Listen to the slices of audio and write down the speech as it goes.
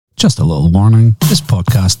Just a little warning, this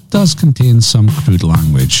podcast does contain some crude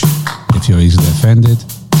language. If you're easily offended,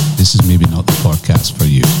 this is maybe not the podcast for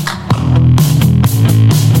you.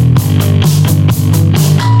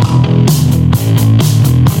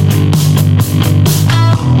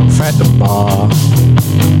 Fat bar.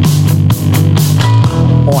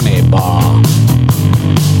 On a bar.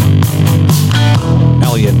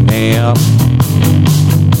 Millionaire.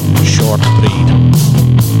 Short breed.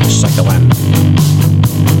 Cycling.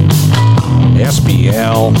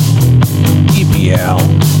 SPL, EPL,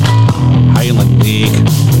 Highland League,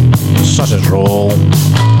 sausage roll,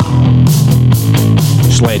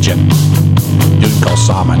 sledging, Dunkel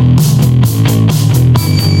salmon.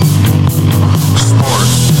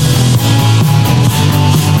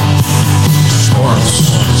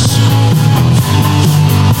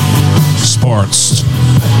 Sports.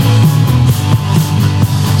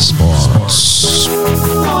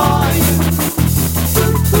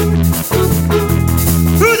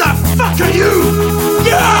 Who the fuck are you?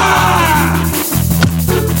 Yeah!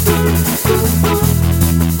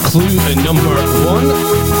 Clue number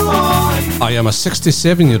 1. I am a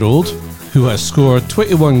 67-year-old who has scored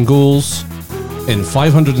 21 goals in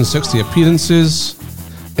 560 appearances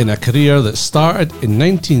in a career that started in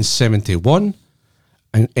 1971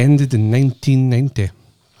 and ended in 1990.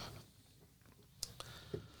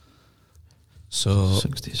 So,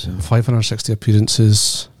 67. 560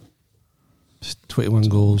 appearances, 21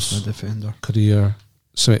 goals, A defender. career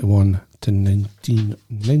 71 to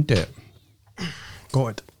 1990. Got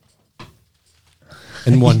it.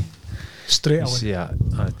 In one. Straight away. Yeah,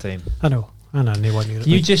 at a time. I know. No one knew it.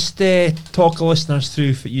 Can you just talk the listeners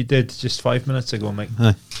through what you did just 5 minutes ago, Mike?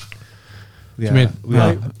 Aye. We you mean?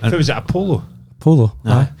 if it was at a polo. Polo.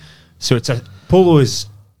 Aye. So it's a polo is,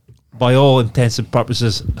 by all intents and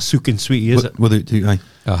purposes, a souk and sweetie, is it? Without two, aye.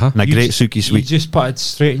 Uh-huh. And a You great just- suki You sweet. just put it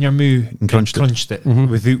straight in your mouth And crunched it. Mhm.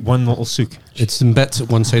 without one little souk. It's in bits at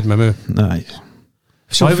one side of my mouth. Aye.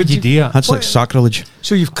 So Why would you do that? That's like What? sacrilege.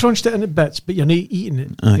 So you've crunched it into bits, but you're not eating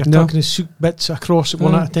it. Aye. You're No. taking the soup bits across it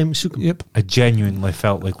one Mm. at a time. Soup. Yep. I genuinely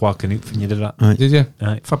felt like walking out when you did that. Aye. Did you?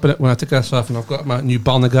 Aye. Flipping it when I took this off, and I've got my new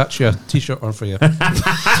Balnagatia t-shirt on for you.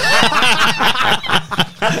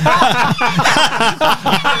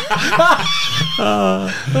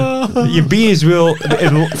 Your B as well,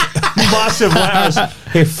 in massive letters,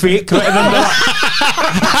 hey, fake written under it.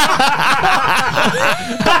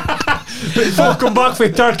 Welcome back for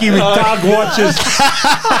Turkey with tag watches.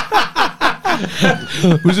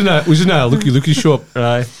 was in a looky shop,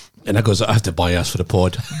 Right. and I goes, I have to buy this for the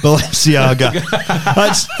pod. Balenciaga.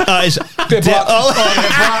 that is.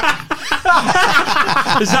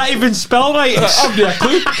 Is that even spelled right?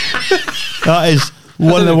 That is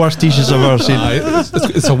one of the worst t-shirts I've ever seen.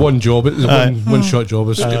 It's a one job. It's a one shot job.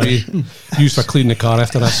 It's going to be used for cleaning the car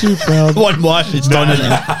after that. Super. One wash, it's done.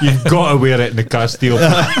 Isn't it? You've got to wear it in the Castile,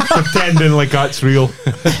 pretending like that's real.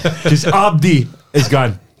 Because Abdi is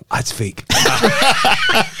gone. That's fake.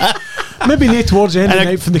 Maybe not towards the end of the And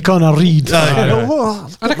I- night from the kind of read. Aye. You know, oh,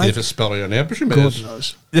 I reckon if it's spelled on there, presume it God is.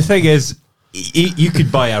 knows. The thing is, you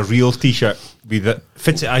could buy a real T-shirt with it,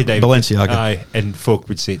 fits it eye dive, Balenciaga. aye, and folk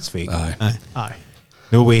would say it's fake. Aye. Aye. Aye.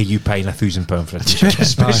 No way you paying £1,000 for a T-shirt.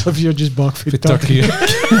 Especially if you're just back for For Turkey.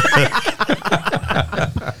 Turkey.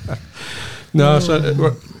 No, so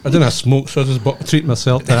I didn't smoke, so I just treat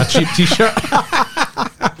myself to a cheap t-shirt.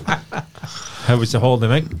 How was the holiday,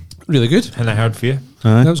 Mike? Really good. And I heard for you.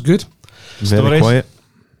 That Aye. was good. Very Stories? quiet.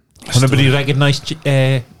 Anybody recognise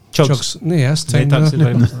Chugs? Chugs. No, yes, time. Night taxi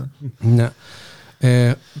drivers? Nah.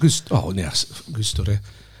 Good story.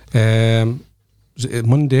 Was it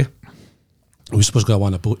Monday? We were supposed to go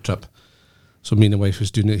on a boat trip. So me and the wife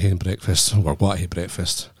was doing it here breakfast, or what here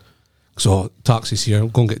breakfast. So taxi's here,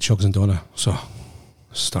 go and get Chugs and Donna. So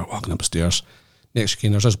start walking upstairs. Next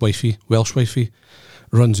thing there's this wifey, Welsh wifey,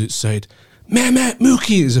 runs outside. Mehmet,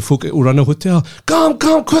 Mookie, is the folk that run a hotel. Come,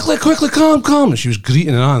 quickly, come. And she was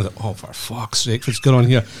greeting and I was like, oh, for fuck's sake, what's going on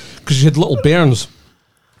here? Because she had little bairns.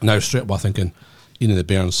 Now, straight away thinking, the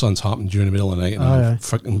bairns, something's happened during the middle of the night. And Aye. I'm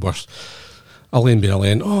freaking burst. Elaine being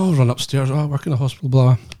Elaine, run upstairs, work in the hospital,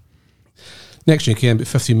 blah. Next thing came, about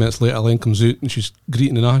 15 minutes later, Elaine comes out and she's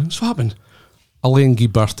greeting and on. What's happened? Elaine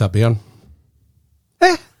gave birth to a bairn.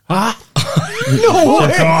 No way.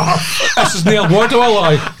 This is nailed word, do I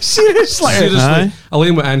lie? Seriously. Seriously. Aye.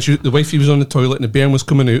 Elaine went in, the wifey was on the toilet and the bairn was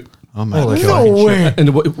coming out. Oh my Holy god. No way. And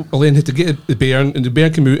Elaine had to get the bairn, and the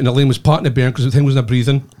bairn came out, and Elaine was patting the bairn because the thing wasn't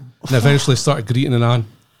breathing. And eventually started greeting and on.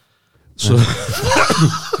 So,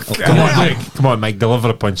 Come on, Mike. Deliver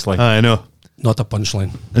a punchline. I know. Not a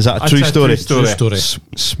punchline. Is that a That's true a story? true story.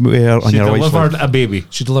 Swear on She your wife's delivered life. a baby.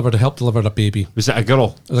 She helped deliver a baby. Was it a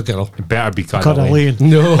girl? It was a girl. It better be Cut a Caroline. lane.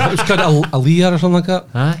 No, it was kind of a Leah or something like that.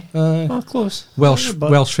 Aye. Aye. Oh, close. Welsh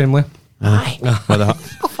family. With that.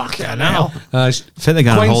 Fucking hell. I think they're going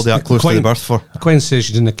to Quinn's- hold that close to the Quinn- birth for. Quinn says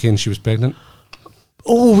she didn't ken she was pregnant.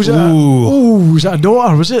 Oh, was it? Ooh. Was it a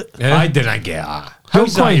daughter? Was it? Yeah. I didn't get that. How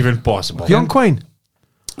is that Quine. even possible? Young Quine.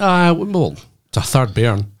 Well, it's a third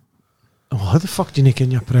bairn. Oh, how the fuck do you know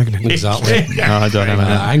you're pregnant? Exactly. No, I don't know.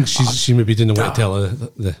 I think she maybe didn't want to tell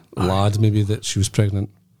the lad maybe that she was pregnant.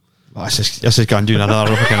 This is going to do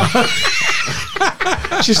another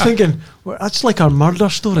She's thinking, well, that's like our murder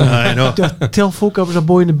story. I know. Do I tell folk I was a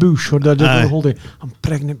boy in the bush, or did I do it on Aye. a holiday? I'm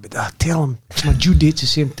pregnant, but I tell them my due date's the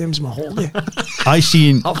same time as my holiday. I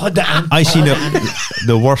seen I've had that.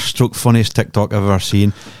 the worst stroke funniest TikTok I've ever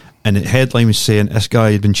seen, and the headline was saying this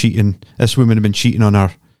woman had been cheating on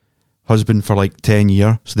her husband for like 10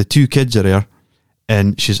 years. So the two kids are there,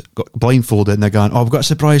 and she's got blindfolded, and they're going, "Oh, I've got a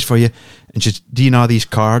surprise for you," and she's DNA these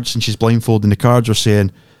cards, and she's blindfolded, and the cards are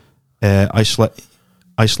saying, "I slept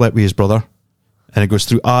with his brother," and it goes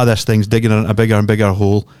through this thing's digging in a bigger and bigger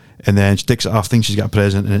hole. And then she takes it off, thinks she's got a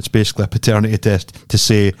present, and it's basically a paternity test to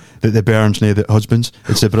say that the bairns nae the husbands,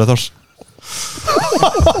 it's the brothers.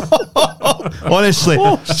 Honestly,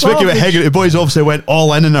 speaking about Higgins, the boys obviously went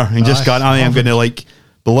all in on her and just gone, I'm going to like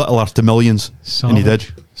belittle her to millions. And he did.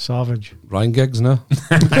 Savage. Ryan Giggs now.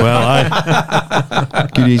 Well, aye.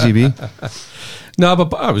 Good easy be. No,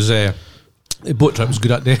 but I was the boat trip was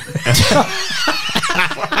good that day.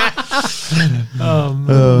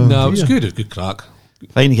 No, it was good. It was good crack.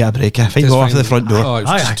 Fine to get a break. Fine to go after the front door. Oh, it was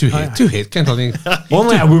Aye, just aye, too aye, hate. Too hate. Can't tell you.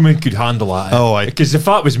 Only a woman could handle that. Oh, aye. Because if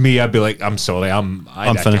that was me, I'd be like, I'm sorry, I'm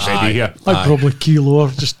finished. ready here. I'd probably keel or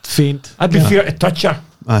just faint. I'd be fear to touch her.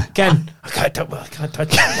 Aye. Ken, I can't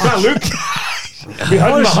touch her. Ah, look.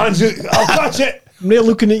 Behind my hands, I'll touch it. I'm not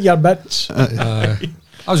looking at your bits. I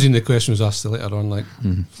was in the question was asked later on, like,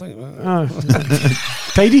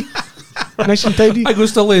 Tidy. Nice and tidy. I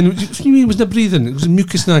goes to Lane. What do you mean? It wasn't breathing. It was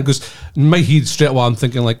mucus. And I goes in my head straight away. I'm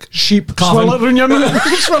thinking like Sheep. Calvin. Swirl it around your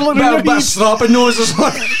nose. Swirl it around your head. strapping noses.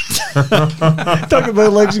 Talk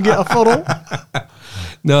about legs and get a furrow.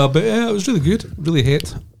 No, but it was really good. Really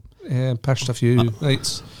hate. Pitched a few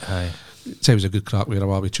nights. Aye. Say he was a good crack with a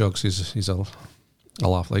Wabi Chugs. He's a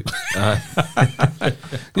laugh like.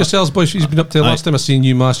 Yourselves, boys. You've been up to last time I seen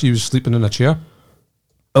you, Mass. You was sleeping in a chair.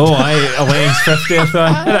 Oh, Elaine's 50th.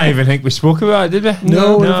 I don't even think we spoke about it, did we?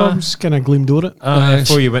 No, one of them just kind of gleamed over it.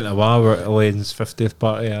 Before you went to WoW, we're at Elaine's 50th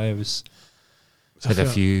party. I was had a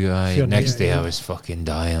few. Next day, I was fucking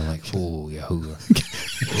dying. Like, oh, Yahoo!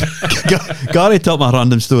 Gary told me a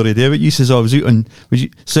random story there, but you says, I was out on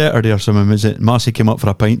Saturday or something, was it? Marcy came up for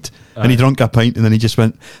a pint, and he drank a pint, and then he just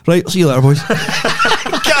went, right, see you later, boys.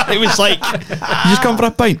 Gary was like, you just come for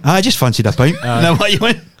a pint? I just fancied a pint. And then what you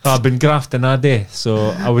went? I've been grafting that day, so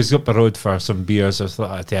I was up the road for some beers. I thought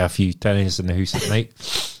I'd have a few tinnies in the house at night.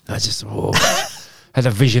 I just had a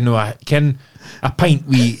vision of a pint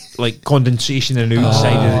with like condensation on the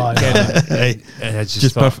outside of it, and I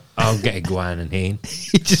just thought I'll get a go on and hang.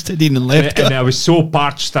 He just didn't even left. And I was so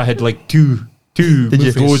parched I had like two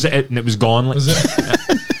goes at it and it was gone. Like,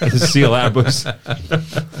 see you later, boys.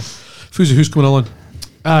 Fuzi, who's coming along?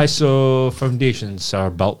 So foundations are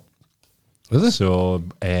built. Is it? So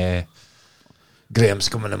Graham's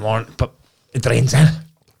coming in the morning, but the drain's in.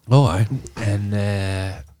 Oh, aye. And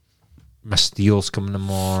my steel's coming in the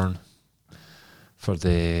morning for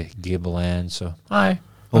the gable end. So aye,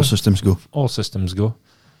 All systems go. all systems go.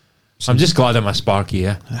 I'm just glad I'm a Sparky,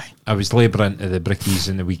 yeah. I was labouring to the brickies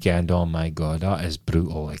in the weekend. Oh my god, that is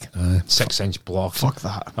brutal. Like 6-inch blocks. Fuck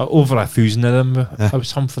that. Over 1,000 of them. I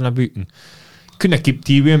was humping about and couldn't keep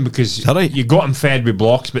TV because Is that right? you got them fed with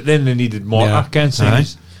blocks, but then they needed mortar. Yeah. Can't say Aye.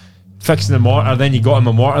 fixing the mortar, then you got them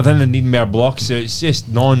a mortar, then they need more blocks. So it's just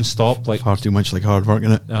non-stop. Like, Far too much like hard work,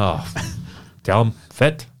 innit? oh, tell them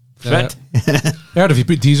fit. I heard if you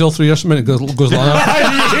put diesel through your cement, it goes long.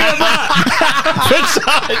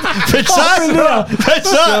 Fits that.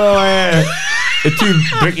 The two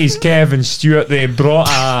brickies, Kev and Stuart, they brought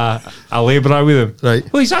a labourer with them.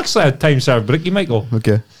 Right. Well, he's actually a time served brickie, Michael.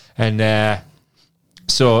 Okay. And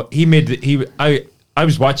so he made I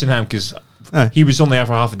was watching him because Aye. he was only there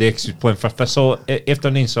for half a day because he was playing for Thistle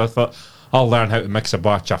afternoon. So I thought I'll learn how to mix a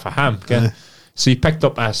batch off of ham. Okay? So he picked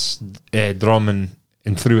up this drum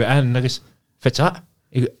and threw it in. And I goes, "Fits that?"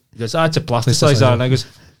 He goes, "It's a plasticizer." And I goes,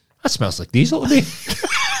 "That smells like diesel to me."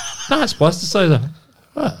 "No, it's plasticizer."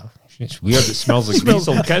 "Oh, it's weird. It smells like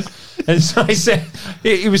diesel, kid." And so I said,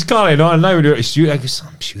 he was carrying on. And now we're at Stuart. I goes,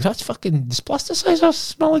 "I'm sure that's fucking, does plasticizer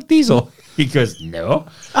smell like diesel?" He goes, no.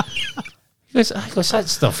 He goes, that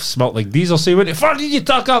stuff smelled like diesel. So he went, "Fuck, did you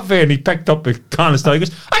tuck up there?" And he picked up a can of stuff. He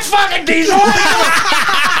goes, "I fucking diesel."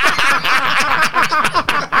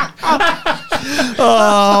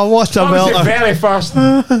 Oh, what a That was the melter. very first,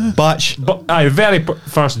 Batch.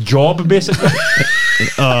 first job, basically.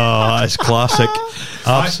 Oh, it's classic.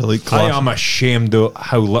 Absolute I classic. am ashamed of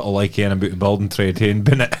how little I can about the building trade here and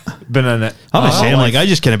been in it. I'm the same. like Like, I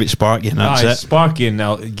just kind of bit Sparky and that's it. Sparky and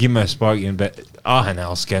now give me a Sparky and bit and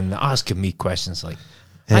Elskin asking me questions like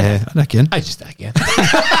And again. I just again.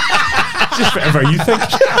 Just whatever you think.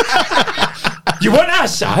 You want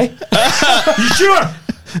us, You sure?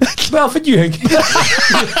 Well, what do you think?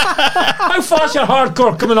 How far's your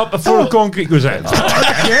hardcore coming up before the concrete goes in? 200?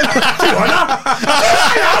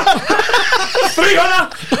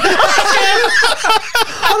 300?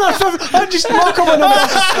 I just knock him on the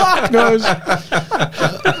fuck knows.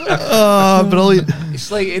 Oh, brilliant. It's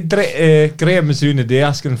like Graham was doing the day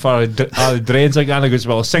asking for the drains again. I goes,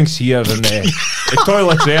 well, the sink's here and the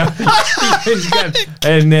toilet's there.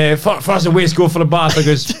 And first the waste go for the bath. I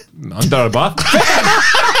goes, under a bath.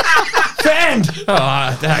 Fend! Oh,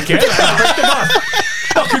 I can't.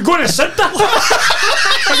 I could go to Santa.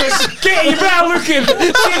 I goes, get you better looking.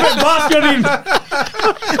 See what bath you're in.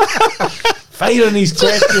 Firing these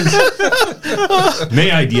questions. No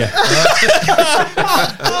idea.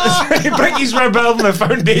 Bricky's rebuilding the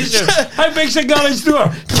foundation. How big's a garage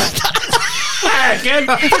door? Again,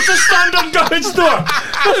 it's a standard garage door.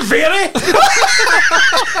 Very.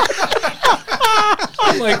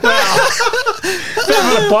 I'm like, well, that's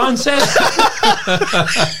what the plan says.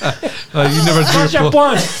 You never do What's your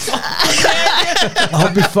plan?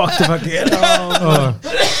 I'll be fucked if I get it.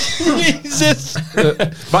 Jesus.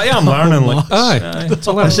 But yeah, I'm learning. Like, Aye. that's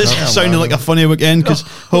all This is sounding like a funny weekend because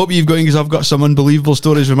hope you've got because I've got some unbelievable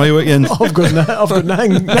stories with my weekend. I've got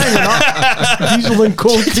hanging up. Diesel and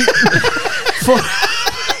concrete.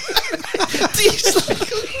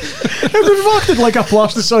 We've acted like a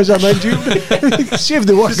plasticizer, mind you. Save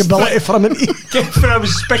the workability for a minute. when I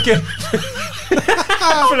was spicking.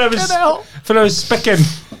 when I was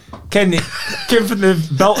spicking. Came from the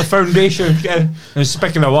built the foundation, Ken. I was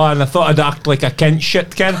spicking away and I thought I'd act like a Kent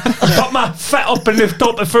shit, Ken. I put my foot up in the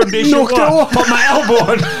top of the foundation Knocked it wall, off. put my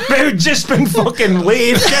elbow on, but it had just been fucking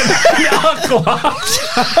laid, Ken. I collapsed.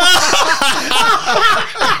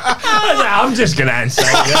 I was like, I'm just gonna answer.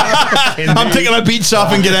 I'm taking my beats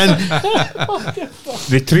off and get in.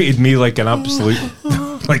 They treated me like an absolute,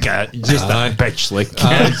 like a bitch. Like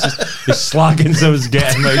it's just the slaggings I was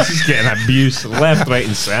getting. I was just getting abuse left, right,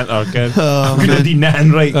 and centre. Ken. I'm gonna do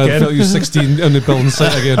nothing right. I Ken. thought you were 16 on the building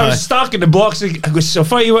site again. I was stacking the blocks. I go, so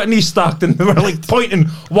if I you what these stacked, and they were like pointing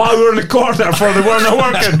while we were in the corner for they weren't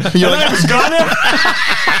working. You're And like- I was gone there,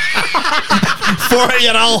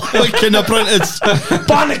 4-year-old like in the printed.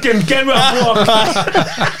 panicking, Ken with a block.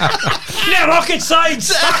 Yeah, rocket science,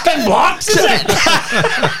 stacking blocks, is it?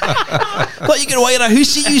 Thought you could wire a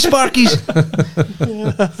hoose at you, Sparkies.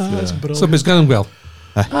 So it's going well.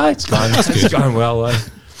 It's gone. It's gone well.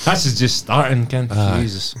 This is just starting, Ken.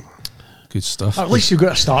 Jesus. Good stuff. At least you've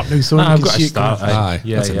got a start now, so I've you got can to see it coming. start. Aye,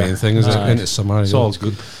 that's the main thing, isn't it? Into summer. It's all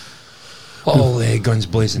good. All guns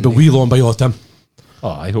blazing. But we long by all the time. Oh,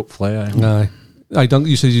 I hope fly. Aye. I don't.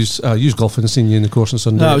 You said use golfing. Seen you in the course on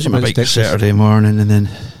Sunday. No, I was on my bike Texas. Saturday morning and then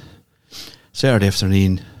Saturday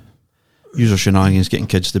afternoon, usual shenanigans, getting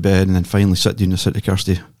kids to bed, and then finally sit down to City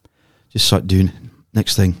Kirsty. Just sat down.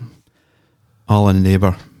 Next thing, all in the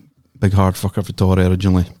neighbour, big hard fucker for Torre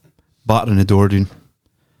originally, battering the door down,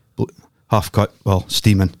 half cut, well,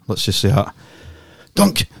 steaming, let's just say that.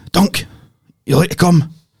 Dunk, you like to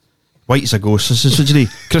come? White as a ghost. I says, what do you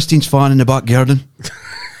do? Christine's fan in the back garden.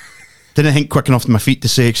 Didn't think quick enough to my feet to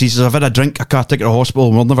say, because he says, I've had a drink, I can't take her to hospital,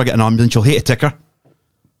 and we'll never get an ambulance, you'll hate a ticker.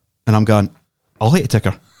 And I'm going, I'll hate a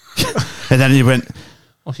ticker. And then he went,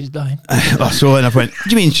 Oh, she's dying. so and I went, what do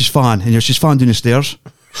you mean she's fine? And he goes, she's fine down the stairs.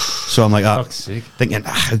 So I'm like, Fuck's sake. thinking,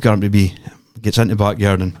 it's going to be, gets into the back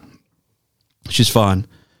garden. She's fine.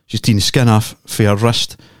 She's taking the skin off for her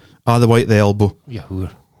wrist, all the way to the elbow, Yeah,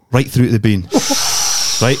 whore. right through to the bean.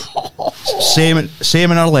 Right? Same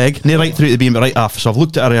in her leg, near right through to the bean, but right off. So I've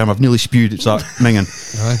looked at her arm, I've nearly spewed, it's like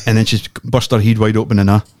minging. And then she's burst her head wide open in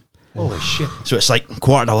her. Holy shit. So it's like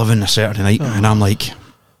 11:15 on a Saturday night, and I'm like,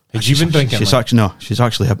 Had you been drinking? she's like? actually, no, she's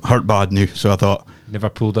actually hurt bad now. So I thought, Never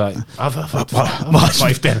pulled out. I've had Well,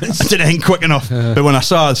 5 tenants. I didn't think quick enough. But when I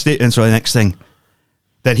saw the statement, so the next thing,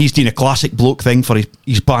 then he's doing a classic bloke thing for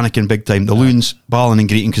he's panicking big time. The loon's bawling and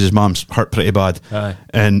greeting because his mum's hurt pretty bad. Aye.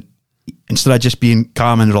 And instead of just being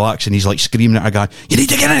calm and relaxing, he's like screaming at her guy, you need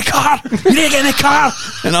to get in the car! You need to get in the car!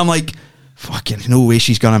 And I'm like, fucking no way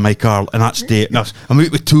she's gonna my car. And that's day. And I'm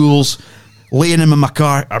out with tools, laying in my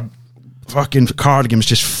car. Our fucking cardigan's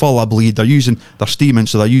just full of bleed. They're steaming,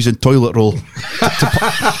 so they're using toilet roll. Get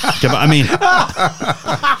what I mean?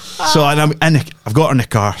 So I've got her in the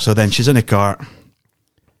car. So then she's in the car.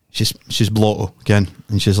 She's blotto again,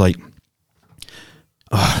 and she's like,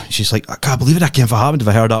 I can't believe it. I can't have happened. If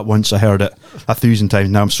I heard that once, I heard it 1,000 times.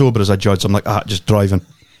 Now I'm sober as a judge. I'm like, just driving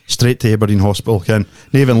straight to Aberdeen Hospital. Ken,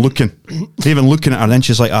 not even looking at her. Then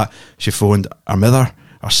she's like, she phoned her mother,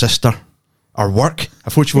 her sister, her work. I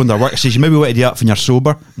thought she phoned her work. I says, you maybe want to do that when you're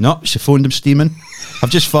sober. No, she phoned them steaming. I've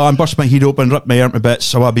just fallen, burst my head open, ripped my arm to bits.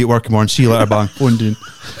 So I'll be at work tomorrow and see you later, bang. Phone down.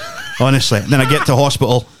 Honestly. And then I get to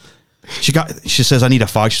hospital. She says I need a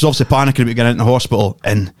fag. She's obviously panicking about getting into hospital,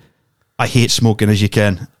 and I hate smoking, as you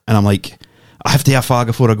can, and I'm like, I have to have a fag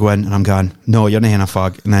before I go in, and I'm going, no, you're not having a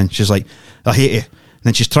fag. And then she's like, I hate it. And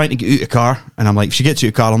then she's trying to get out of the car, and I'm like, if she gets out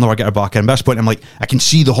of the car, I'll never get her back in. But at this point, I'm like, I can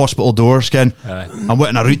see the hospital doors, Ken. I'm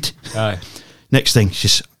waiting a route. Next thing,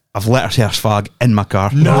 I've let her say her fag in my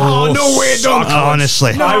car. No way, don't.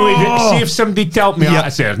 Honestly. I would see if somebody told me that. I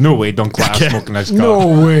said, no way, don't class smoking this car.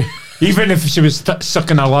 No way. Even if she was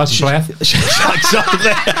sucking her last breath.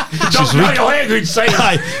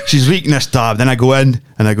 She's reeking this dab. Then I go in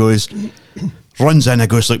and I goes, runs in. I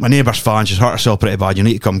goes, like, my neighbour's fan. She's hurt herself pretty bad. You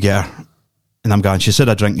need to come get her. And I'm going, she's had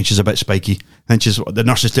a drink and she's a bit spiky. Then the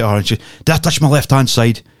nurse is to her and she, did I touch my left hand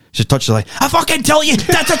side? She touched the, like, I fucking tell you,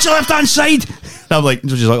 did I touch the left hand side? And I'm like,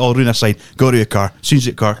 she's like, oh, ruin this side. Go to your car. As soon as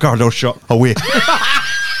you get car door shut, away.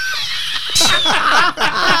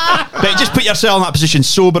 But just put yourself in that position,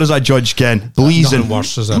 sober as a judge, Ken. Blazing. Nothing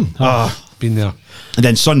worse, is it? Been there. And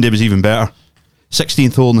then Sunday was even better.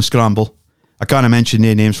 16th hole in the scramble. I can't mention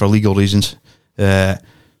any names for legal reasons.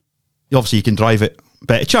 Obviously, you can drive it,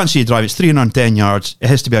 but a chance you drive it's 310 yards. It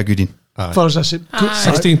has to be a goodie. First, I said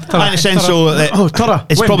 16th. In a sense, so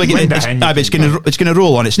it's probably going to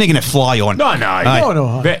roll on. It's not going to fly on. No.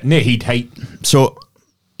 No heat height. So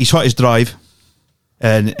he's hot his drive,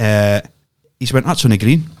 and he's went, that's on the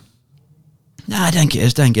green. Nah, I think it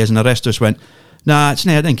is. And the rest of us went, nah, it's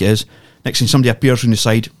not. I think it is. Next thing, somebody appears from the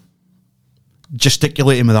side,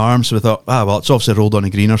 gesticulating with arms. So we thought, well, it's obviously rolled on a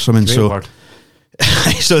green or something. So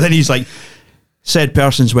then he's like, said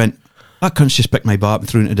person's went, that cunt's just picked my bar up and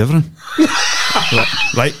threw it into Divron.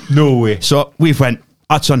 Right? No way. So we've went,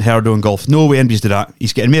 that's unheard of in golf. No way anybody's did that.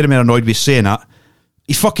 He's getting more and more annoyed with saying that.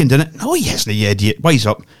 He's fucking done it. No, he hasn't, you idiot. Wise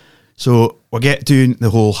up. So we get doing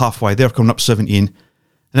the whole halfway. They're coming up 17. And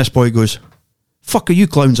this boy goes, fuck are you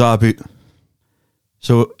clowns all about?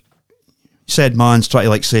 So said man's trying to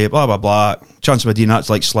like say blah blah blah, chance of a doing that's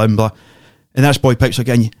like slim blah, and this boy pipes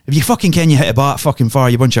again, if you fucking can you hit a bat fucking far,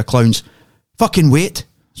 you bunch of clowns, fucking wait.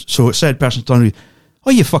 So it said person turned, oh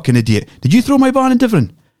you fucking idiot, did you throw my ban in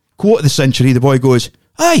Divron? Quote of the century, the boy goes,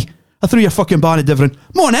 aye, I threw your fucking ban in Divron.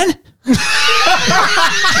 Morning.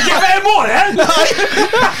 Morning.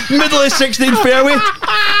 Middle of 16th fairway.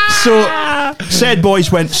 So said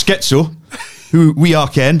boys went schizo, who we are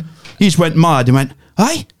Ken. He's went mad and went,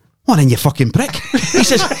 aye, morning you fucking prick. He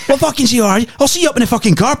says, well fucking see you are you? I'll see you up in the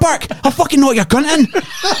fucking car park. I'll fucking know what you're cunting.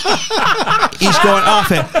 He's going off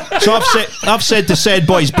it. So I've said to said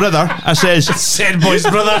boy's brother, I says, said boy's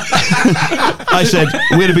brother. I said,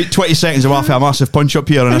 we're about 20 seconds away from a massive punch up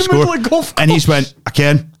here on a score. And he's went, I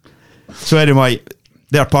can. So anyway,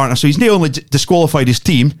 their partner, so he's not only disqualified his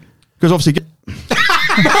team, because obviously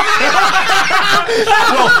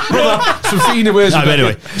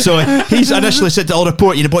anyway, so he's initially said to all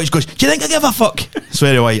report you, the boys goes, do you think I give a fuck? So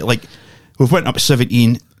anyway, like we've went up to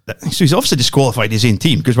 17, so he's obviously disqualified his own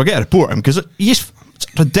team because we're getting to report him because it's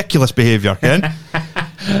ridiculous behaviour.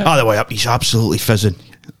 All the way up, he's absolutely fizzing,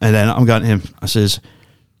 and then I'm going to him, I says,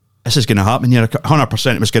 this is going to happen here,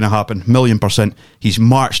 100% it was going to happen, 1,000,000%. He's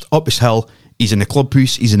marched up his hill, he's in the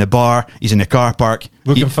clubhouse, he's in the bar, he's in the car park,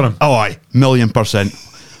 looking for him. Oh aye, 1,000,000%.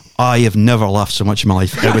 I have never laughed so much in my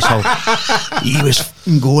life. It was he was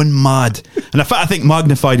going mad, and I think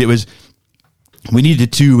magnified it was. We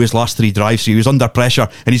needed 2 his last 3 drives, so he was under pressure,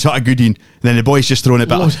 and he's hit a good one. And then the boys just throwing it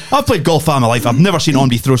back. I've played golf all my life. I've never seen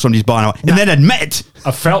somebody throw somebody's ban out, and then admit it.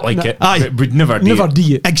 I felt like it. Aye, but we'd never do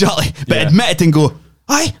it. Exactly, but admit it and go,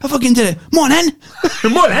 aye, I fucking did it. Morning.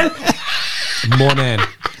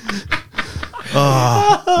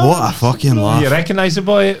 Oh, what a fucking laugh. You recognise the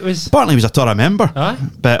boy? It was apparently he was a Torah member,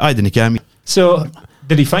 but I didn't care me. So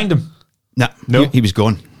did he find him? Nah, no, he was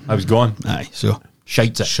gone. I was gone. Aye, so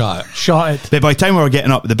shite it. Shot it. But by the time we were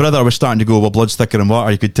getting up, the brother was starting to go, well, blood's thicker than water,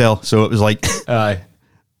 you could tell. So it was like, aye,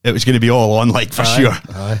 it was going to be all on, like, for sure.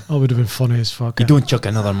 That would have been funny as fuck. You don't chuck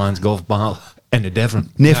another man's golf ball In the Devon.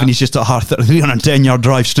 Nathan, he's just at a 310-yard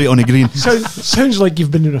drive straight on the green. Sounds like you've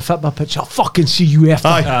been in a Fitbit pitch. I'll fucking see you after.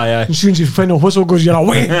 Aye. As soon as you find a whistle goes, you're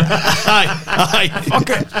away. Aye. Fuck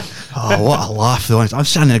it. Oh, what a laugh, though. I'm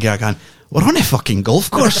standing there going, we're on a fucking golf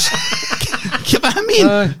course. Get what I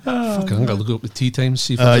mean? Fucking, I'm going to look up the tee times,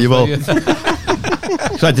 see if You will. you.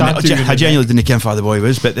 So I genuinely didn't care how the boy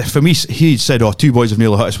was, but for me, he said, two boys have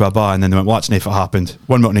nearly hit us with a bar, and then they went, well, that's not if it happened.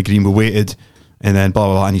 One went on the green, we waited, and then blah,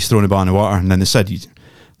 blah, blah, and he's thrown the bar in the water, and then they said he's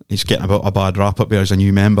getting about a bad rap up there as a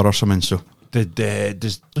new member or something, so.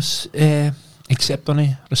 Does accept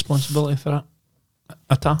any responsibility for that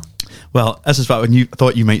at all? Well, this is what you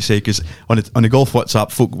thought you might say, because on the golf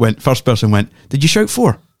WhatsApp, first person went, did you shout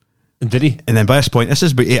 4? Did he? And then by this point, this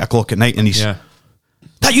is about 8 o'clock at night, and he's,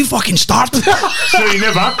 that you fucking start? So you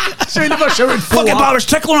never shouted 4. Fucking bar was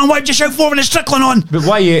trickling on, why did you shout 4 when it's trickling on? But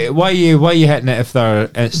why you hitting it if they're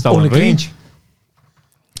still On in the green. range?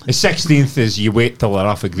 The 16th is you wait till they're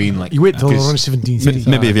off a green. Like You wait till they're on 'cause 17th.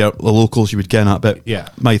 Maybe if you're the locals, you would get that, but Yeah.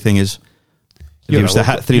 my thing is, if you was to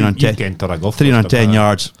hit 310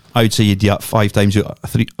 yards, I would say you'd get 5 times out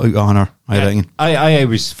of 100, I reckon. I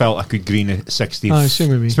always felt I could green at 16th. Aye, same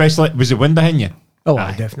with me. Especially, was it wind behind you? Oh,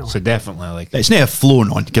 definitely. So definitely, like. It's not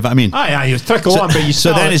flown on, give it what I mean. Aye, you trickle on, but you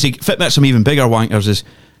So still. then as he fit some even bigger wankers is,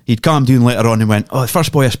 he'd calm down later on and went, the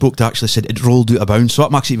first boy I spoke to actually said it rolled out of bounds, so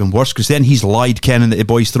that makes it even worse, because then he's lied kenning that the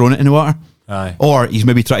boy's thrown it in the water. Aye. Or he's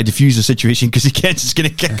maybe trying to defuse the situation because he kens it's going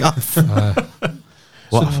to kick off.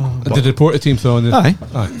 Did the reporter team throw in the... Aye.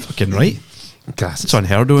 Aye. Fucking right. Glasses. It's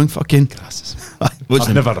unheard of, fucking.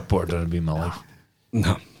 I've never reported it in my life.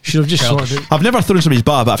 No. Should have just sorted it. I've never thrown somebody's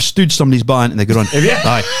bar, but I've stood somebody's bar and they go on. Have you?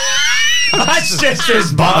 Aye. That's just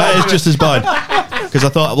as That is just as bad. Because I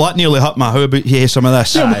thought, well, that nearly hit me. How about you hear some of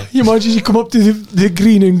this? Aye. You imagine you come up to the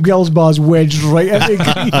green and Gil's bar's wedged right at the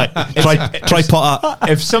green. Try putt that.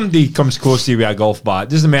 If somebody comes close to you with a golf ball, it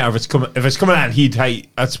doesn't matter if it's coming at heat height.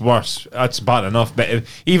 That's worse. That's bad enough. But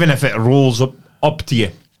even if it rolls up to you,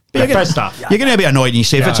 You're you're gonna- pissed off. You're going to be annoyed and you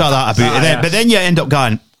say, if it's all that about it. Yeah. But then you end up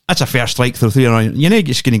going, that's a fair strike through 3 around. You're not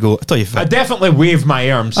just going to go, I tell you, I definitely wave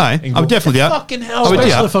my arms. Aye, and I would definitely do that. Fucking hell. I would do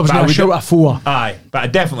Especially that. if I was But I going to would shout do- a 4. Aye, but I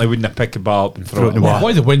definitely wouldn't have picked a ball up and throw it in the water.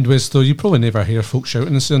 Why the wind was, though, you probably never hear folks shouting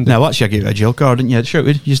and saying... Now, that's you get a jail card, didn't you? It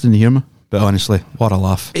shouted, you just didn't hear me. But honestly, what a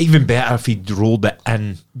laugh. Even better if he'd rolled it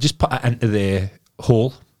in, just put it into the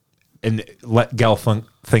hole and let Gil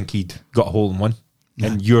think he'd got a hole in one.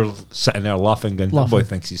 And you're sitting there laughing, going, that boy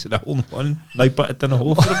thinks he's in a hole in one. Now put it in a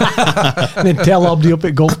hole for him. And then tell Abdi up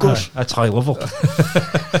at golf course. That's high level.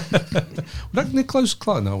 Would Nicholas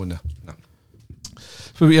Clark? No, wouldn't it? No.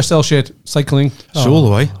 So about yourself, Shed, cycling.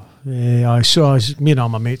 Solo, eh? I saw me and all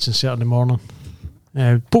my mates on Saturday morning.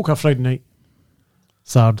 Poker Friday night.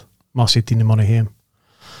 Third. Marcy in the money home.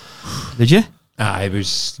 Did you? I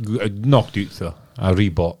was knocked out though. I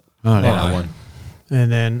rebought. Oh, Then right. I won.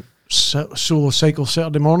 And then solo cycle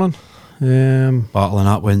Saturday morning. Battling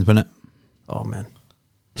that wind, wasn't it? Oh man.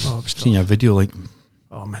 Oh, it was Seen your video, like,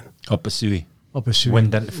 oh man. Up a Suey. Up a suit.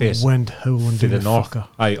 Wind in the face. Wind howling To down the north. fucker.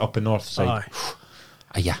 Aye, up the north side. Aye.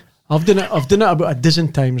 Aye, yeah. I've done it about a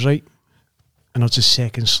dozen times, right? And it's the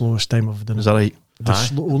second slowest time I've done it. is that right? The Aye.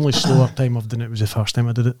 only slower time I've done it was the first time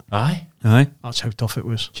I did it. Aye. Aye, That's how tough it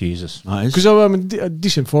was. Jesus. that is. Because I'm in a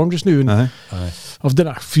decent form just now, and Aye. Aye. I've done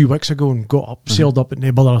it a few weeks ago and got up, sailed up at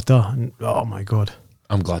Nebalata, and oh my god,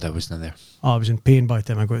 I'm glad I wasn't there. I was in pain by the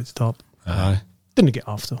time I got to the top. Aye. Didn't get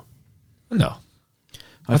off though. No.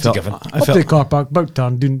 I That's felt, a given. I Up to the felt, car park, about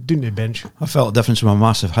turn, down the bench. I felt a difference with my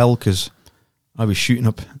massive hill because I was shooting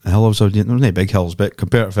up the hill. There was no big hills, but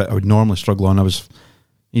compared to it, I would normally struggle on.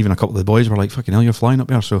 Even a couple of the boys were like, fucking hell, you're flying up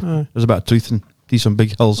there. So there's a bit of truth in decent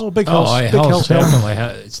big hills. Oh, big Oh, hills, aye, big hills hills. help.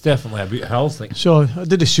 definitely. It's definitely about hills thing. So I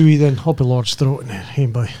did a suey then, up a Lord's Throat, and then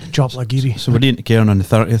came by Joplagiri. So we're doing to Cairn on the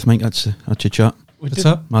 30th, Mike. That's your chat. What's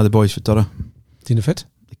that? My the boys for Tura. Tina Fit?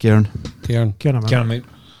 The Cairn. Cairn. Can't Can I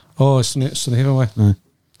Oh, it's in the Haven way.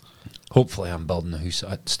 Hopefully, I'm building a house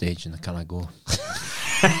at the stage and I can't go.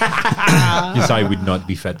 Because I would not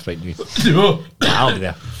be fit right now. I'll be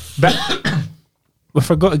there. But we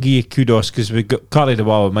forgot to give you kudos because we got carried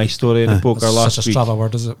away with my story in the poker That's last such a week. Strava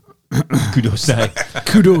word, is it? Kudos, aye.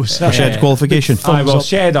 Kudos. For Shed qualification. Aye, well, up.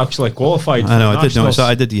 Shed actually qualified. I know, for I did notice nationals. that.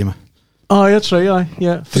 I did, yeah. Oh, that's right, aye.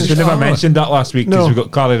 Yeah. Because we never mentioned that last week because No. we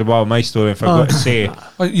got carried away with my story and forgot to say.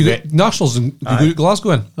 Oh, you got nationals in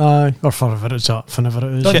Glasgow in. Aye, or forever it's that, whenever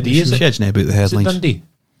it is. Dundee, is it? Shed's not about the Is it headlines. Dundee?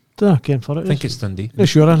 I can't for it. I think it's Dundee. Yeah,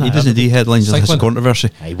 sure, He doesn't do headlines as a Cycling. controversy.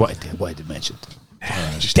 Aye, what did I mention?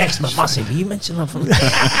 Text me massive. You mentioned that from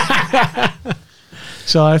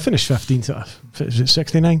So I finished 15th. Was it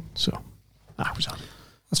 69? So, I was on.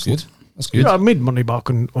 That's good. That's good. Yeah, I made money back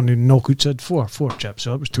on the knockouts. I had four chips,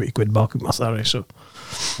 so it was 20 quid back at my salary. So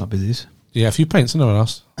Happy days. Yeah, a few pints, and everyone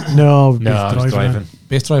else. no, No, I was driving.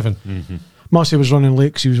 Both driving. Massey was running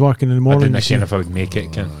late 'cause he was working in the I morning. didn't know if I would make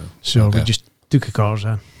it. Ken. So Okay. we just took the cars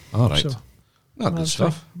in. All right. So, Good that's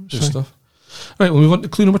stuff. fine. Good That's stuff. Right, we'll move on to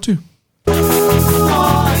clue number 2.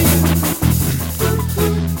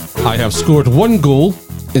 I have scored 1 goal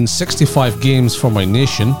in 65 games for my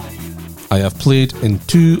nation. I have played in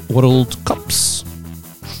 2 World Cups.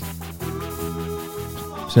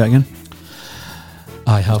 Say that again.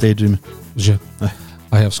 I have Daydreaming.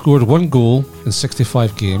 I have scored 1 goal in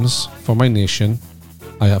 65 games for my nation.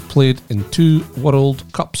 I have played in 2 World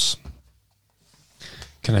Cups.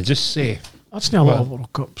 Can I just say, That's not a lot of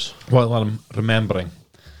World Cups. while I'm remembering,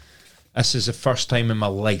 this is the first time in my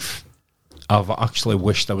life I've actually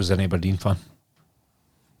wished I was an Aberdeen fan.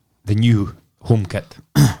 The new home kit.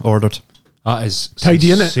 Ordered. That is Tidy,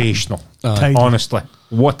 innit? sensational. Tidy. Honestly,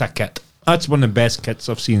 what a kit. That's one of the best kits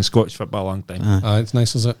I've seen in Scottish football a long time. It's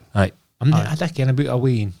nice, is it? Aye. I don't care about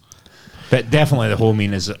away. But definitely the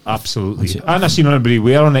homing is absolutely. I haven't seen anybody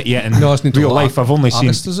wearing it yet in No, it's not real till life. I've only seen.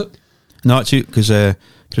 August, is it? No, it's you, because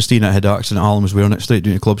Christina had an accident. Alan was wearing it straight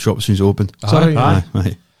down to the club shop as soon as it opened. Sorry, Aye.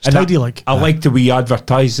 Aye. it's And tidy like. I like the wee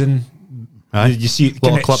advertising. Aye. Did you see it?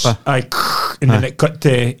 Little Kinda clipper. Aye. And then it cut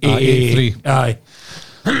to 83. Aye.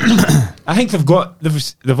 I think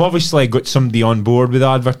they've obviously got somebody on board with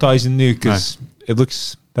advertising now because it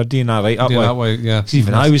looks they're doing all right. Yeah, that way, yeah. 'Cause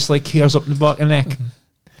even I was like hairs up the back of the neck.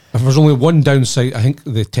 If there's only one downside, I think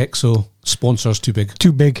the Texo sponsor's too big.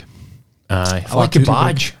 Too big. Aye. I Far like a too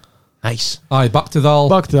badge. Nice. Aye, back to the all.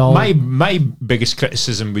 Back to the all. My biggest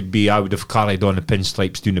criticism would be I would have carried on the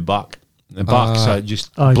pinstripes doing the back. The back's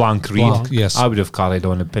just Aye. blank read. Blank, yes. I would have carried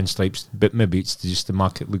on the pinstripes, but maybe it's just to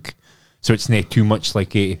make it look so it's not too much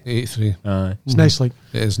like 80. 83. Aye. It's nice like.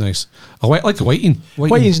 It is nice. I like the whiting.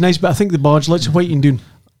 Whiting's nice, but I think the badge, let's Whiting doing.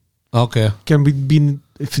 Okay. Can we be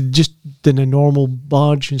if it just did a normal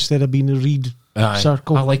badge instead of being a reed Aye.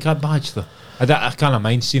 circle? I like that badge though. I kind of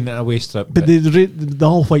mind seeing it away strip. But the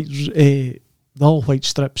all white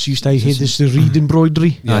strips used to have this the reed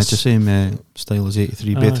embroidery. Yeah, it's the same style as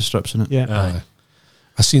 83 beta strips in it. Yeah. Aye.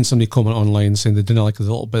 I seen somebody comment online saying they didn't like the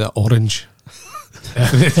little bit of orange.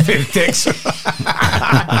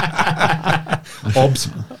 Obs.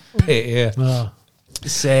 Yeah. Ah.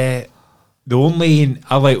 It's the only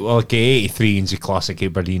I like 83 is a classic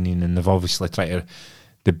Aberdeen, and they've obviously tried to.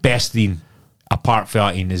 The best thing apart from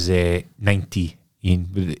that is 90.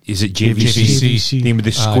 Is it JVC? JVC. Name with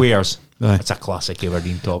the squares. Aye. That's a classic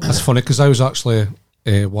Aberdeen top. That's funny because I was actually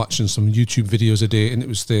watching some YouTube videos today, and it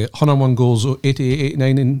was the 101 goals, 88,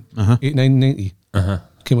 89, and 89, 90.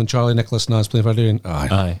 Came on Charlie Nicholas Nas playing for Aberdeen.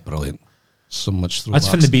 Aye. Brilliant. So much through.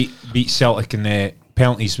 That's when they beat Celtic in the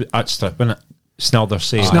penalties at strip, wasn't it? Snelder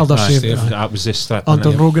save. Snelder Aye, save. Steve. That was this strip. Anton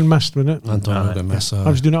wasn't it? Rogan missed, wasn't it? Anton Rogan miss. I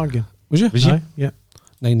was doing that again. Was you? Was you? Aye, yeah.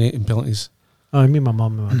 9-8 in penalties. Aye, me, my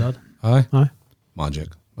mum, and my dad. Aye. Aye. Magic.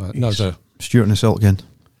 No, it's a, Stuart and the Silk again.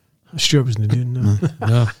 Stuart wasn't doing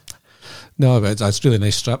that. no, but it's really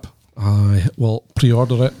nice strip. I will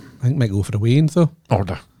pre-order it. I think might go for the weighing though.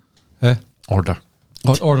 Order. Eh? Order.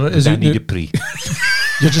 Order it. Is I it need new? a pre.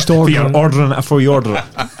 You're just But you're ordering. ordering it before you order it.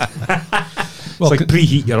 Well, It's like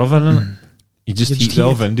preheat your oven, isn't it? You just heat the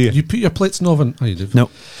oven, do you? you put your plates in the oven. Oh, you do. No.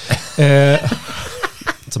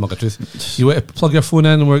 It's a mug of truth. You want to plug your phone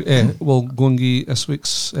in and we'll go and get this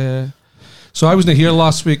week's. So I wasn't here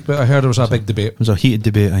last week, but I heard there was a big debate. It was a heated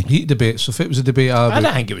debate. Aye. Heated debate. So if it was a debate, I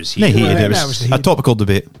don't think it was No, heat. heated. Yeah, It that was was a heated. topical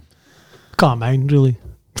debate. Can't mind, really.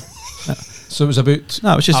 so it was about.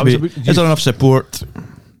 No, it was just I was about, about- is there enough support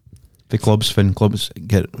for clubs, fin clubs,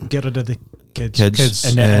 get Get rid of the kids. kids,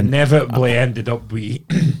 And then inevitably ended up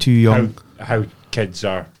with too young. how kids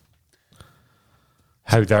are,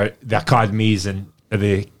 how the academies and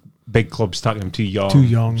the big clubs taking them too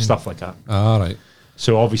young, stuff like that. All right.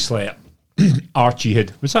 So obviously, Archie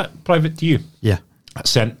was that private to you? Yeah.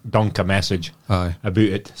 Sent Dunk a message Aye. about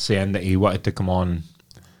it, saying that he wanted to come on and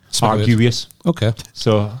Speak about argue it. with us. Okay.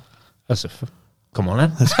 So that's come on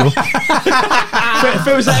in. Let's go. If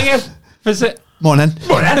it was that again, was it? Morning.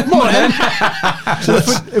 So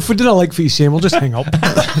if we didn't like what he's saying, we'll just hang up.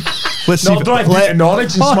 Let's see. No, drive me to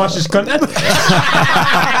Norwich and smash his cunt in.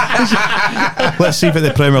 Let's see what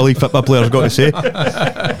the Premier League football players got to say.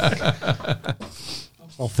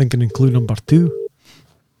 I'm thinking in clue number 2.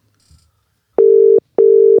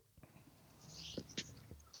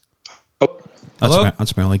 Hello?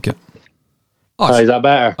 That's me. I like it. Oh, Is that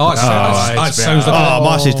better? oh, it sounds like. Oh,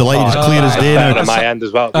 Massey's delighted. It's clear as day Better now. on my end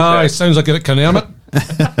as well. to be Oh, fair. it sounds like it can hear it.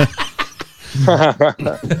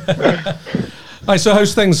 Aye, so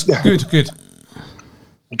how's things? Good.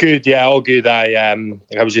 Good, yeah, all good. I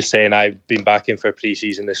was just saying I've been back in for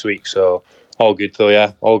pre-season this week, so all good though,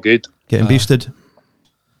 yeah, all good. Getting beasted.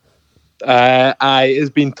 It's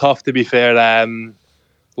been tough to be fair.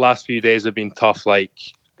 Last few days have been tough, like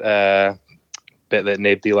bit that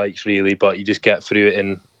nobody likes really, but you just get through it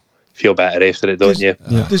and feel better after it, don't you?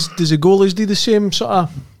 Yeah. Does the goalies do the same sort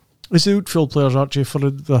of as the outfield players, Archie, for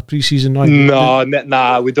the pre-season?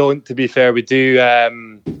 Nah, we don't. To be fair, we do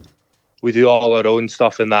all our own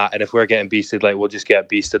stuff in that, and if we're getting beasted, like we'll just get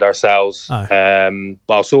beasted ourselves.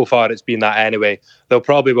 Well, so far it's been that anyway. There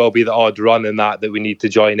probably will be the odd run in that we need to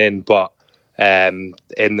join in, but in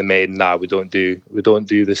the main, we don't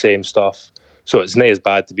do the same stuff. So it's not as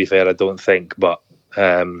bad, to be fair, I don't think. But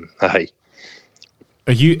aye.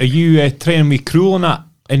 Are you training with Krul on that?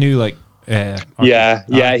 I knew like. Yeah.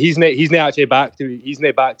 He's not actually back to be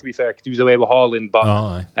fair, because he was away with Holland, but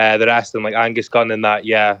the rest of them, like Angus Gunn and that,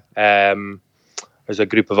 there's a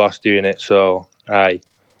group of us doing it, so aye.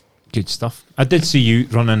 Good stuff. I did see you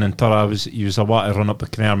running in Turra. You was a while to run up a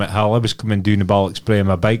Canermit Hill. I was coming down the Ballock Spray on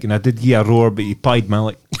my bike, and I did give a roar, but you pied me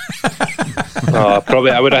like.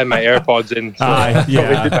 Probably I would have had my AirPods in, so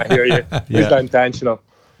probably didn't hear you. It was not intentional.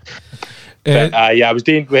 But, I was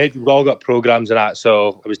doing. We all got programs and that,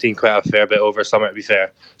 so I was doing quite a fair bit over summer. To be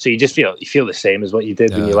fair, so you feel the same as what you did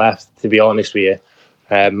when you left. To be honest with you,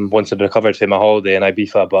 once I'd recovered from my holiday in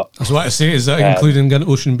Ibiza, but that's what I say. Is that including going to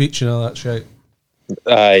Ocean Beach and all that shit?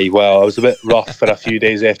 Well, I was a bit rough for a few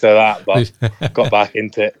days after that, but got back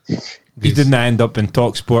into it. You didn't end up in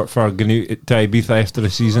talk sport for going out to Ibiza after the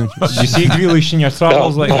season. Did you see Grealish in your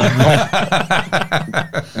travels? No.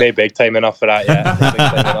 Maybe big time enough for that,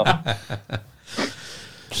 yeah.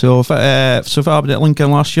 So if it happened at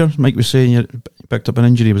Lincoln last year, Mike was saying you picked up an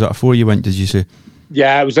injury. Was that before you went, did you say?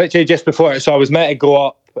 Yeah, it was literally just before. So I was meant to go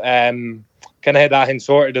up, kind of had that hand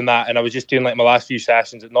sorted and that, and I was just doing like my last few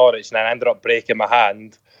sessions at Norwich, and I ended up breaking my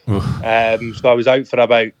hand. So I was out for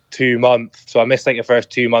about 2 months. So I missed like the first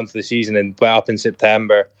 2 months of the season and went up in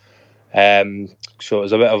September. So it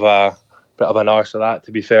was a bit of an arse of that,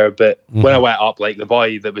 to be fair. But when I went up, like the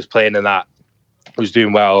boy that was playing in that was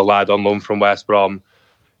doing well, a lad on loan from West Brom,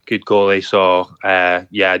 good goalie. So I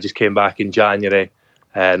just came back in January.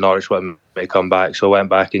 Norwich wanted me to come back, so I went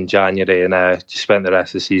back in January and just spent the rest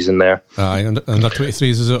of the season there. Under 23s,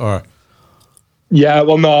 is it, or? Yeah,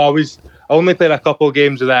 well, no, I only played a couple of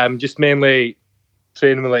games with them, just mainly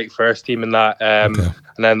training with like first team and that, and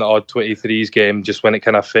then the odd 23s game just when it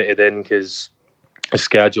kind of fitted in, because the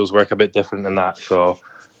schedules work a bit different than that. So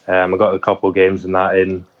I got a couple of games in that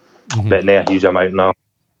in, but not a huge amount now.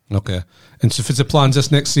 Okay, and so if it's the plans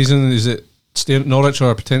this next season, is it staying at Norwich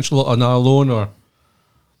or a potential on a loan or?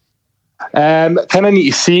 Kind of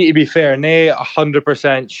need to see, to be fair. Not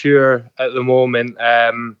 100% sure at the moment.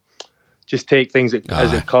 Just take things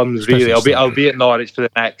as it comes. Really, I'll be at Norwich for the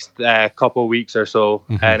next couple of weeks or so.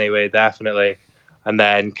 Anyway, definitely, and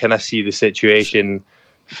then can I see the situation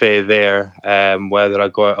for there, whether I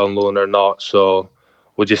go out on loan or not. So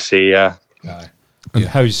we'll just see. Yeah. And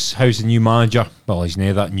how's the new manager? Well, he's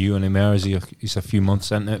not that new anymore, is he? He's a few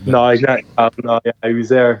months into it. But... No, he's not. He was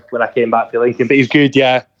there when I came back to Lincoln, but he's good.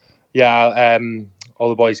 Yeah. All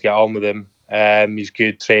the boys get on with him. He's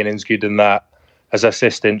good. Training's good in that. As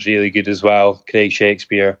assistant, really good as well. Craig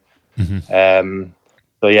Shakespeare. So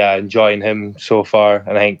enjoying him so far,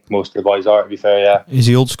 and I think most of the boys are, to be fair. Yeah. Is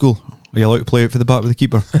he old school? Are you allowed to play out for the back with the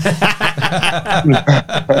keeper?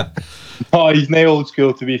 No, he's not old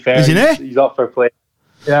school, to be fair. Is he not? He's up for play.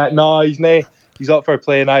 Yeah, no, he's not. He's up for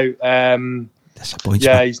playing out.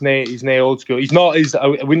 He's not old school. He's not as, I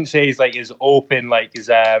wouldn't say he's like as open, like as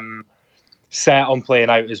set on playing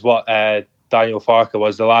out as what Daniel Farke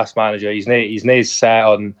was, the last manager. He's not as set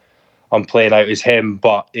on playing out as him,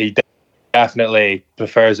 but he definitely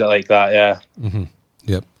prefers it like that. Yeah.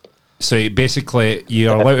 Yep. So basically,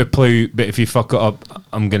 you're allowed to play, but if you fuck it up,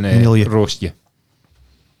 I'm gonna roast you.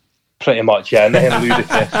 Pretty much, yeah. Nothing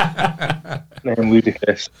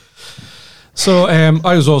ludicrous. So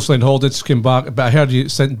I was also in holiday, just came back, but I heard you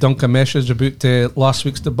sent Dunk a message about last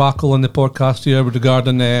week's debacle on the podcast here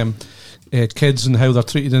regarding kids and how they're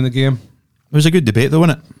treated in the game. It was a good debate, though,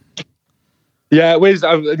 wasn't it? Yeah, it was.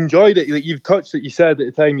 I enjoyed it. Like you said at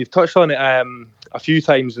the time, you've touched on it a few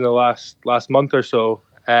times in the last month or so.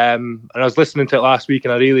 And I was listening to it last week,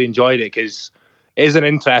 and I really enjoyed it because it is an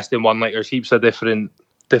interesting one. Like there's heaps of different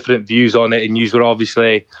views on it, and you were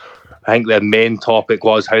obviously, I think the main topic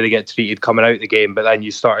was how they get treated coming out of the game, but then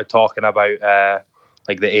you started talking about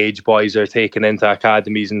like the age boys are taken into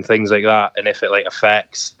academies and things like that, and if it like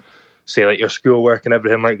affects say like your schoolwork and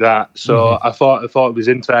everything like that. So I thought it was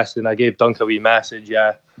interesting. I gave Dunk a wee message,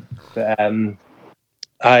 but,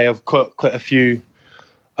 I have quite a few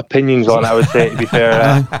opinions on it, I would say, to be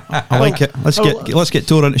fair. I like it. Let's get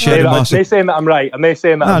Tor into sharing I'm massive. not saying that I'm right. I'm not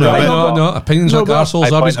saying that I'm right. No, opinions like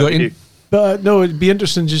arseholes always got in. But no, it'd be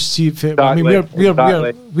interesting just to see if it, I mean, we're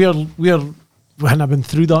when I've been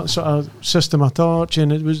through that sort of system of touch,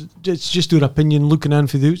 and it's just your opinion looking in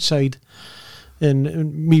from the outside,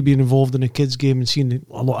 and me being involved in a kids game and seeing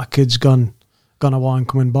a lot of kids gone away and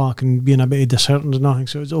coming back and being a bit disheartened and nothing.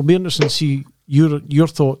 So it'll be interesting to see your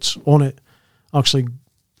thoughts on it, actually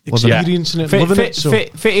experiencing it, living it. So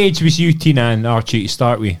for age was you, Tina and Archie, to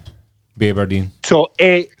start with, Aberdeen? So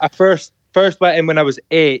 8, I first went in when I was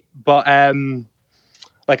 8, but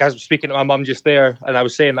like I was speaking to my mum just there, and I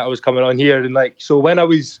was saying that I was coming on here, and like, so when I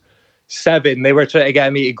was 7, they were trying to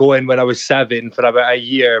get me to go in when I was 7 for about a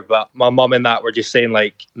year, but my mum and that were just saying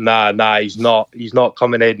like, nah, he's not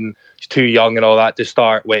coming in, he's too young and all that to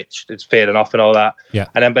start, which is fair enough and all that. Yeah.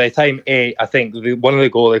 And then by the time 8, I think one of the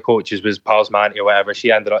goalie coaches was Pals Manty or whatever.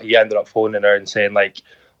 He ended up phoning her and saying like,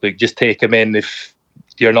 look, just take him in. If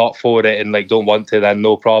you're not for it and like don't want to, then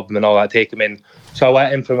no problem and all that, take him in. So I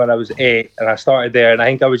went in from when I was 8, and I started there, and I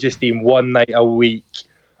think I was just in one night a week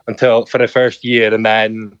for the first year, and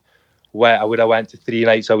then I would have went to 3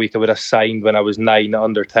 nights a week. I would have signed when I was 9 at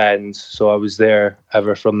under 10s, so I was there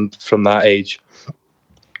ever from that age.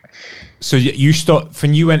 So you stopped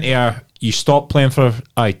when you went there. You stopped playing for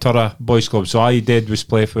Turra Boys Club. So all you did was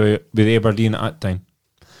play with Aberdeen at that time.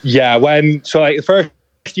 Yeah, the first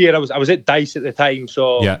year I was at Dice at the time,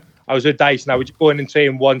 so yeah. I was with Dice, and I would just go in and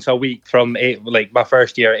train once a week from 8, like my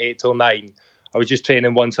first year, 8 till 9. I was just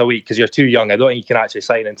training once a week because you're too young. I don't think you can actually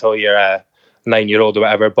sign until you're 9-year-old or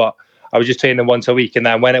whatever. But I was just training once a week, and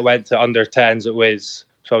then when it went to under 10s, I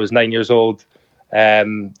was 9 years old.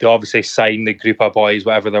 They obviously signed the group of boys,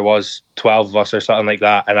 whatever there was, 12 of us or something like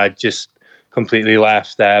that, and I just completely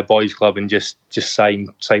left boys club and just signed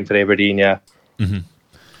for Aberdeen. Yeah. Mm-hmm.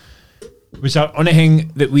 Was there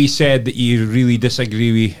anything that we said that you really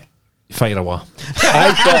disagree with? Fire away.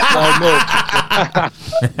 I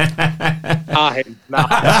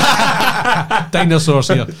thought, Dinosaurs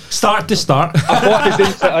here. Start to start. I thought it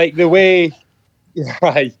was like the way,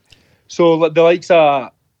 right? So the likes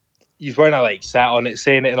of, you weren't like sat on it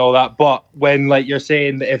saying it and all that, but when like you're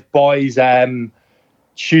saying that if boys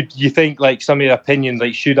should, you think like some of your opinions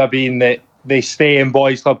like should have been that they stay in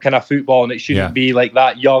boys club kind of football, and it shouldn't be like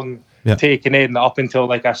that young. Yeah. Taken in up until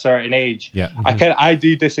like a certain age. Yeah. Mm-hmm. I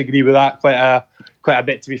do disagree with that quite a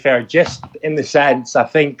bit, to be fair, just in the sense I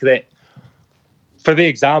think that for the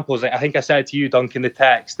examples, like I think I said to you, Duncan, the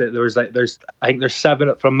text that there's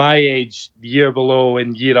 7 from my age, year below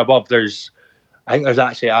and year above. I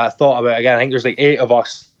thought about it again, I think there's like 8 of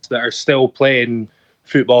us that are still playing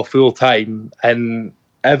football full time, and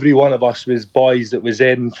every one of us was boys that was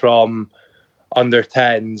in from under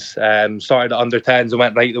 10s, started at under 10s and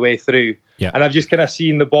went right the way through. Yeah. And I've just kind of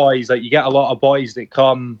seen the boys, like you get a lot of boys that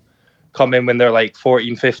come in when they're like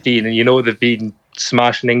 14, 15, and they've been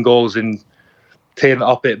smashing in goals and tearing it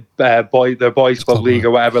up at their boys club league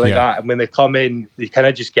or whatever like that. And when they come in, they kind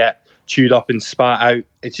of just get chewed up and spat out.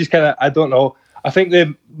 It's just kind of, I don't know. I think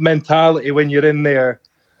the mentality when you're in there,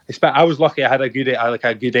 I was lucky I had a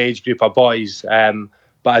good age group of boys, but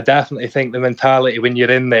I definitely think the mentality when you're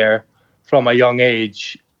in there from a young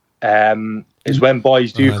age is when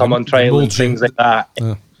boys do come on trial and things like that.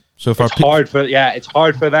 So it's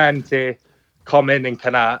hard for them to come in and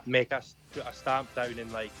kind of make us put a stamp down and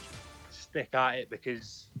like stick at it,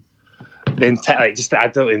 because I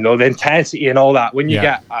don't even know the intensity and all that. When you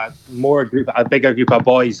get a bigger group of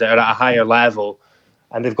boys that are at a higher level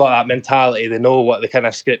and they've got that mentality, they know what the kind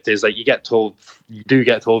of script is. Like you do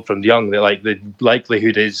get told from young that like the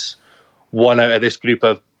likelihood is one out of this group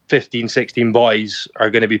of 15, 16 boys are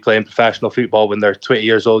going to be playing professional football when they're 20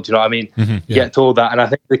 years old. You know what I mean? Mm-hmm, you get told that. And I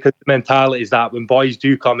think because the mentality is that when boys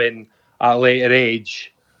do come in at a later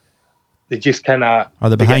age, they just kind of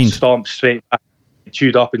get stomped straight back,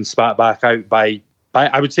 chewed up and spat back out by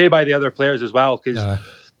I would say by the other players as well. Because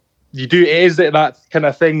it is that kind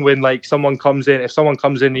of thing when like if someone comes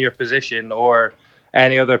into your position or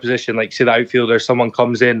any other position, like say the outfielder, someone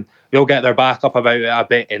comes in, they'll get their back up about it a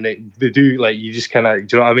bit, and they do like you just kind of,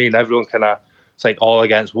 do you know what I mean? Everyone kind of, it's like all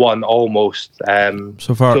against one almost. So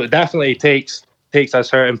it definitely takes a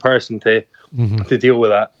certain person to deal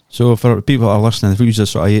with that. So for people that are listening, if we use the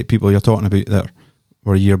sort of 8 people you're talking about that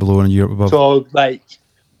were a year below and a year above. So like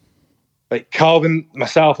Calvin,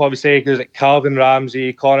 myself obviously, there's like Calvin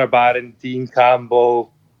Ramsey, Connor Barron, Dean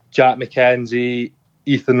Campbell, Jack McKenzie,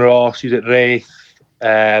 Ethan Ross, who's at Wraith.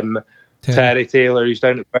 Terry Taylor, who's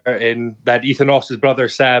down at Burton. Then Ethan Ross's brother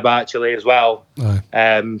Seb actually as well.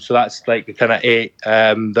 So that's like the kind of 8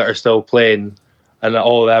 that are still playing, and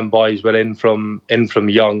all of them boys were in from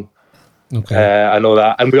young. Okay. I know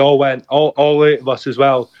that, and we all went, all 8 of us as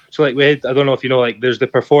well. So like we had, I don't know if you know, like there's the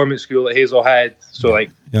performance school at Hazelhead. So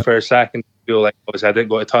like for a second school, like obviously I didn't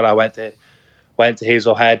go to Turra, I went to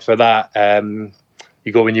Hazelhead for that.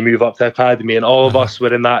 You go when you move up to academy, and all of us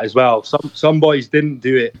were in that as well. Some boys didn't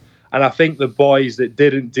do it, and I think the boys that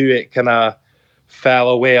didn't do it kind of fell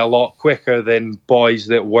away a lot quicker than boys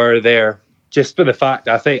that were there. Just for the fact,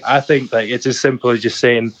 I think like it's as simple as just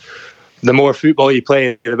saying, the more football you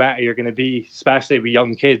play, the better you're going to be, especially with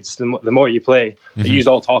young kids. The more you play, you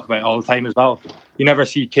all talk about it all the time as well. You never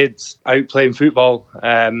see kids out playing football.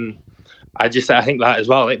 I think that as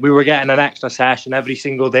well. Like we were getting an extra session every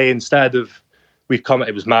single day instead of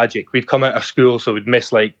it was magic. We'd come out of school, so we'd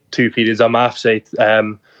miss like 2 periods of maths,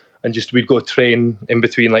 and just we'd go train in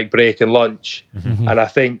between like break and lunch. And I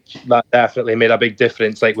think that definitely made a big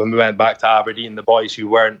difference. Like when we went back to Aberdeen, the boys who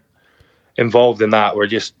weren't involved in that were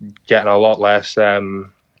just getting a lot less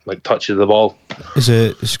like touch of the ball. Is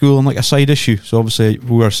a schooling like a side issue? So obviously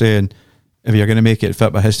we were saying if you're going to make it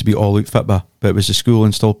FITBA, it has to be all out FITBA, but was the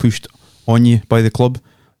schooling still pushed on you by the club?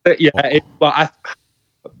 It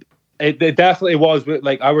definitely was.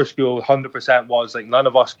 Like our school 100% was like, none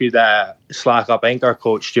of us could slack up. I think our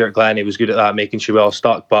coach Stuart Glennie was good at that, making sure we all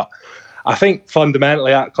stuck. But I think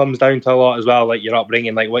fundamentally that comes down to a lot as well, like your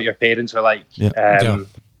upbringing, like what your parents are like.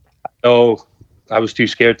 No, I was too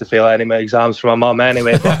scared to fail any of my exams for my mum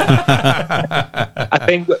anyway. But I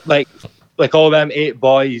think like all them 8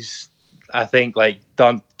 boys, I think like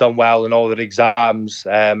done well in all their exams.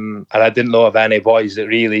 And I didn't know of any boys that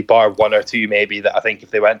really, bar 1 or 2 maybe, that I think if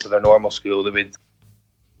they went to their normal school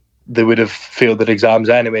they would have failed their exams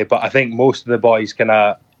anyway. But I think most of the boys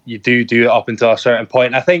you do it up until a certain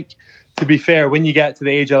point. I think, to be fair, when you get to the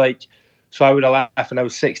age of like, so I would have left when I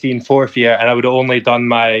was 16, 4th year, and I would have only done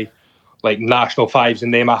my like national 5s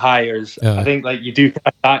and then my hires. I think like you do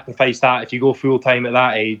sacrifice that if you go full time at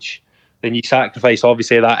that age. Then you sacrifice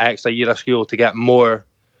obviously that extra year of school to get more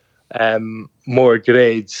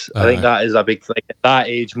grades. I think that is a big thing at that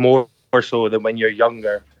age, more so than when you're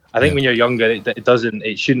younger. I think when you're younger,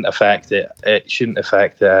 it shouldn't affect it. It shouldn't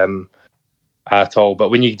affect at all. But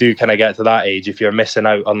when you do kind of get to that age, if you're missing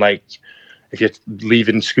out on like, if you're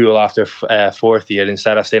leaving school after 4th year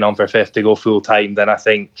instead of staying on for 5th to go full time, then I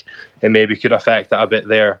think it maybe could affect it a bit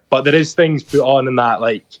there. But there is things put on in that,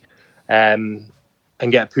 like, and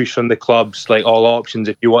get pushed from the clubs, like all options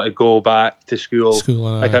if you want to go back to school.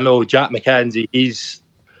 Like I know Jack McKenzie, he's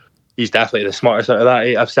definitely the smartest out of that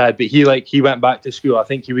 8 I've said, but he went back to school. I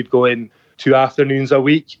think he would go in 2 afternoons a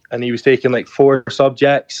week, and he was taking like 4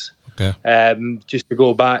 subjects. Just to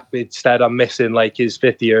go back instead of missing like his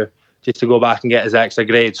 5th year, just to go back and get his extra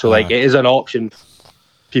grade. So like it is an option for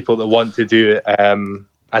people that want to do it,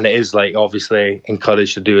 and it is like obviously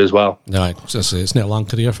encouraged to do as well. It's not a long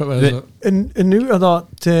career for it, is it? And out of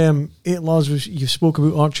that 8 lads you spoke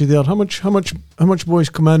about, Archie, there, how much boys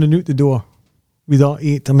come in and out the door with that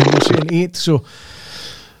 8? I mean, you're saying 8, so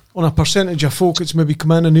on a percentage of folk it's maybe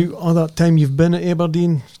come in and out all that time you've been at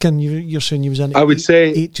Aberdeen. You're saying you was in, I would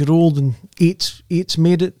say 8-year-old, and 8's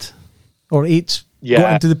made it, or 8's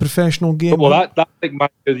got into the professional game. Well, that's like my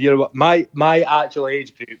actual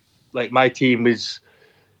age group. Like my team was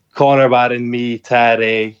Connor, Barron, me,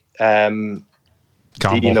 Terry,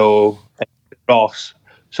 Dino, Ross.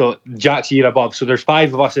 So Jack's a year above. So there's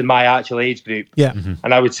 5 of us in my actual age group. Yeah.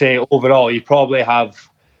 And I would say overall you probably have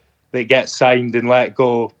that get signed and let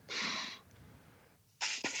go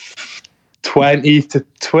 20 to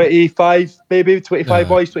 25, maybe 25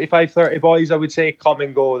 boys, 25, 30 boys, I would say, come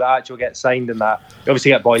and go that actually get signed in that. You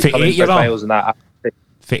obviously get boys coming for trials and that.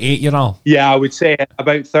 For 8-year-old? Yeah, I would say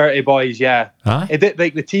about 30 boys, yeah. Like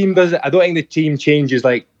the team doesn't, I don't think the team changes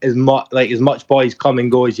like as much boys come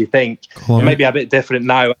and go as you think. It might be a bit different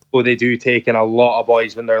now, though they do take in a lot of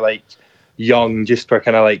boys when they're like young, just for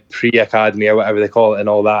kind of like pre-academy or whatever they call it and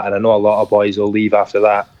all that. And I know a lot of boys will leave after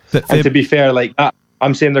that. And to be fair, like that,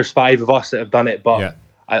 I'm saying there's 5 of us that have done it, but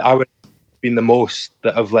I would have been the most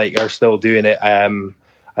that have like are still doing it. I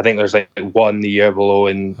think there's like 1 the year below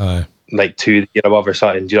and like 2 the year above or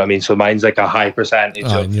something. Do you know what I mean? So mine's like a high percentage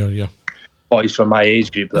of boys from my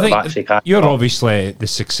age group that have actually can't. You're obviously the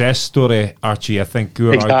success story, Archie. I think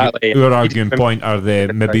your arguing point are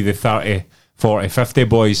maybe the 30, 40, 50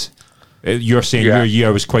 boys. You're saying your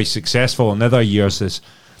year was quite successful, and other years is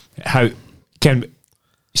how can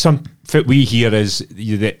some what we hear is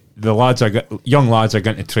the lads young lads are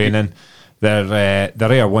going to training, they're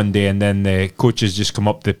here one day, and then the coaches just come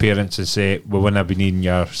up to the parents and say, "We want to be needing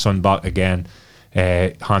your son back again,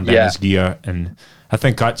 hand in his gear." And I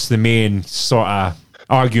think that's the main sort of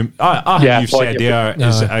argument. You've said there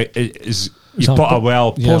is you put a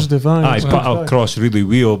positive. It's put across really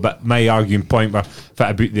well. But my arguing point was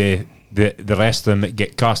about the rest of them that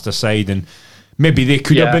get cast aside, and maybe they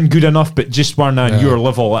could have been good enough, but just weren't on your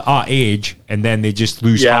level at that age, and then they just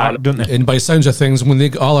lose heart, don't they? And by the sounds of things, when they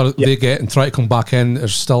get and try to come back in,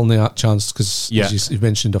 there's still no chance, because as you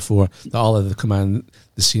mentioned before, that all of the command,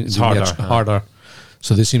 they seem to be harder.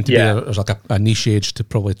 So they seem to be there's like a niche age to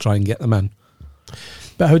probably try and get them in.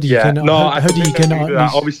 But how do you how do you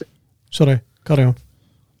obviously? Sorry, carry on.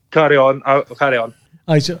 Carry on.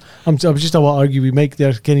 I was just about to argue with Mike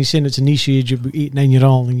there. Kenny saying it's a niche age of 8, 9 year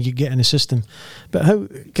old, and you get in a system. But how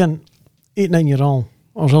can 8, 9 year old?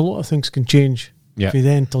 There's a lot of things can change from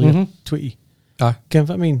then till you're 20.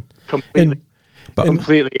 Can I mean completely?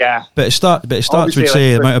 Yeah. But it starts with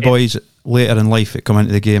say the amount of boys later in life that come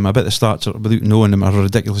into the game. I bet the stats without knowing them are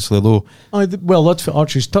ridiculously low. Well, that's what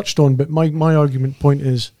Archie's touched on. But my argument point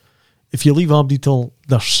is, if you leave Abdi till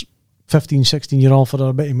they're 15, 16 year old for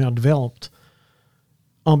a bit more developed,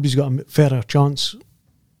 Abdi's got a fairer chance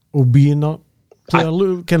of being that player.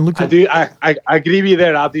 I agree with you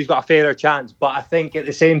there. Abdi's got a fairer chance, but I think at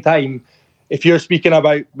the same time, if you're speaking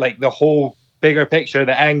about like the whole bigger picture,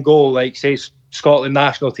 the end goal, like say Scotland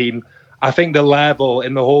national team, I think the level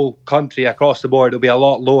in the whole country across the board will be a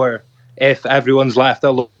lot lower if everyone's left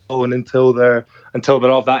alone until they're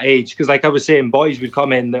of that age. Because like I was saying, boys would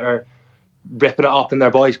come in that are ripping it up in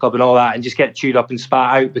their boys club and all that, and just get chewed up and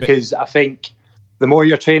spat out. Because I think the more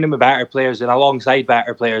you're training with better players and alongside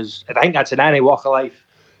better players, I think that's in any walk of life.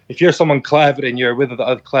 If you're someone clever and you're with the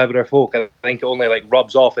other cleverer folk, I think it only like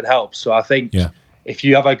rubs off and helps. So I think if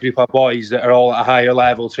you have a group of boys that are all at a higher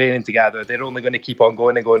level training together, they're only going to keep on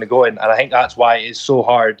going and going and going. And I think that's why it's so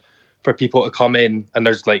hard for people to come in. And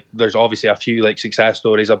there's obviously a few like success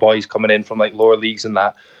stories of boys coming in from like lower leagues and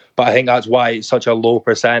that. But I think that's why it's such a low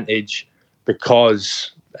percentage,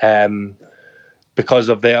 because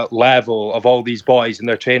of the level of all these boys and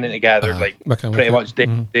they're training together pretty much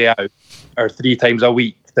day out or 3 times a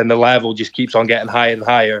week. Then the level just keeps on getting higher and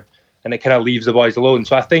higher, and it kind of leaves the boys alone.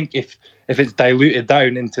 So I think if it's diluted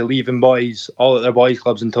down into leaving boys all at their boys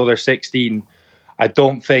clubs until they're 16, I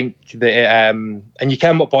don't think that and you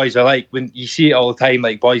can what boys are like when you see it all the time.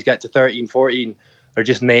 Like boys get to 13, 14, they're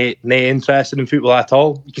just nae interested in football at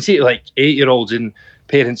all. You can see it like 8-year-olds and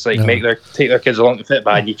parents take their kids along to fit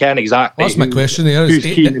band. You can't exactly. That's my question there. Who's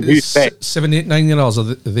keen and who's fit? 7, 8, 9 year olds, are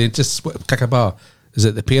they just kick a bar? Is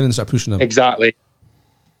it the parents that are pushing them? Exactly.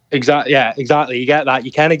 Yeah, exactly. You get that.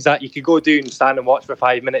 You could go down and stand and watch for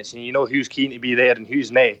 5 minutes, and you know who's keen to be there and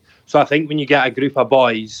who's nay. So I think when you get a group of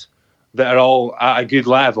boys that are all at a good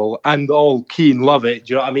level and all keen, love it,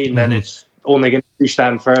 do you know what I mean? Then it's only going to push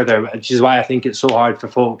them further, which is why I think it's so hard for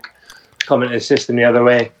folk coming to the system the other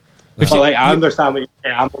way. But like, I understand what you're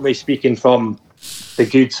saying. I'm only speaking from the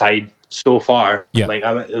good side so far. Yeah. We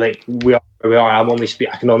are.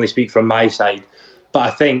 I can only speak from my side. But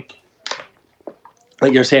I think,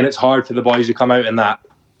 like you're saying, it's hard for the boys who come out in that.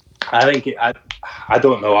 I think I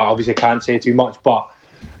don't know. I obviously can't say too much, but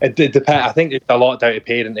it depends. I think there's a lot down to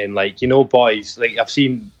parenting. Like, you know, boys. Like I've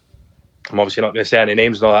seen. I'm obviously not going to say any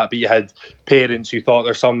names and all that, but you had parents who thought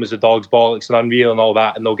their son was a dog's bollocks and unreal and all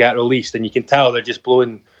that, and they'll get released, and you can tell they're just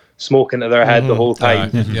blowing smoke into their head the whole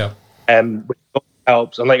time. Which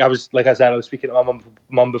helps. And like I said, I was speaking to my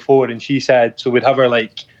mum before, and she said so we'd have her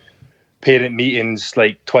like parent meetings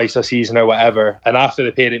like twice a season or whatever, and after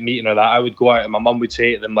the parent meeting or that, I would go out and my mum would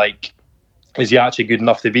say to them like, is he actually good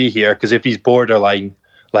enough to be here? Because if he's borderline,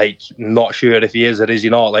 like not sure if he is or is he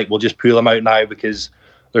not, like we'll just pull him out now, because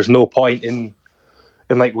there's no point in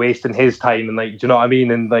like wasting his time and like, do you know what I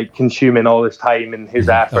mean, and like consuming all his time and his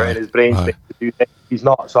effort and his brain to do things he's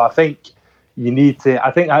not. So I think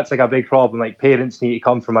I think that's like a big problem. Like parents need to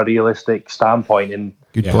come from a realistic standpoint and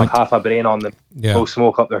put half a brain on them. Go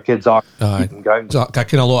smoke up their kids' arse. So I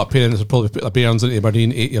can a lot of parents would probably put their bairns into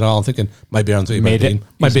Aberdeen 8-year-old thinking my bairn's at Aberdeen.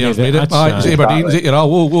 My bairn's made it. He's Aberdeen, he's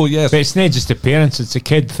 8-year-old. Whoa, yes. But it's not just the parents, it's the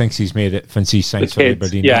kid thinks he's made it since he signed for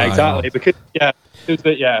Aberdeen. Yeah, exactly. Because but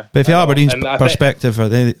if you Aberdeen's perspective,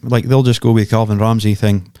 they'll just go with Calvin Ramsey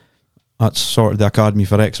thing. That's sort of the academy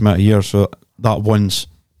for X amount of years, so that one's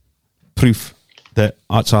proof that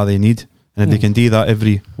that's how they need. And if they can do that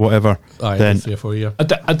every whatever, then 3 or 4 years.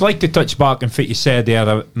 I'd like to touch back on what you said there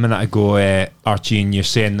a minute ago, Archie, and you're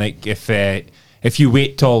saying like if you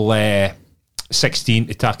wait till 16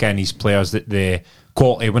 to take in these players, that the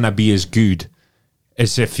quality wouldn't be as good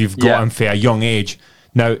as if you've got them for a young age.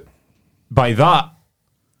 Now, by that,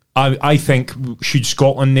 I think should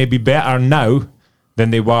Scotland be better now than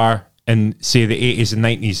they were in, say, the 80s and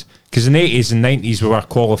 90s? Because in the 80s and 90s we were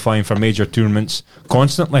qualifying for major tournaments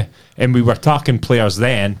constantly, and we were talking players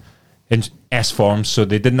then in S forms, so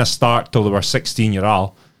they didn't start till they were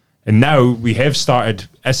 16-year-old. And now we have started.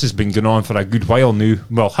 This has been going on for a good while now.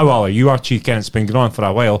 Well, how old are you, Archie? Ken, it's been going on for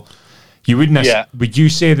a while. You wouldn't. Yeah. Would you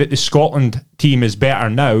say that the Scotland team is better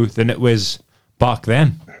now than it was back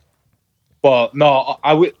then? Well, no,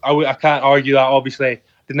 I can't argue that. Obviously,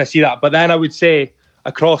 didn't see that. But then I would say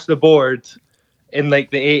across the board, in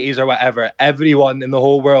like the 80s or whatever, everyone in the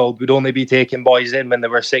whole world would only be taking boys in when they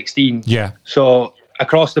were 16. Yeah. So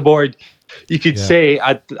across the board, you could say,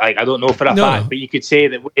 I don't know for a fact, but you could say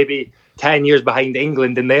that maybe 10 years behind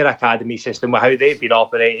England in their academy system with how they've been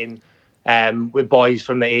operating with boys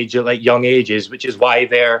from the age of like young ages, which is why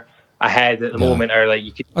they're ahead at the moment. Or like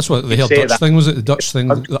you could, that's what the whole Dutch thing was. It the Dutch thing,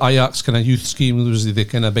 the Ajax kind of youth scheme was the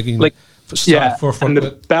kind of big like and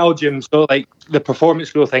the Belgium. So like the performance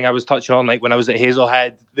school thing I was touching on, like when I was at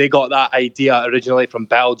Hazelhead, they got that idea originally from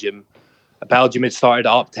Belgium. Belgium had started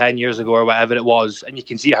up 10 years ago or whatever it was, and you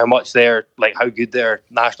can see how much how good their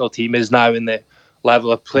national team is now in the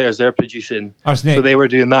level of players they're producing. So they were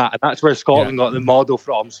doing that, and that's where Scotland got the model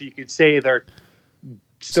from. So you could say they're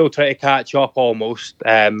still trying to catch up almost,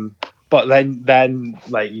 but then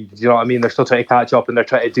like, you know what I mean? They're still trying to catch up, and they're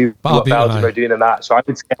trying to do what Belgium are doing in that. So I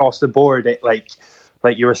would say across the board, like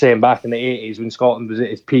you were saying back in the 80s when Scotland was at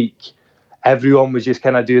its peak, everyone was just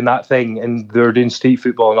kind of doing that thing, and they were doing street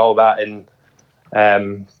football and all that, and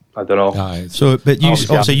I don't know. So, but you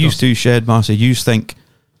obviously used to Shed Massey. You think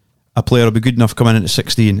a player will be good enough coming in at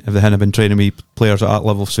 16 if they hadn't been training with players at that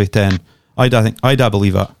level, say 10? I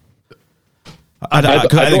believe that. I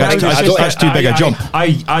think that's too big a jump.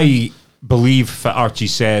 I believe that Archie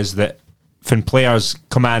says that when players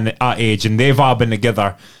come in at that age and they've all been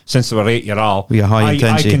together since they were 8-year-old,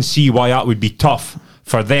 I can see why that would be tough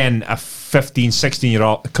for then a 15,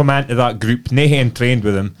 16-year-old to come into that group, they hadn't trained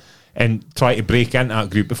with them, and try to break into that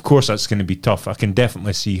group. Of course that's going to be tough. I can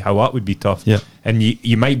definitely see how that would be tough. Yeah. And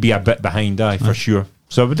you might be a bit behind, for sure.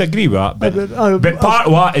 So I would agree with that. But part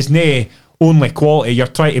of that is nae only quality. You're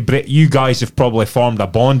trying to break. You guys have probably formed a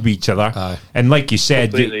bond with each other. And like you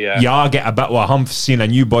said, you all get a bit of a hump seeing a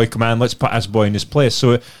new boy come in, let's put this boy in his place.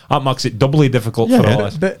 So that makes it doubly difficult for all of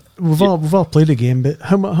us. But we've all played a game, but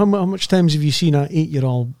how much times have you seen an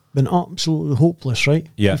 8-year-old been absolutely hopeless, right?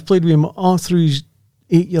 Yeah. You've played with him all through his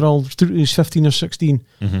 8-year-old, through his 15 or 16.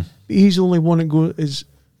 Mm-hmm. But he's the only one that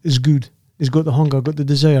is good. He's got the hunger, got the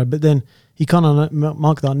desire, but then he can't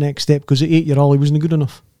mark that next step because at 8-year-old he wasn't good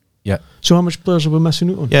enough. Yeah. So how much players are we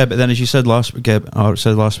missing out on? Yeah, but then as you said last week,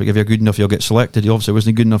 if you're good enough, you'll get selected. He obviously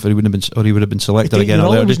wasn't good enough, or he would have been selected again.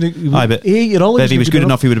 But if he was good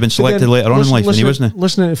enough, he would have been selected later on in life, wasn't he?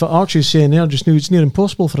 Listen, if Archie's saying there just now, it's near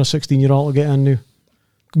impossible for a 16-year-old to get in now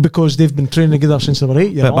because they've been training together since they were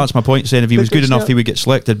 8-year-old. But that's my point, saying if he was good enough, he would get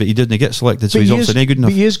selected, but he didn't get selected, so he's obviously not good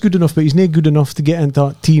enough. But he is good enough, but he's not good enough to get into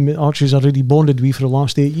that team that Archie's already bonded with for the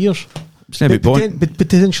last 8 years. But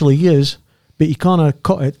potentially he is. But you can't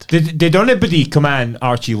cut it. Did anybody come in,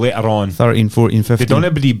 Archie, later on? 13, 14, 15. Did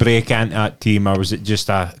anybody break into that team, or was it just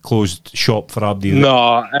a closed shop for Abdi?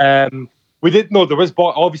 No, we did. No, there was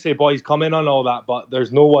obviously boys coming on all that, but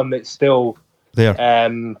there's no one that's still there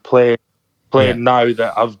playing now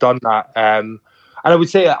that have done that. And I would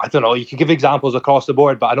say, I don't know, you can give examples across the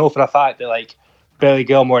board, but I know for a fact that like Billy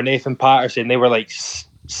Gilmore, Nathan Patterson, they were like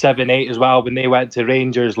 7, 8 as well when they went to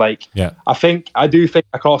Rangers. Like, I do think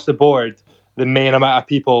across the board, the main amount of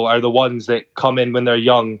people are the ones that come in when they're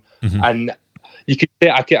young. Mm-hmm. And you could say,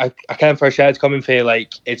 I can for Shed's coming for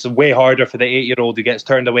like, it's way harder for the 8-year-old who gets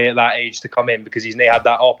turned away at that age to come in because he's not had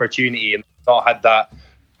that opportunity and not had that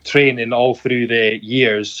training all through the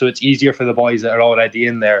years. So it's easier for the boys that are already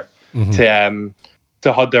in there to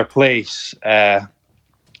hold their place.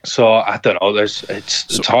 So I don't know.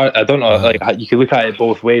 It's hard. I don't know. Like you can look at it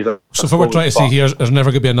both ways. So if we're trying to say here, there's never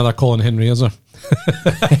going to be another Colin Henry, is there?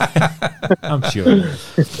 I'm sure.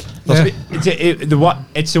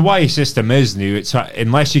 It's the way system is now. It's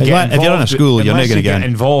unless you get involved, if you're in a school, you're not going to get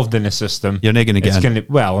involved in a system. You're not going to get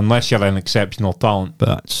well, unless you're an exceptional talent. But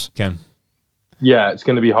that's it's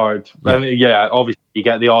going to be hard. Yeah. And obviously you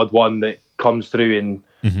get the odd one that comes through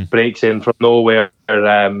and breaks in from nowhere.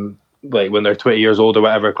 Like when they're 20 years old or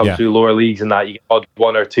whatever, come through lower leagues and that, you get odd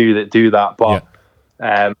 1 or 2 that do that. But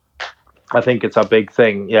I think it's a big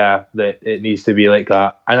thing, that it needs to be like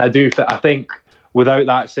that. And I think without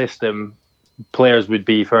that system, players would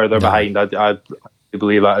be further behind. I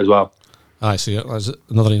believe that as well. I see it. That's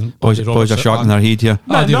another name. Boys are shaking their head here.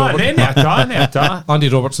 No, not at all. Andy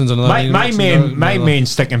Robertson's another name. My main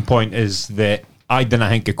sticking point is that I didn't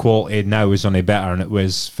think the quality now is any better than it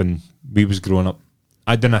was when we was growing up.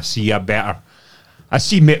 I didn't see a better. I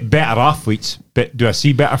see better athletes, but do I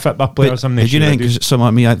see better football players? Do you think someone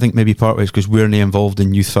like me? I think maybe part of it is because we're not involved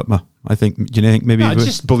in youth football. I think. Do you think maybe? I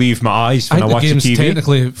just believe my eyes when I watch the game's TV.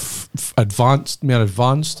 Technically more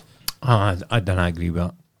advanced. I don't agree with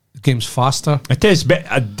that. The game's faster. It is, but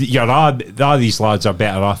these lads are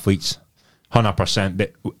better athletes, 100%.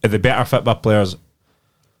 But the better football players,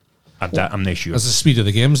 I'm not sure. It's the speed of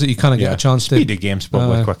the games that you kind of get a chance to. Speed of games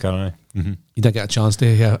probably quicker. Mm-hmm. You don't get a chance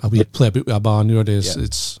to play a bit with a ball nowadays. Yeah.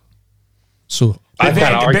 It's so.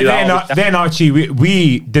 Then Archie,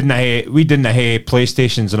 we didn't have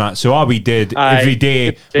PlayStations and that, so all we did every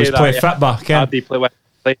day was play football. I'd be play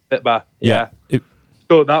football. Yeah.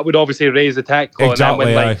 So that would obviously raise the tackle.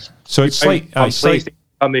 Exactly. And then so it's like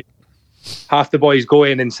half the boys go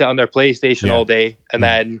in and sit on their PlayStation all day, and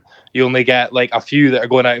then you only get like a few that are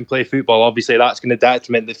going out and play football. Obviously, that's going to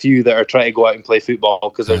detriment the few that are trying to go out and play football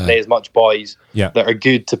because there's not as much boys that are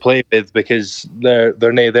good to play with because they're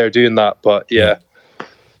not there doing that. But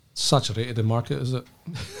saturated the market, is it?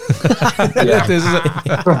 Yeah, it is, is it?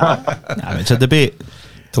 It's a debate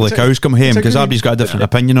till the cows come home because everybody's got a different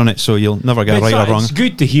opinion on it, so you'll never get right or wrong. It's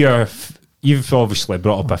good to hear. You've obviously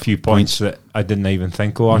brought up a few points that I didn't even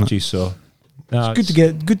think of, Archie. So it's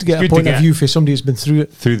good to get a point of view for somebody who's been through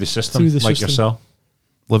it, through the system, like yourself,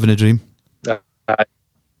 living a dream.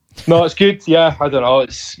 No, it's good. Yeah, I don't know.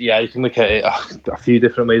 It's you can look at it a few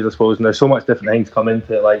different ways, I suppose, and there's so much different things come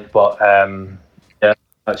into it. Like, but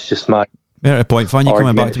that's just my. You're at a point, Fanny,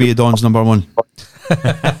 coming back to be a Don's number one.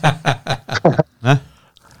 Huh?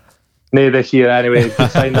 No, this year anyway.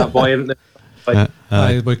 Just signed that boy, haven't they?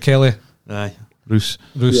 Aye, boy Kelly. Aye, Roos.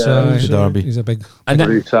 Derby. He's a big.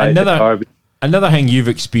 Another thing you've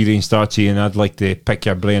experienced, Archie, and I'd like to pick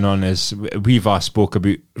your brain on is we've spoke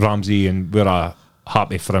about Ramsey, and we're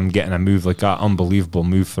happy for him getting a move like that, unbelievable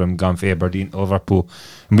move for him going from Aberdeen to Liverpool.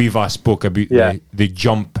 And we've spoke about the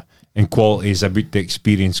jump in qualities, about the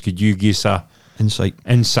experience. Could you give us a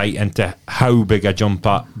insight into how big a jump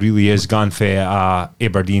that really is going from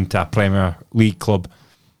Aberdeen to a Premier League club?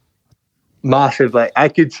 Massive. Like I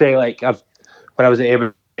could say, like when I was at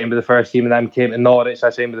Aberdeen with the first team and then came to Norwich, I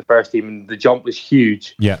trained with the first team and the jump was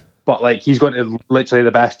huge. Yeah. But like he's going to literally the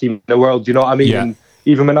best team in the world. Do you know what I mean? Yeah. And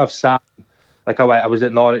even when I've sat, like I was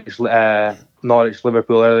at Norwich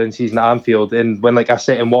Liverpool earlier in the season at Anfield, and when like I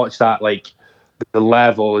sit and watch that, like the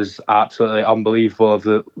level is absolutely unbelievable of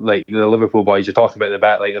the Liverpool boys. You're talking about the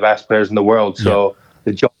best players in the world. So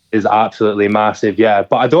the jump is absolutely massive. Yeah.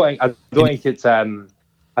 But I don't think it's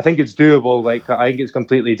I think it's doable. Like I think it's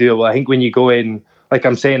completely doable. I think when you go in, like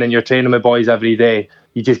I'm saying, and you're training with boys every day,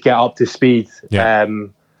 you just get up to speed. Yeah.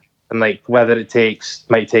 And like whether it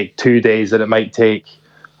might take 2 days, and it might take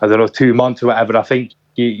 2 months or whatever. I think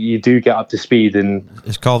you do get up to speed. And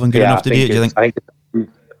is Calvin good enough to do it? Do you think?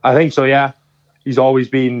 I think so. Yeah, he's always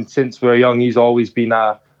been, since we were young, he's always been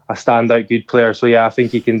a standout good player. So yeah, I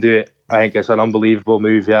think he can do it. I think it's an unbelievable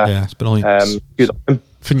move. Yeah, it's brilliant. Good.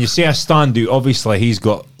 When you say a standout, obviously he's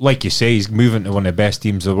got, like you say, he's moving to one of the best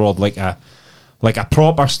teams in the world, like a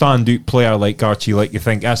proper standout player like Archie. Like you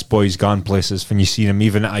think this boy's gone places when you see him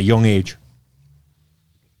even at a young age.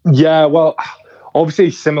 Yeah, well,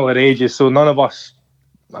 obviously similar ages, so none of us.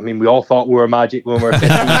 I mean, we all thought we were magic when we were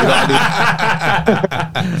 15.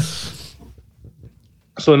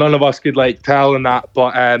 So none of us could like tell in that,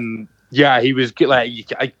 but yeah, he was good. Like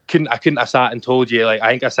I couldn't have sat and told you. Like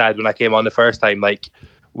I think I said when I came on the first time, like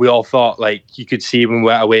we all thought, like you could see when we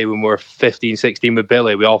went away when we were 15, 16 with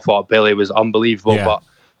Billy. We all thought Billy was unbelievable, but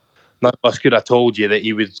none of us could have told you that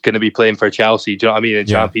he was going to be playing for Chelsea. Do you know what I mean? In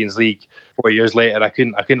Champions League 4 years later, I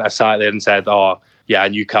couldn't have sat there and said, "Oh, yeah, I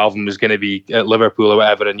knew Calvin was going to be at Liverpool or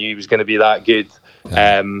whatever. I knew he was going to be that good."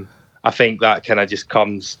 I think that kind of just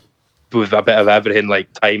comes with a bit of everything,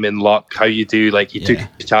 like timing, luck, how you do. Like he took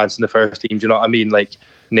a chance in the first team. Do you know what I mean? Like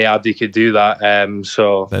nobody could do that.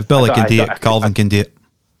 So but if Billy can do it, Calvin can do it.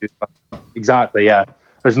 Exactly. Yeah.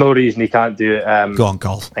 There's no reason he can't do it. Go on,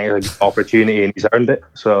 Calv. I think it's an opportunity and he's earned it.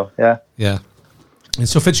 So yeah. Yeah. And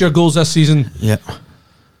so, fits your goals this season? Yeah.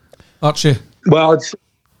 Archie. Well, it's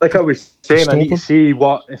like I was saying, I need to see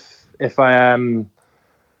what if I end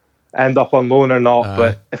up on loan or not.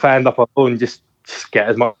 But if I end up on loan, just get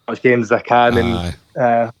as much games as I can.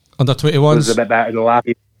 And under 21s was a bit better than last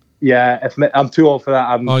year. Yeah, I'm too old for that.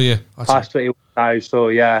 I'm past 21 now, so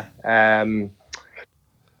yeah,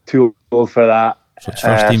 too old for that. So it's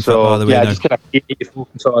first team football the way now. Just kind of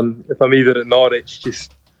focus on, if I'm either at Norwich,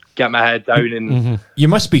 just get my head down and you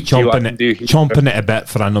must be what I chomping can do. it a bit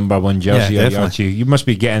for a number one jersey, Yeah, aren't you? You must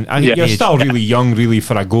be getting. Yeah. You're still really young, really,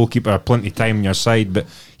 for a goalkeeper. Plenty of time on your side, but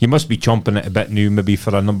you must be chomping it a bit new, maybe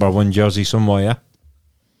for a number one jersey somewhere. Yeah,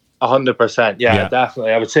 100%. Yeah,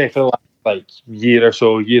 definitely. I would say for the last year or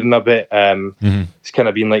so, year and a bit, it's kind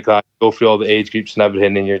of been like that. Go through all the age groups and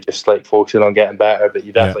everything, and you're just like focusing on getting better. But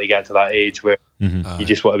you definitely get to that age where you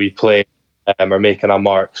just want to be playing or making a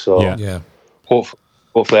mark. So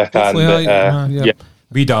hopefully I can. Hopefully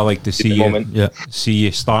we'd all like to see you. See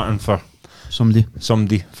you starting for somebody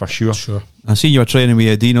for sure. Sure. I see you were training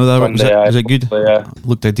with Dino the other week. Was it good? Yeah.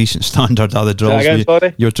 Looked a decent standard of the drills.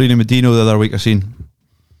 Sorry? You were training with Dino the other week, I seen.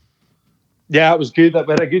 Yeah, it was good. We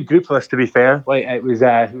had a good group of us, to be fair. Like it was,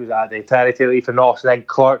 who was that day? Terry Taylor for Nos, and then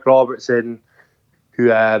Clark Robertson,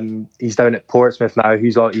 who he's down at Portsmouth now.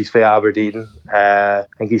 He's for Aberdeen. I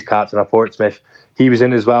think he's captain of Portsmouth. He was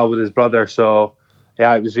in as well with his brother. So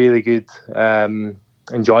yeah, it was really good.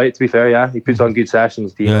 Enjoy it, to be fair. Yeah, he puts on good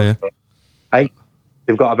sessions. Dino. Yeah. So I think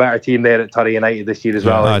they've got a better team there at Turry United this year as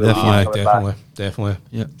well. Definitely.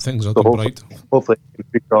 Yeah. Things are looking bright. Hopefully,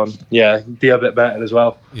 on. Yeah, do a bit better as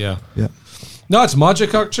well. Yeah. No, it's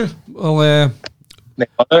magic, Archer. Well,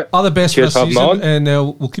 all the best Cheers for the for having season,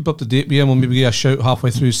 and we'll keep up to date with you, and we'll maybe get a shout halfway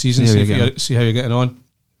through the season, see how you're getting on.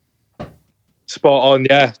 Spot on,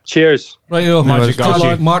 yeah. Cheers. Right,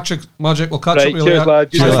 Magic. We'll catch up with you cheers, later.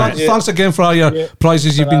 lad. Thanks again for all your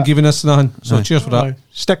prizes you've been giving us, Nan. So cheers for that.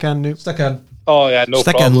 Stick in, Newt. Stick in. Oh yeah, no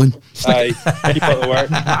Stick problem. in, Lynn. Keep up the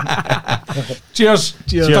work. Cheers.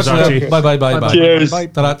 Cheers, Catch you Archie. later. Bye. Cheers. Bye.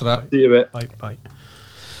 Ta-ra. See you a bit. Bye.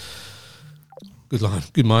 Good lad.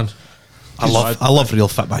 Good man. I love real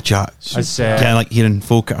fitbit chat. It's, Getting like hearing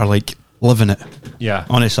folk that are like living it. yeah,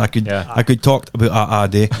 Honestly, I could talk about that all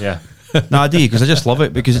day. yeah. No, I do, because I just love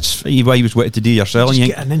it, because it's why you was witted to do yourself. Just And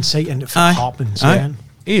you get an insight into Aye. what happens. Aye. Yeah.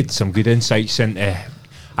 He had some good insights into.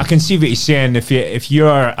 I can see what he's saying. If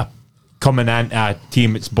you're coming into a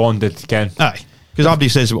team that's bonded, Ken. aye. Because Abdi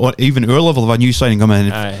says, even our level of a new signing coming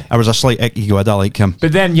in, Aye. I was a slight icky go, I don't like him.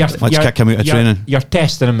 But then Let's kick him out of training. You're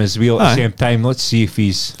testing him as well at Aye. the same time. Let's see if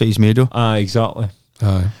he's. If he's made of. Exactly.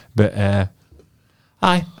 Aye. But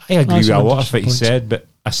I agree with a lot of what he points. said, but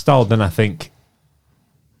I still don't think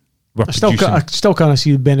we're I still producing. kind of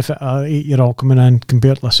see the benefit of an 8-year-old coming in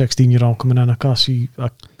compared to a 16-year-old coming in. I kind of see.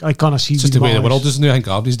 It's just the way the world is now. I think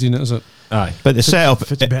Abdi's doing it, is it? Aye. But the setup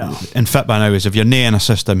fits better. in Fitbit now is if you're nae in a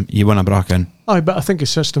system, you win a brack in. Aye, but I think his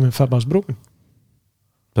system in Fitbit's broken.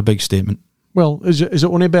 A big statement. Well, is it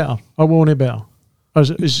only better? Are we only better? Or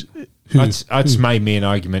is That's my main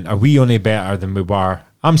argument. Are we only better than we were?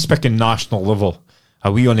 I'm speaking national level.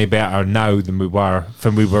 Are we only better now than we were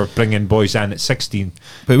when we were bringing boys in at 16?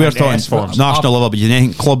 But we're And talking S-forms. national level, but you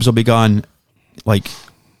think clubs will be gone, like,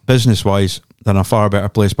 business-wise, they're in a far better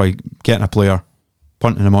place by getting a player,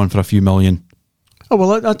 punting him on for a few million. Oh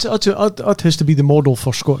well, that has to be the model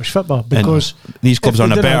for Scottish football, because these clubs if are in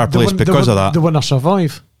they a better didn't, place because of that. They want to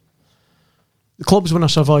survive. The clubs want to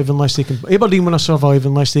survive unless they can. Aberdeen want to survive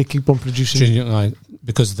unless they keep on producing. Aye,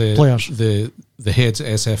 because Players. the heads at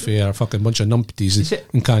SFA are a fucking bunch of Is numpties it-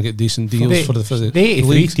 and can't get decent deals for the The 83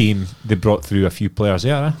 league. team, they brought through a few players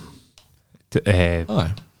there.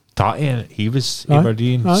 Aye. Tati, he was Aye.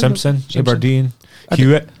 Aberdeen. Aye. Simpson, Simpson. Aberdeen.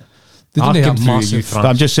 Hewitt. They Arkin didn't have through massive. youth But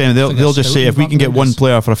I'm just saying, I they'll think just it's say if we can get one scouting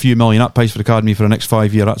player for a few million, that pays for the academy for the next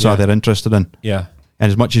 5 years. That's all Yeah. they're interested in. Yeah.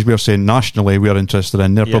 And as much as we're saying nationally we're interested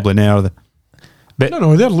in, they're Yeah. probably near the.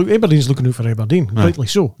 No, Aberdeen's looking out for Aberdeen, Aye. rightly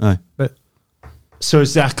so. Aye. But So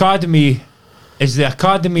is the academy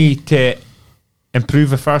to improve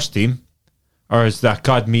the first team, or is the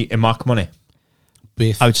academy to make money?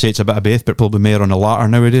 Both. I would say it's a bit of both, but probably more on the latter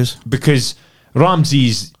nowadays. Because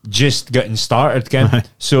Ramsey's just getting started again. Aye.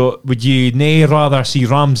 So would you rather see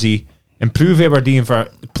Ramsey improve Aberdeen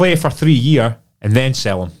play for 3 years and then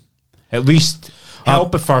sell him? At least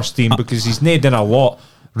help the first team, because he's not done a lot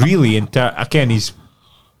really. Again, he's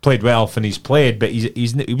played well when he's played, but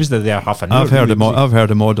he was there half an hour. I've heard really, I've heard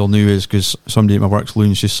a model new is because somebody at my work's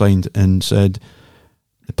loans just signed and said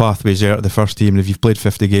the pathway's there to the first team, and if you've played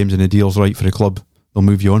 50 games and the deal's right for the club, they'll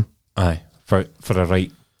move you on. Aye, for the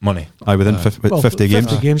right money. Within 50 games.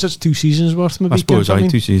 50 games, that's 2 seasons worth, maybe. I suppose,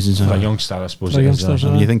 Kent, 2 seasons. For a aye. youngster, I suppose. For it a is, youngster,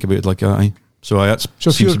 aye. When you think about it like that, aye. So that's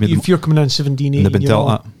So if you're coming in 17, and they've 18, been you're dealt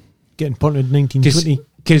all that. getting punted 19, 20.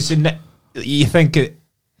 Because you think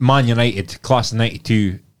Man United, class of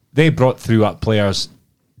 92, they brought through up players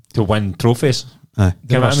to win trophies. Aye.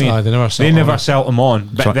 You know what I mean? They never sell them on,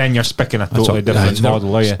 but So- then you're spicking a That's totally what- different yeah,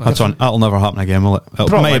 model, are you? That'll never happen again, will it?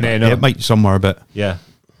 Probably not, no. It might somewhere, but Yeah.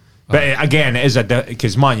 But again, it is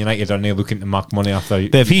because Man United are now looking to make money off the.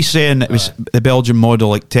 But if he's saying it was the Belgian model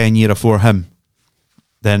like 10 years before him,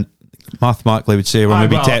 then mathematically would say we're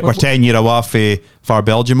we're 10 years away for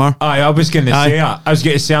Belgium are. I was going to say that. I was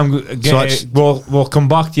going to say we'll come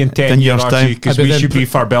back to you in 10 years time because we should be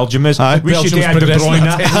for Belgium is. We should have De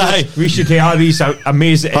Bruyne. We should have these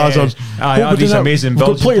amazing these amazing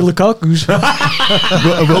Belgians. We'll play Lukaku's.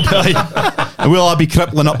 Will I be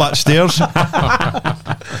crippling up that stairs?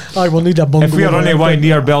 I will need a bungalow. If we are anywhere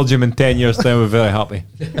near Belgium in 10 years time, we're very happy.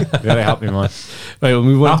 Very happy, man. Right, we'll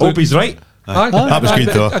move on. I hope he's right. That was good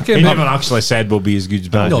though. He never actually said we'll be as good as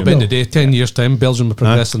Belgium. No, but in the day, 10 years' time, Belgium will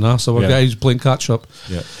progress in that, so we're guys playing catch up.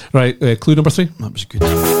 Yeah. Right, clue number 3. That was good.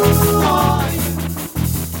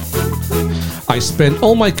 I spent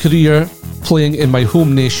all my career playing in my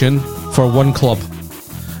home nation for one club,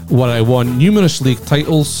 where I won numerous league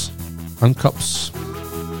titles and cups.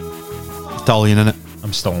 Italian, innit?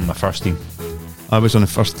 I'm still on my first team. I was on the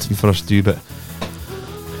first team for us too, but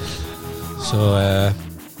So,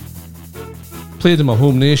 played in my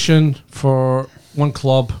home nation for one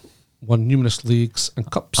club, won numerous leagues and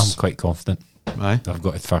cups. I'm quite confident. aye, I've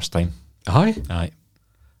got it first time. Aye? Aye.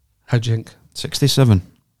 How'd you think? 67.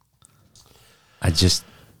 Is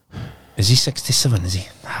he 67? Is he?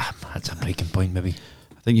 That's a breaking point, maybe.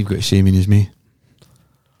 I think you've got the same in as me.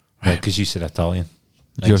 Right, because you said Italian.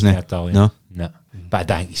 Yours, Nice no? Italian. No. No.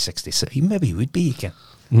 But I think he's 67. Maybe he would be, you can.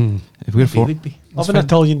 If we're He four, would be. I've an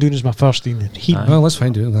Italian doing as my first team. He Well, let's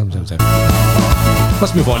find it.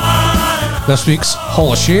 Let's move on. This week's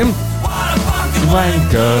Hall of Shame.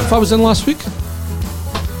 If I was in last week,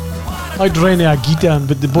 I'd rent a guitar,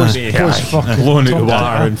 but the boys fucking blown out the trumped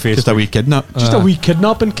water it. and face. just a wee kidnap. Just a wee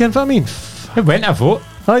kidnapping, can I mean? It went a vote.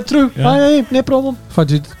 Aye, true. Aye, no problem. if I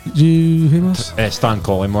did you hear us? Stan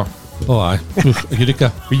Collymore. Oh, aye. Oof,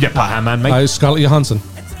 Eureka. We get pat him in, mate. Aye, Scarlett Johansson.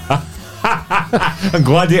 And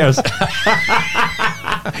Gladiators. That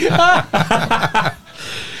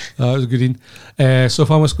was a good one. So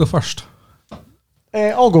if I must go first.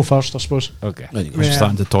 I'll go first, I suppose. Okay. We're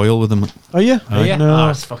starting to toil with them. Are you? Yeah. No.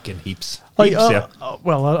 It's fucking heaps. I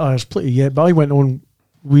was plenty yet, but I went on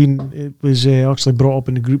when it was actually brought up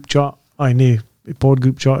in the group chat. I know a pod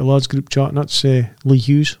group chat, a lads group chat, and that's Lee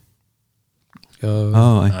Hughes. Oh,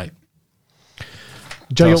 aye. Aye.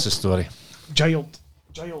 Tell us the Jailed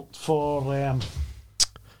story. for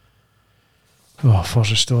for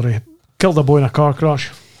the story. Killed a boy in a car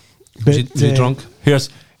crash. Was he drunk? Here's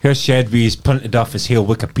Shedby's printed off his whole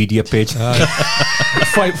Wikipedia page. He's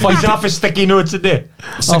off his sticky notes today.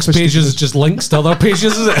 6 pages is just links to other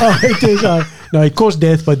pages, is it? It is, aye. No, he caused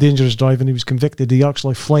death by dangerous driving. He was convicted. He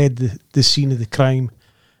actually fled the scene of the crime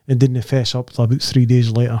and didn't fess up till about 3 days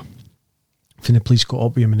later. When the police got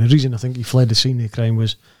up with him, and the reason I think he fled the scene of the crime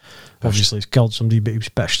was obviously he's killed somebody, but he was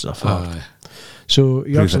pissed stuff hard. Aye. So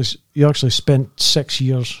he actually spent 6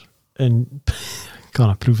 years in.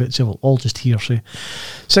 Can't prove it. So all just hearsay.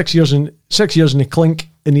 6 years in the clink,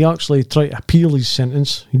 and he actually tried to appeal his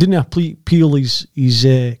sentence. He didn't appeal his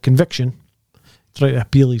conviction. He tried to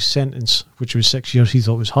appeal his sentence, which was 6 years. He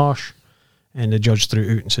thought was harsh, and the judge threw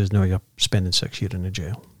it out and says, "No, you're spending 6 years in the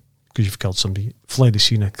jail because you've killed somebody, fled the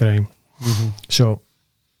scene of crime." Mm-hmm. So,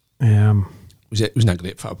 Was not a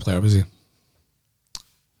great football player, was he?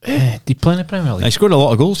 Did he play in the Premier League? He scored a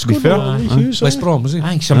lot of goals, to be fair. West Brom, was he? I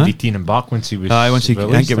think somebody teeing him back once he was. I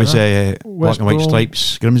think it was Black and White Brom.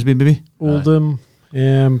 Stripes, Grimsby, maybe. Oldham,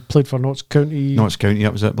 played for Notts County. Notts County,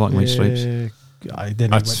 that was it, Black and White Stripes. I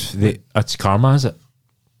didn't. That's Karma, is it?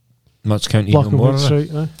 Notts County Black no and more. White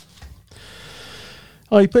Stripe.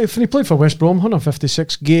 Aye, but he played for West Brom,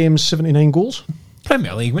 156 games, 79 goals.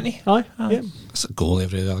 Premier League, wasn't he? Aye, yeah. That's a goal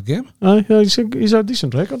every other game. Aye, he's a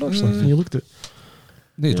decent record actually. When you looked at.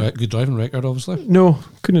 Good driving record, obviously. No,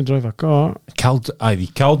 couldn't drive a car. He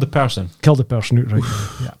killed the person Killed the person outright.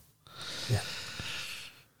 Yeah.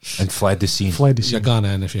 and fled the scene. Fled the You're scene. gone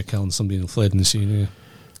in if you're killing somebody and fled in the scene. Yeah.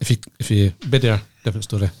 If you bid there, different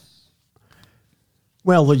story.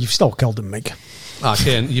 Well, you've still killed him, Mike.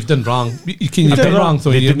 Ken, you've done wrong. You've done wrong,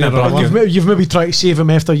 though. They You've didn't never have wrong. You've maybe tried to save him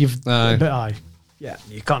after you've. Aye. But aye. Yeah,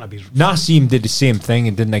 you can't be. Nassim did the same thing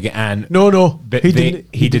and didn't get an. No. But he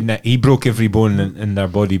didn't. He broke every bone in their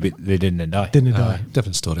body, but they didn't die. Didn't die.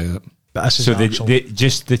 Different story. That. But this is So actual. they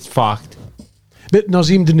just the fact. But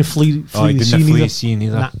Nazim didn't flee He the didn't scene flee either. the scene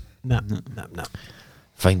either. Nah.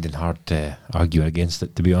 Finding hard to argue against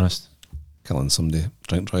it, to be honest. Killing somebody,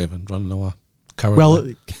 drink driving, running away. Cowardly.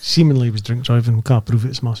 Well, seemingly he was drink driving. We can't prove it,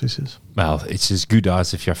 as Massey says. Well, it's as good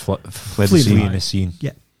as if you're Fleeing fleeing the scene.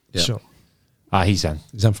 Yeah. Yeah. So He's in.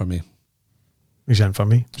 he's in for me. he's in for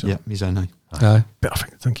me. So Yeah, he's in, aye. Aye.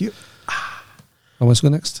 perfect. Thank you. I want to go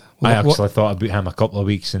next. I actually thought about him a couple of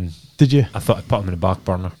weeks, and Did you? I thought I'd put him in the back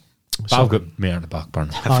burner. But I've got Mayer in the back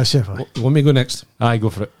burner. I see. Want me to go next? Aye, go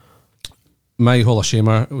for it. My Hall of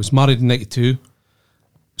Shamer was married in 92,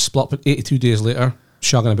 split up 82 days later,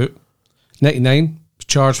 shagging about. 99, was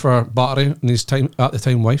charged for battery on his at the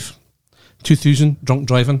time wife. 2000, drunk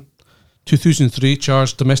driving. 2003,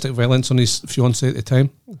 charged domestic violence on his fiancée at the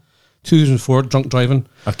time. 2004, drunk driving.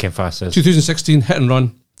 I came fast as 2016, hit and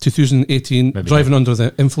run. 2018, Maybe driving under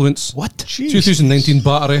the influence. What? 2019,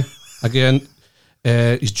 battery. Again,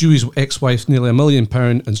 he's due his ex-wife nearly £1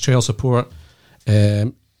 million in child support.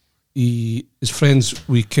 He is friends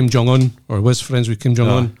with Kim Jong-un, or was friends with Kim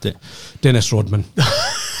Jong-un. Dennis Rodman.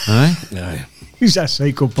 Aye. Aye. He's a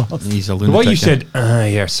psychopath. He's a the lunatic. way you said,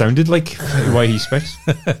 yeah, sounded like the way he speaks.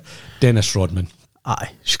 Dennis Rodman.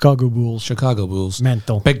 Aye. Chicago Bulls. Chicago Bulls.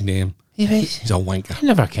 Mental. Big name. He's He's a wanker.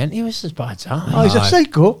 never kent he was as bad as that. Oh, he's a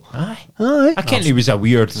psycho. Aye. Aye. I kent he was a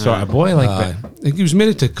weird sort of boy like Aye. that. He was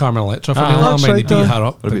married to Carmen Electra for Ah, a long that's time. He right, beat aye. her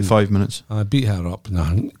up. For about 5 minutes. I beat her up.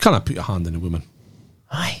 No, cannot put your hand on a woman.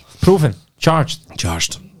 Aye. Proven. Charged.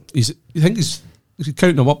 Charged. You think he's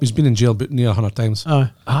counting him up. He's been in jail about near 100 times.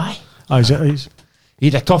 Aye. Aye. Aye. He's He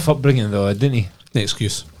had a tough upbringing though, didn't he? No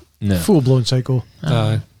excuse. No. full-blown psycho.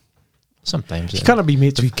 Aye. Sometimes. You cannot be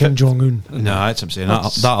mates with Kim Jong-un. No, that's what I'm saying.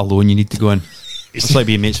 That alone, you need to go in. It's like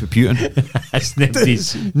being mates with Putin.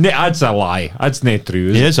 That's a lie. That's not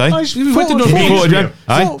true. He is, aye. Aye, We went to forward- Norway. Voted him.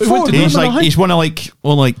 Aye. forward He's women, aye. he's one of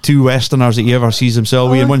only like 2 Westerners that he ever sees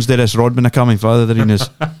himself with, and one's Dennis Rodman. I can't remember the other in his.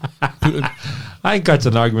 I think that's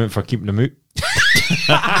an argument for keeping him out.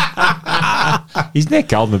 He's not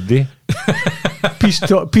killed nobody.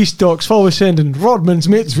 Peace talks. Always sending Rodman's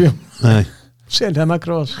mates with him. Aye. Send him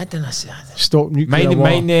across. I don't know. Say that. Stop nuclear war.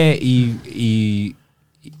 Mine,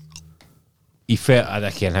 he felt, I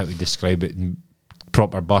don't know how to describe it in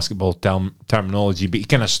proper basketball terminology, but he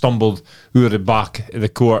kind of stumbled over the back of the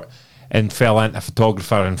court and fell into a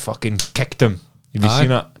photographer and fucking kicked him. Have you Aye. seen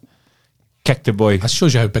that? Kicked the boy. That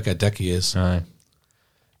shows you how big a dick he is. Aye.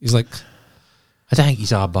 He's like, I don't think he's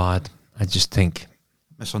that bad. I just think,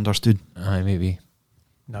 Misunderstood. maybe.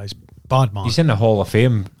 No, he's bad man. He's in the Hall of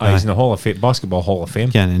Fame. He's in the Hall of Fame, Basketball Hall of Fame.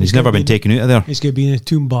 Again, and he's never been taken out of there. He's going to be in a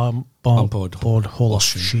tomb pod hall of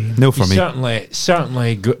shame. No, for He's me.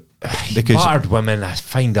 certainly good. Because- Battered women, I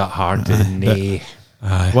find that hard to nay.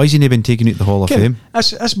 Why has he not been taken out the Hall of Fame?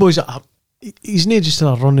 This boy's he's not just a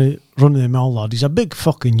run of the mill lad. He's a big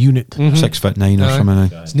fucking unit. 6'9" or Aye. something.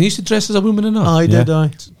 Aye. isn't he used to dress as a woman enough? Aye, Yeah. did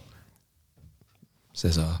I?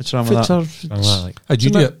 Says, What's wrong with Fits that? our. how'd you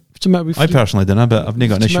do it? It's a matter with I personally didn't, but I've not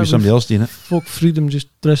got an issue with somebody else doing it. folk freedom, just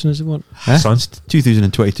dressing as they want. Huh? Sons.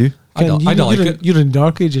 2022. I don't like you're it. You're in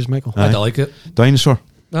dark ages, Michael. I don't like it. Dinosaur.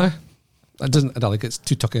 Aye. I don't like it. It's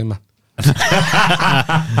too tucky in my.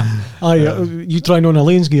 Aye, you trying on a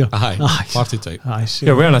lanes gear. Aye. Far too tight. Aye, see.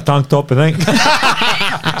 You're wearing a tank top, I think.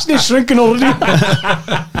 It's not shrinking already.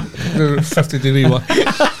 50-degree one.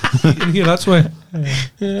 You can hear that's why.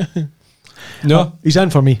 No. He's in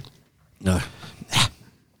for me. No.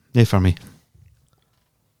 Yeah, for me.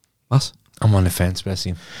 Us? I'm on the fence with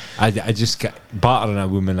him. I just get battering a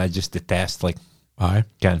woman. I just detest. Like, Aye.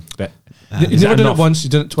 can but You is never it did enough? it once, you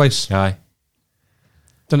did it twice. Aye.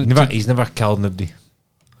 Done it He's never killed nobody.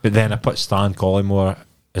 But then I put Stan Collymore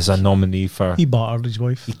as a nominee for. He battered his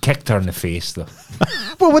wife. He kicked her in the face though.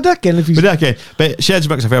 Well, would that get if he's But okay, but Shed's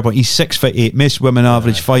makes a fair point. He's 6'8". Most women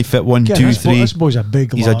average 5'1", Again, 2, this 3. this boy's a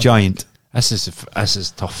big He's lad. a giant. This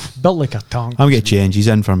is tough. Built like a tank. I'm going to change. He's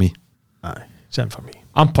in for me. Aye, he's in for me.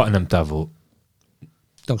 I'm putting him to a vote.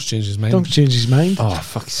 Dunk's changed his mind. Don't change his mind. Oh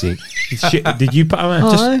fuck's sake! Shit, did you put him in?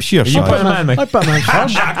 Aye. Just sheer You size. put him in, Mike. I put him in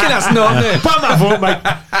first. That's not it. Put my vote, Mike.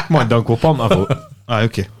 Come on, Dunk. We'll put my vote. Aye,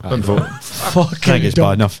 okay. Vote. I think it's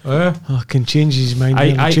bad enough. I can change his mind. I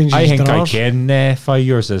and change his think I drawers. can 5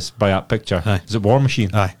 years is by that picture. Aye. Is it War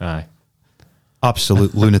Machine? Aye.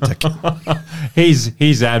 Absolute lunatic.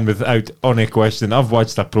 He's in without any question. I've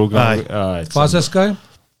watched that program. Aye. What's this guy?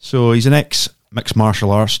 So he's an ex-mixed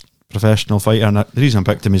martial arts professional fighter, and the reason I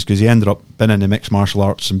picked him is because he ended up being in the mixed martial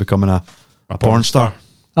arts and becoming a porn star.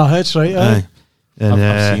 Ah, that's right. Aye. Aye. And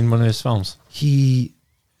I've seen one of his films. he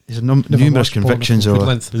has numerous watched porn convictions Good of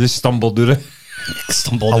length. Just stumbled, do they?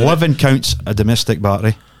 Stumbled. 11 counts of domestic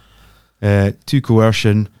battery, 2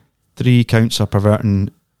 coercion, 3 counts of preventing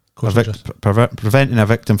a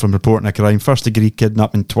victim from reporting a crime, 1st degree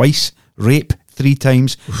kidnapping twice, rape 3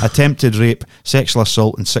 times, attempted rape, sexual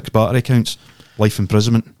assault, and 6 battery counts, life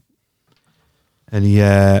imprisonment. And he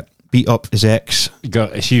beat up his ex.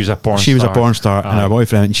 She was a porn star. She was a porn star and Aye. her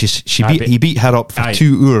boyfriend, and he beat her up for Aye.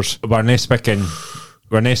 2 hours. We're not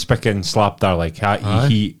speaking slapped her like Aye.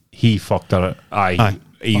 he he fucked her.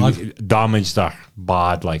 He damaged her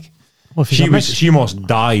bad. Like Well, if he's she almost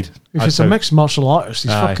died. If it's a mixed martial artist,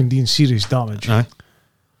 he's fucking doing serious damage. Aye.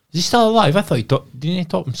 Is he still alive? I thought didn't he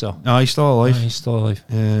top himself? No, he's still alive. He's still alive.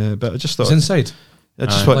 But I just thought It's inside. I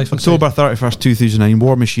just thought October 31st, 2009,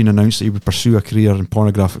 War Machine announced that he would pursue a career in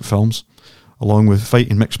pornographic films, along with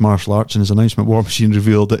fighting mixed martial arts. In his announcement, War Machine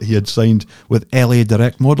revealed that he had signed with LA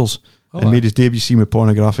Direct Models and made his debut scene with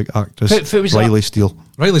pornographic actress Riley Steele.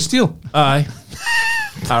 Riley Steele. Aye.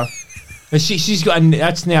 She's got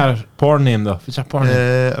that's not her porn name though. It's her porn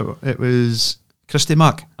name. It was Christy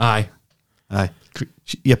Mack. Aye.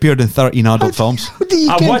 He appeared in 13 adult films.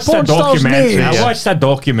 I watched a documentary. I watched a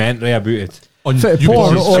documentary about it. On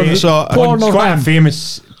porn or So porn or quite a ham.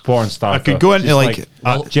 famous porn star. I could go into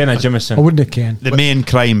Jenna Jameson. I wouldn't have can. the main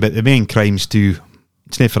crime, but the main crime's too.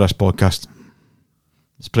 It's not for this podcast.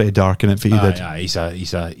 It's pretty dark in it for you. Did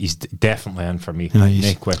He's definitely in for me. Yeah,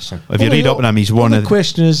 No question. if you read up on him, he's one The of.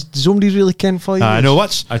 question is, does somebody really can for you? I know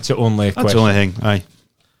what's That's the only that's question. the only thing. Aye,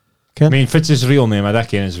 I mean, Fitz his real name. I don't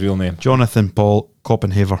ken his real name. Jonathan Paul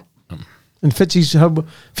Copenhaver. And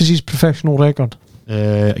Fitzy's professional record.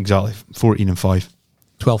 Exactly, 14-5.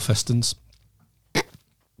 12 fistons.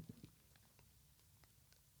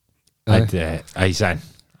 He's in.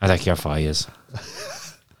 I don't care if he is.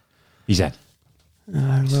 He's in.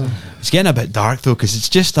 It's getting a bit dark though, because it's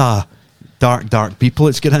just a dark people.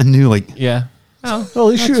 It's getting new, like Yeah. Well,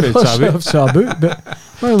 he should have what it's about. about, but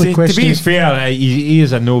my only To question be is, fair, he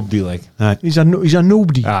is a nobody. Like, he's a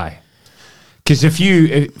nobody. aye. Because if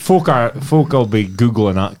folk will be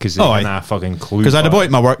googling that because they aye. have a fucking clue. because I had a boy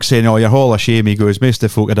at my work saying, "Oh, you're hall of shame." He goes, "Most of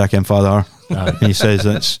the folk I can father," and he says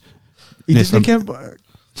that's. He Yes, didn't I'm- care.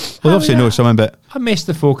 Well, obviously know something, but most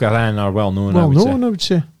of the folk around are well known. Well, I would no say. one, I would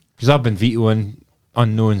say. Because I've been vetoing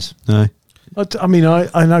unknowns. aye. I mean,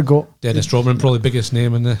 I got Dennis Rodman, probably biggest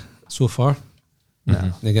name in the so far.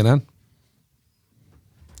 Again, on.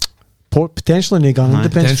 potentially Negan. It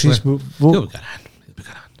depends if he's He'll vote. be good on. He'll be good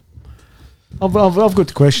on. I've got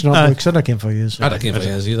the question up because I don't care for you. I don't care if he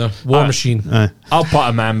is either. War Machine. I'll put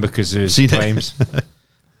him in because of his See that? claims.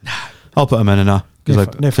 I'll put him in and that because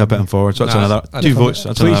I Never. put him forward. So that's Nah, another I 2 don't- votes.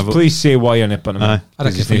 That's another vote. Please say why you're not putting him Aye. in. I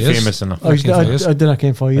don't Because care he's if he is. famous enough. I didn't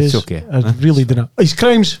care for you. It's okay. I really didn't. His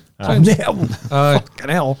crimes. Crimes. No. Aye. Fucking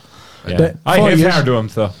hell. Yeah. But I 4 have years- heard of him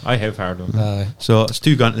though. I have heard of him. Aye. So it's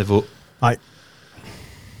 2 gone to the vote. Aye.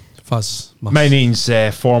 Fuzz. Must. My name's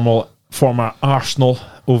former Arsenal,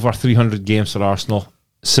 over 300 games for Arsenal,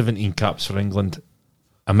 17 caps for England,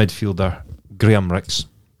 a midfielder, Graham Ricks.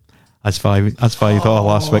 That's 5. That's 5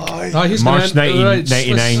 last week. Aye, he's March gonna-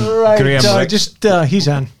 1999, Right, Graham Ricks just he's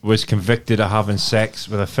in. was convicted of having sex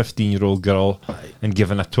with a 15-year-old girl and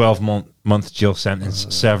given a 12-month jail sentence,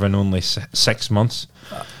 serving only 6 months.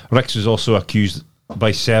 Ricks was also accused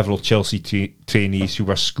by several Chelsea trainees who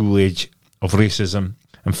were school age of racism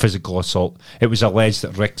and physical assault. It was alleged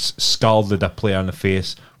that Ricks scalded a player in the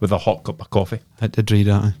face with a hot cup of coffee. I did read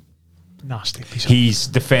that. Nasty piece of His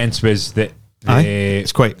defence was that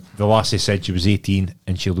It's quite. the lassie said she was 18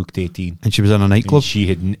 and she looked 18. And she was in a And nightclub.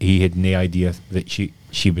 he had no idea that she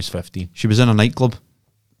was 15. She was in a nightclub.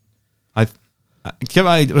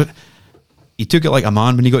 He took it like a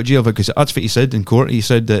man when he got to jail because that's what he said in court. He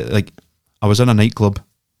said that like I was in a nightclub,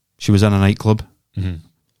 she was in a nightclub, and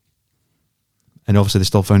obviously they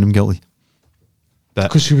still found him guilty. But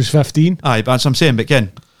because she was 15. aye, but that's what I'm saying. But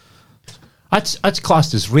again, That's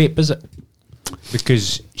classed as rape, is it?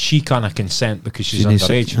 Because she can't consent because she's She needs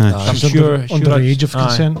underage. to- I'm She's sure under the age of aye.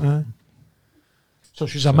 consent. Aye. So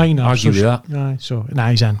she's a minor. argue so with she- Aye, so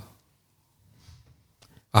he's in.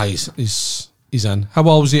 Aye, he's in. How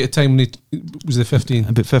old was he at the time when he was the 15?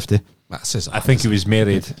 about 50. That says I think he was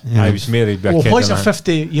married. Yeah. I was married with Well, a kid. why is a and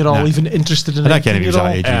 50-year-old Nah. even interested in I a don't care if he was that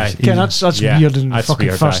 19-year-old? age. Aye. That's Yeah, weird in the that's fucking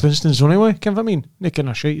weird, first aye. instance anyway. Can I mean? Nicking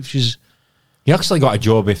a shite if she's... He actually got a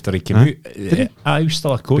job after he came Huh? out. He was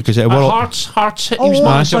still a coach. Because it world- Hearts. He Oh, was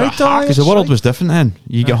manager right, at Hearts. Because the world was different then.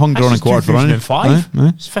 You get hung, drawn, and quartered for running. 2005. Aye,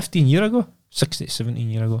 aye. It's 15 years ago. 16, 17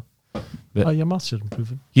 years ago. But- Your maths are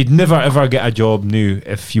improving. You'd never ever get a job new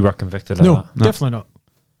if you were convicted of No, that. definitely not.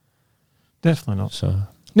 Definitely not. So,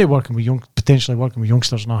 No working with potentially working with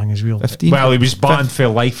youngsters, nothing is real. 15. well, he was banned for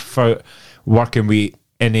life for working with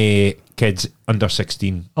any kids under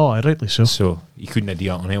 16. Oh, rightly so. So he couldn't have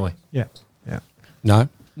done it anyway. Yeah, No,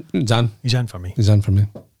 he's in. he's in for me. He's in for me.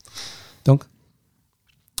 Dunk.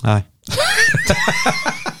 Aye.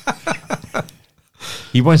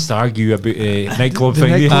 He wants to argue about nightclub The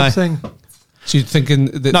thing. nightclub Aye. thing. So you're thinking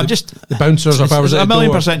that No, the, just the bouncers or it's powers a at the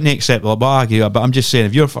door? $1,000,000% acceptable. But I argue, but I'm just saying,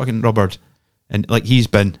 if you're fucking Robert and like he's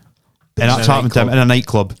been, And that's happened to him in a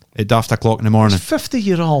nightclub at daft o'clock in the morning.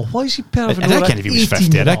 50-year-old. Why is he perving? I reckon if he was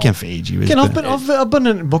 50, I reckon for age he was. I've been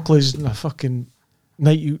into Buckley's in a fucking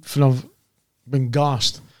night out when I've been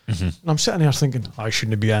gassed. And I'm sitting there thinking, I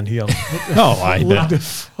shouldn't be in here. Look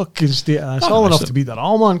the fucking state of this. All enough to beat that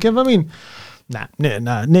all, man. I mean,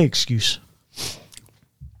 no excuse.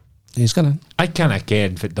 He's gonna. I kind of care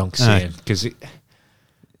what Dunk's saying because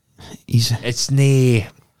it's nae.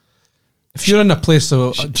 If you're in a place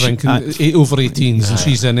of drinking over 18s and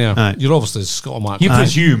she's in there, you're obviously Scotland. You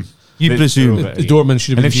presume. You presume. The doorman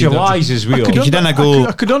should have been. And if she lies as well,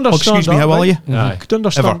 I could understand excuse me, how old are you? I could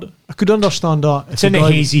understand. I could understand that. It's in a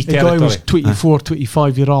hazy territory. The guy was 24,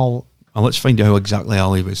 25-year-old. Well, let's find out how exactly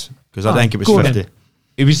Ali was, because I think it was 50.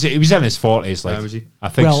 He was in his 40s, like. Was he? I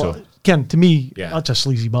think so. Ken, to me, that's a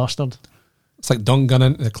sleazy bastard. It's like Dunk gun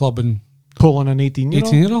into the club and pulling an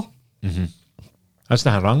 18-year-old. That's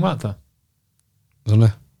nothing wrong with that. Isn't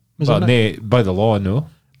it? By the law, no.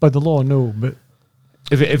 By the law, no. But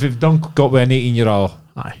if Dunk got with an 18-year-old,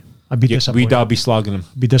 I'd be disappointed. We'd all be slogging him.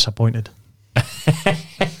 Be disappointed.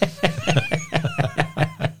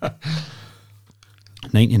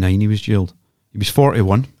 99, he was jailed. He was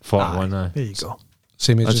 41. 41, There you go.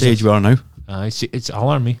 Same age. That's the age we are now. It's all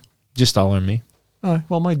on me. Just all on me. Well,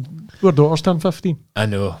 our daughter's turned 15. I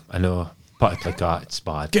know. Put it like that, it's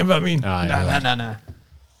bad. Get what I mean? Nah.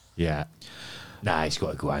 Yeah. Nah, he's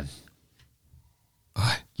got to go in.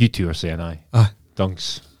 You two are saying aye.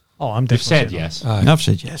 Dunks. Oh, I'm They've definitely said yes. I've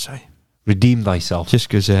said yes, Redeem thyself. just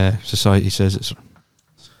because society says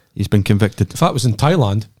he's been convicted. If that was in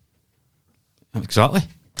Thailand, Exactly.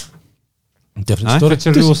 different Aye. story. What's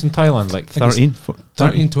the rules in Thailand? Like 13.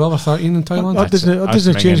 13, 12 or 13 in Thailand. That doesn't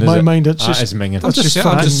that's change minging, my is it? mind. It's That just is minging. I'm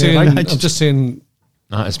just saying.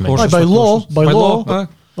 That is Horses minging. by for law, courses. by law. aye.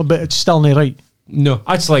 But it's still not right. No.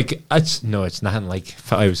 It's nothing like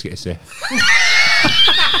what I was going to say.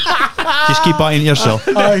 Just keep eyeing yourself.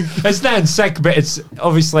 It's nothing sick, but it's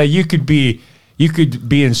obviously you could be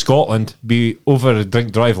in Scotland, be over a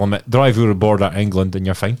drink drive limit, drive over the border to England, and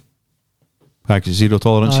you're fine. Actually, zero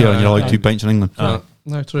tolerance here, and you're allowed 2 pints in England.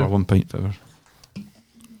 No, true. Or 1 pint, whatever.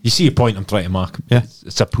 You see a point I'm trying to mark. Yeah.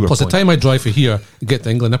 It's a poor Plus, point. the time I drive for here and get to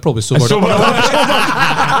England, I'm probably sobered up.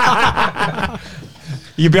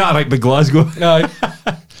 You'd be all right with Glasgow. Right,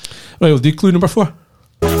 we'll do clue number 4.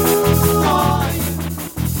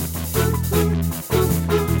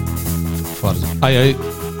 I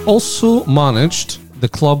also managed the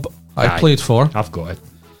club I played for, I've got it.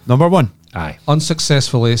 Number 1. Aye.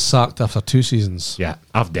 unsuccessfully sacked after 2 seasons. Yeah,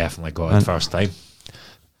 I've definitely got it first time.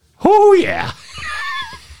 Oh, yeah.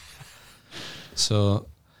 So,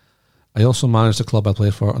 I also managed the club I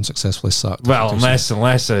played for, unsuccessfully sacked. Well, after 2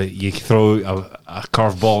 unless you throw a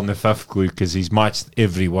curveball in the 5th clue, because he's matched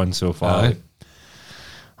every one so far. Aye.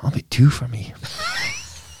 That'll be 2 for me.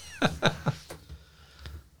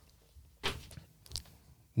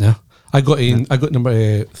 No, I got number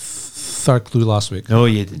 3rd clue last week. No,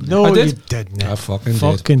 you didn't. No, I did? you didn't. I fucking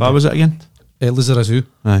did. What was it again? Lizarazu.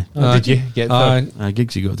 Aye. Did you get third?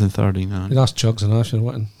 Giggsy got it in 13. Aye. That's Chugs and Ash and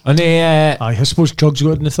what? And I suppose Chugs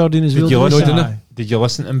got in the 13 as well. did you listen? didn't Aye. Did you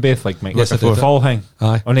listen to them both? Like Mike, Yes, I like a did. full thing.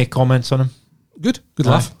 Aye. Any comments on him? Good Aye.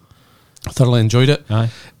 laugh. Thoroughly enjoyed it. Aye.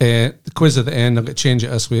 The quiz at the end, I'm going to change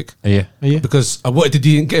it this week Yeah. Yeah. because I wanted to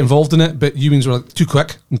get involved in it, but you means were like too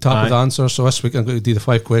quick and tap Aye. with the answers. So this week I'm going to do the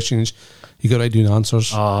 5 questions. You got to do the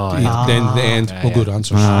answers. Oh, Then at the end, we'll go to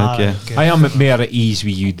answers. Okay. I am more at ease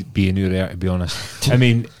with you being who there, to be honest. I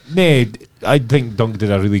mean, I think Dunk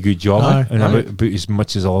did a really good job, Aye. and about as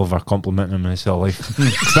much as I'll ever compliment him in his whole life.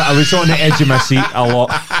 So I was on the edge of my seat a lot.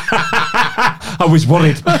 I was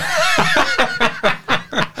worried.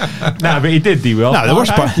 Nah, but he did do well. No, the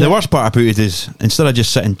worst part about it is instead of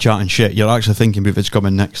just sitting chatting shit, you're actually thinking about what's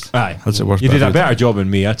coming next. Aye. That's the worst You part did a about it. better job than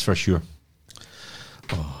me, that's for sure.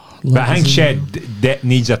 But I think Shed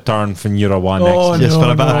needs a turn from Euro 1 Oh, next. Just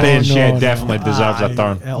for a bit of pain. Shed definitely deserves a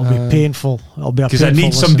turn. It'll be painful. It'll be a Because I painful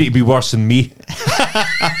need somebody to be worse than me.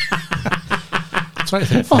 Try to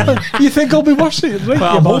think. listen. You think I'll be worse than you? Right,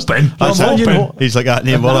 Well, you I'm bastard. hoping. That's Well, it. you know. He's like that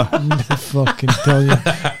name, brother. I fucking tell you.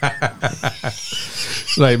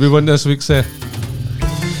 Right, we won this week's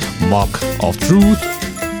Mark of Truth.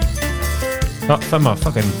 I'm a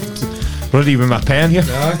fucking ready with my pen here.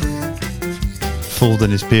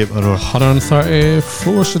 Folding his paper or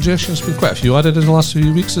 134 suggestions. Been quite a few added in the last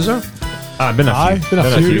few weeks, is there? Been a Aye,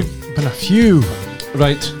 few. been a few.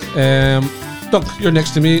 Right. Dunk, you're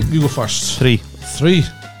next to me. You go first. 3. 3.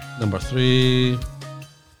 Number 3.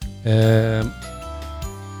 A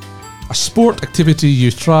sport activity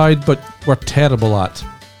you tried but were terrible at.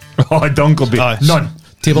 Oh, Dunk will be Aye. none.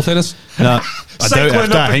 Table tennis. Nah. cycling doubt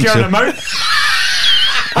it, I up a think so. Cairn Mount.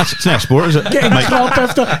 It's not a sport, is it? Getting Mike? cramp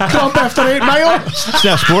after 8 miles. It's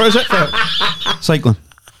not a sport, is it? Cycling.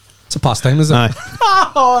 It's a pastime, isn't it?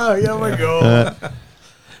 Aye. Oh, here we go.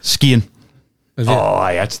 Skiing. Is it? Oh,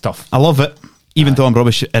 aye, that's tough. I love it, even though I'm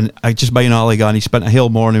rubbish. And I just buy an Alligator, and he spent a whole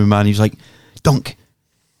morning with me, and he's like, Dunk,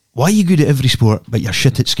 why are you good at every sport, but you're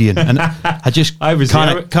shit at skiing? And I just I was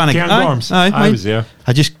there. Cairngorms. I was there.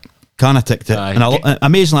 I just kind of ticked it. Aye. And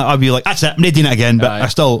amazingly, I'd be like, that's it, I'm not doing it again, but Aye. I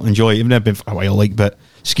still enjoy it, even though I've been for a while, like, but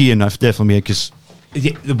skiing, I've definitely made, because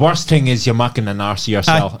The worst thing is you're making an arse of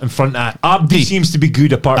yourself Aye. in front of Abdi seems to be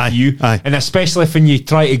good apart Aye, from you, aye. and especially if when you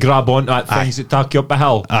try to grab onto that things that take you up a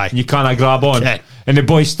hill, Aye. and you can't grab on, Aye. and the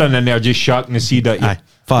boys standing there just shocking to see that. Aye.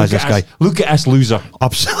 Far as Look this at us- guy. Look at us loser.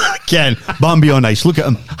 absolutely, Ken, Bambi on ice, look at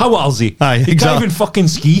him. How old is he? Aye, He can't exactly. even fucking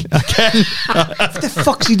ski. Ken, What the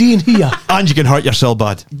fuck's he doing here? and you can hurt yourself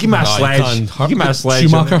bad. Give me a you sledge. can't hurt- Give me a sledge.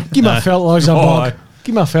 Schumacher. Give me a fertiliser Oh, bag. aye.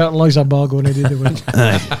 Give me a fertiliser bag on it.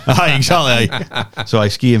 Aye, exactly. Aye. So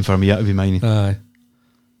skiing for me, that would be mine. Aye.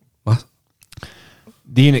 What?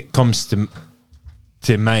 The unit comes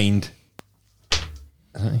to mind.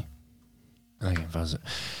 Aye. I can fuzz it.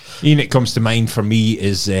 The unit comes to mind for me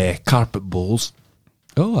is carpet bowls.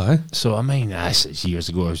 Oh, aye. So I mean, this is years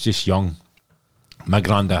ago. I was just young. My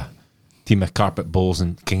granda team of carpet bowls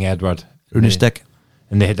in King Edward. Rune stick,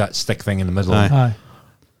 And they had that stick thing in the middle. Aye. Aye.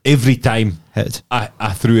 Every time hit.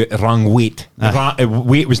 I threw it the wrong weight. The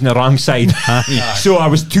weight was in the wrong side. So I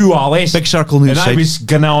was 2 alleys. Big circle on the And I side. was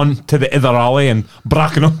going on to the other alley and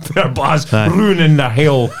bracking up their bars, Aye. ruining their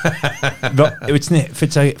hail. It's not,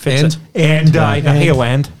 fits End? End, aye, the hail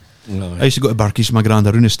end. No, I used to go to Barkeys with my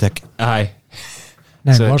granda, Rune stick. Aye.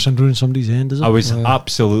 Now, So- worse than ruining somebody's end, is it? I was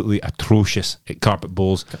absolutely atrocious at carpet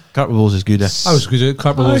bowls. Carpet bowls is good. I was good at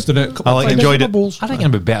carpet bowls, did it? I like enjoyed it. Balls. I think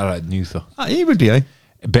I'd be better at it than you, though. He would be, aye.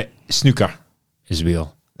 But snooker as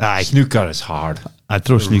well. Aye. Snooker is hard. I'd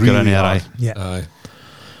throw snooker Really in there, hard. aye. Yeah. Aye.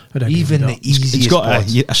 I'd agree Even with the that. easiest It's got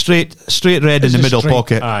spots. a straight red in Is the it middle straight?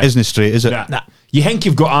 pocket. Aye. Isn't it straight, is it? Nah. You think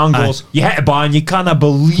you've got angles, you hit a bar and you can't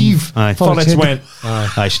believe Aye. for it's went.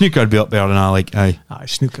 Aye, snooker would be up there, and I like, aye. Aye,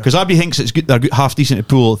 snooker. Because Abby thinks it's good, they're good, half decent at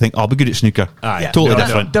pool, I think, I'll be good at snooker. Aye. Yeah. Totally No,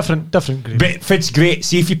 no. different. Different grade. But Fitz great.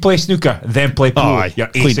 See if you play snooker, then play pool. Oh, aye.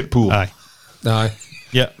 You're ace Clean. at pool. Aye. Aye.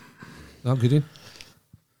 Yeah. No, good.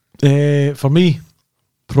 For me,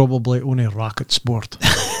 probably only racket sport.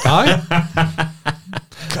 Aye.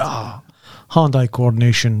 Hand-eye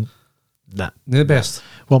coordination. Nah. The best.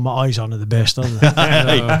 Well, my eyes aren't the best, are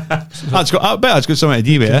they? That's got, I bet that's got something to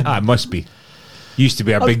do with it. Ah, it must be. Used to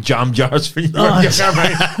be our big jam jars for you. Well, these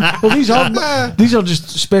are just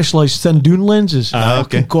specialised thin dune lenses.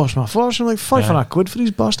 Okay. It cost me a fortune, like £500 for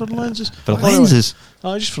these bastard lenses. For the lenses.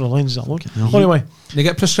 Anyway, just for the lenses alone. Anyway, You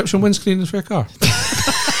get prescription windscreens for your car.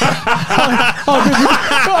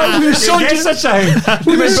 the sun Get just, such a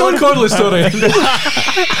thing. The Sean Connolly story.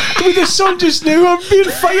 with the sun just now, I'm being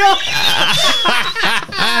fire.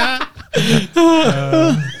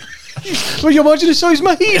 Well, you imagine the size of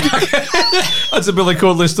my head. That's a Billy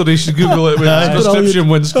Connolly story. You should Google it with prescription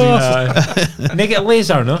windscreens. And they get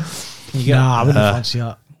laser, no? You get Nah, I wouldn't fancy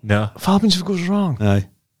that. no, What happens if it goes wrong? Aye.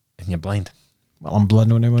 and you're blind. Well, I'm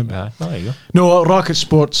blind anyway. But Aye. There you go. no, racket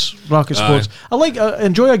sports. I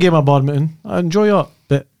enjoy a game of badminton. I enjoy it,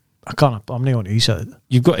 but I can't. I'm not on to it.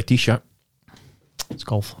 You've got a T-shirt. It's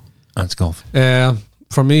golf. That's golf.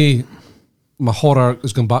 For me, my horror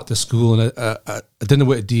is going back to school, and I didn't know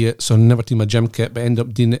what to do it, so I never did my gym kit, but I ended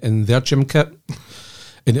up doing it in their gym kit,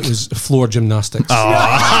 and it was floor gymnastics.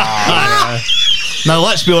 Now,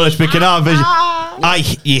 let's be honest, we can have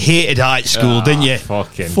you hated that at school, didn't you?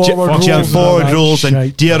 Fucking Forward Fucking rolls, forward man, rolls and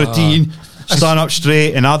shite. do your routine, stand up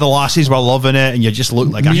straight, and other lasses were loving it, and you just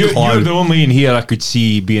looked like a You're clown. the only in here I could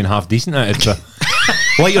see being half decent at it. So.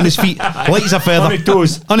 Light on his feet, light as a feather. On his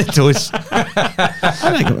toes. On his toes.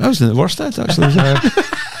 I think I wasn't the worst at it, actually.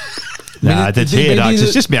 Nah, I did hate that.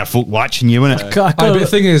 It's just mere folk watching you, isn't it? But the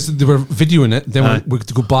thing is, they were videoing it, then Aye. we had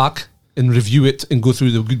to go back and review it and go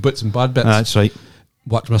through the good bits and bad bits. That's right.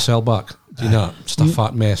 Watch myself back. Do you know? Just a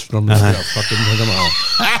fat mess from the fucking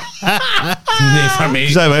for me.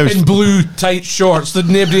 Is that what I was- In blue tight shorts that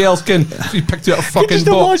nobody else can. You picked out a fucking Just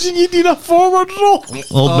box. imagine you doing a forward roll.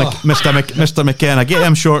 Old Mr. McKenna, get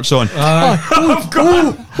them shorts on. Oh,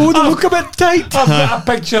 they look a bit tight. I've got a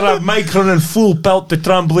picture of Mike running full pelt the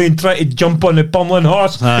trampoline trying to jump on the pummeling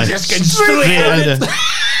horse. Aye. Just getting straight at it.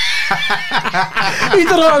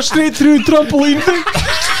 Either that or straight through the trampoline thing.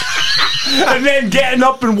 And then getting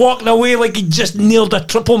up and walking away like he just nailed a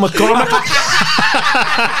triple McCormick.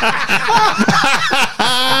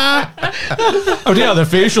 I would have their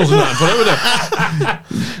facials and that, but it would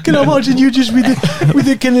Can I imagine you just with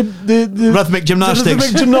the kind of the Rhythmic gymnastics. the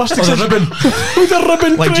rhythmic gymnastics the ribbon. with a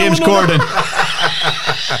ribbon Like James trailing over. Corden.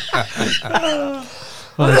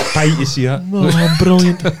 Tight, you see that? Oh,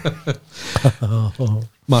 brilliant.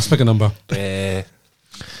 Mass, pick a number.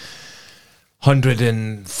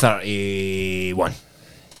 131.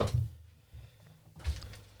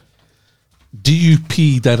 Do you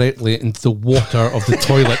pee directly into the water of the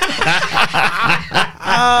toilet?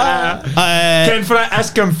 Ken for that,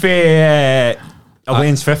 ask him for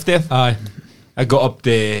Elaine's 50th. Aye. I got up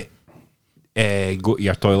to go to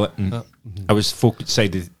your toilet and I was focused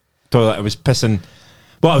inside the toilet. I was pissing.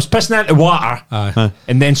 Well, I was pissing into water, Aye.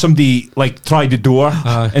 and then somebody like tried the door,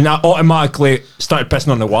 Aye. and I automatically started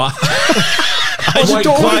pissing on the water. White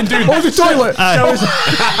clan dude. The toilet.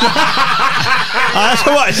 That's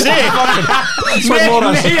what I say.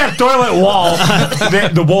 Near toilet wall,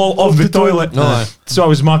 the wall of the toilet. Aye. So I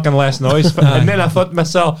was making less noise, and then I thought to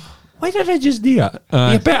myself, why did I just do that?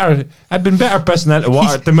 Aye. I'd been better pissing into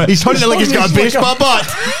water. He's hunting like he's got a baseball bat.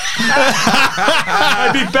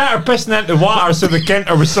 I'd be better pissing into water so the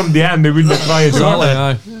counter was somebody in, they wouldn't have tried Exactly, it.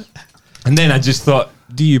 aye. And then I just thought,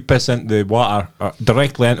 do you piss into the water, or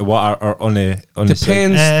directly into water, or on the side?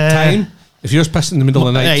 Depends time. If you're pissing in the middle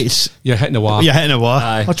of the night, Nights. you're hitting the water. You're hitting a wall.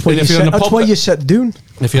 Aye. That's why And you if you're in sit. a That's pub- why you sit down.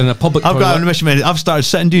 If you're in a public I've got toilet, an admission, mate. I've started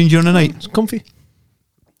sitting down during the night. It's comfy.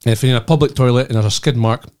 if you're in a public toilet and there's a skid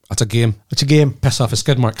mark, that's a game. It's a game. Piss off a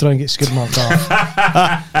skid mark. Try and get skid marked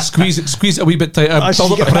off. Squeeze it a wee bit tighter.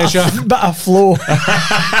 Build up the pressure. Bit of flow.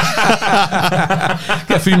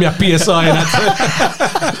 Get through me a PSI and that's it.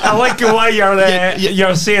 I like the way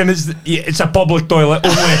you're saying it's a public toilet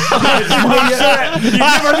only. You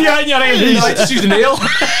never be out in your You like head. to use a nail.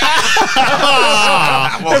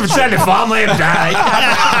 If it's in the family, die.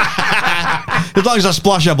 As long as I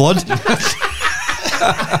splash of blood.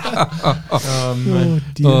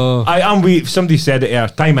 Somebody said it here,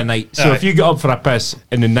 time of night. So Aye. if you get up for a piss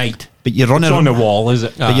in the night, But you run it's on the a wall, is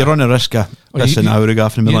it? but you run a risk of pissing an hour ago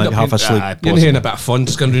after me you like end up half being- asleep. Aye, You're having a bit of fun,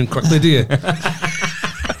 just going to do it quickly, do you?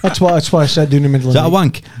 That's why I sit down in the middle Is of that a the night.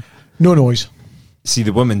 wank? No noise. See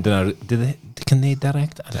the women, can they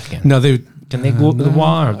direct it? No, they Can they go to the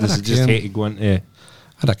water? Or I does it just reckon. hate to go into?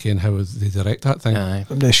 I reckon how they direct that thing. Aye.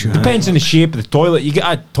 I'm sure. Depends on the shape of the toilet. You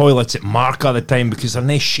get toilets that mark all the time because they're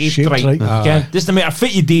not shaped Shaped right. right. Aye. Just no matter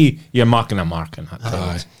fit you do, you're marking a mark in that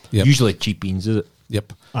toilet. Yep. Usually cheapings, is it?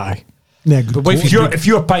 Yep. Aye. Yeah, good. But wait, If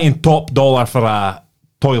you're paying top dollar for a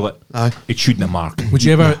toilet, Aye. it shouldn't mark. Would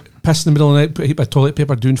you ever piss in the middle of the night, put a heap of toilet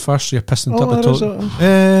paper down first, so you're pissing on top of the toilet?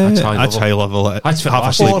 That's high That's level. high level. That's for half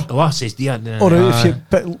half asleep. asleep. The lasses, yeah. Or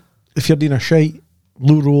if you're doing a shite,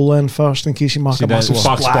 low roll in first in case you mark See a that massive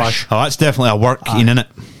splash, splash. Oh, that's definitely a work keen, innit?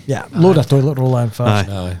 Yeah, load a toilet roll in first.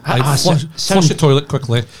 Aye. I flush the toilet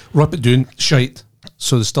quickly, rub it down, shite,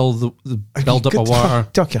 so there's still the build up of water.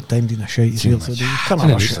 Take your time doing a shite. You can't It's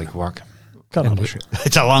rush it. like work. Can't rush it.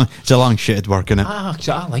 It's a long shitted work, innit?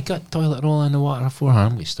 Actually, I like it. Toilet roll in the water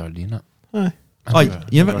beforehand. We started doing it. Aye. Oh,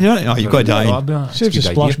 you've got to die. Saves you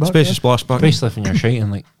splash back. Space splash back. Especially if you're shiting,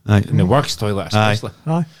 like Aye. in the works toilet, Aye. especially.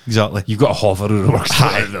 Aye. Exactly. You've got to hover over the works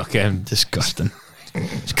toilet. Okay. Disgusting.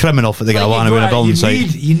 It's criminal for the guy Like, wanting to win a building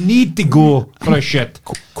site. You need to go for a shit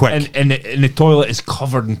Quick. and the toilet is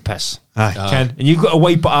covered in piss. Aye. Ken, and you've got to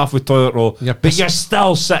wipe it off with toilet roll, You're but piss- you're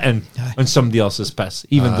still sitting on somebody else's piss,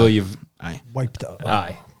 even though you've. Wiped it.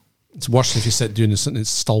 Aye. It's worse if you sit doing this and it's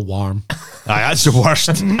still warm. Aye, that's the worst.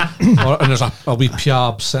 And there's a wee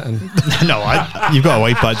piab sitting. You've got to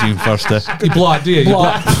wipe that down first. You blow it, do you? You blow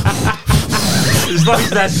it. As long as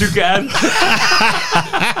that took it in.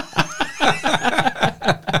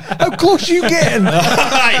 How close are you getting?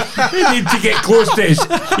 You need to get close to it.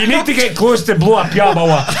 You need to get close to blow a piab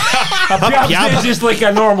away. A piab is just like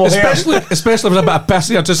a normal hair. Especially if there's a bit of piss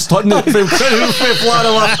here, just starting it from flat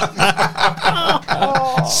away.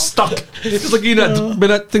 Stuck. It's like, you know, when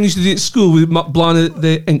that thing you used to do at school with blowing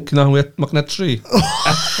the ink and we're making a tree.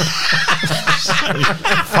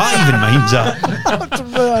 Fat even minds that.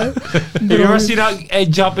 Have you ever seen that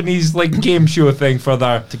Japanese like game show thing for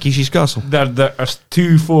their Takeshi's Castle. there's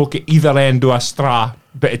two folk at either end of a straw,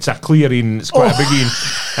 but it's a clearing. It's quite a big one,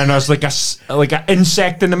 and there's like an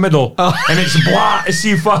insect in the middle, and it's blah to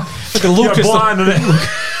see if a locust.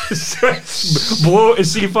 blow to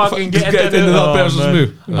see if I can get Get into that person's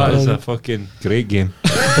move. That is a fucking great game.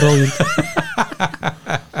 Brilliant.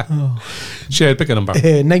 Shed, pick a number.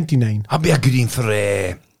 99. I'd be a good one for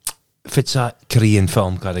if it's a Korean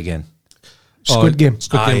film card again. Squid Game.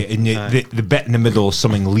 Squid Aye, Game. and the bit in the middle is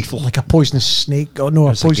something lethal. Like a poisonous snake. Oh no,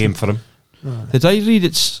 a It's a game poison. for him. Did I read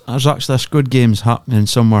there's actually a Squid Games happening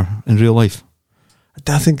somewhere in real life?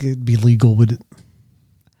 I think it'd be legal, would it?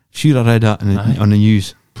 Sure, I read that on the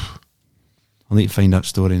news. I'll need to find that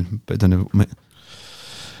story, but I don't know.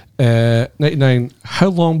 99. How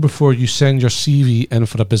long before you send your CV in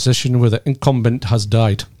for a position where the incumbent has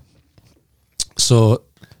died? So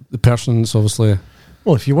the person's obviously.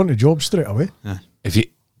 Well, if you want a job straight away. If you,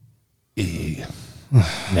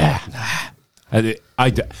 nah.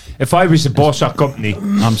 If I was the boss of a company,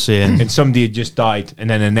 I'm saying, and somebody had just died, and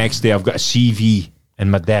then the next day I've got a CV in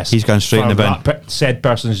my desk. He's going straight in the bin. Said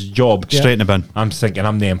person's job. Straight in the bin. I'm thinking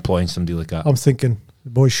I'm not employing somebody like that. I'm thinking the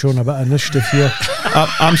boy's showing a bit of initiative here.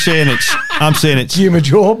 I'm saying it's. Give him a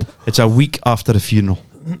job. It's a week after the funeral.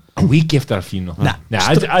 A week after a funeral. Nah.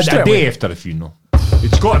 A day after a funeral.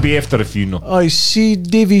 It's got to be after a funeral. I see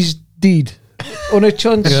Davy's deed. On a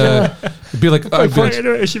chance, it'd be like I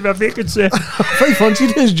should have a vacancy. if I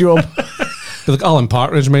fancied his job. Be like Alan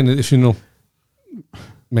Partridge, mind at the funeral.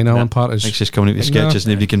 Alan Partridge. It's just coming out with sketches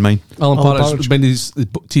nobody can mind. Alan Partridge, when the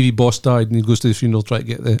TV boss died and he goes to the funeral try to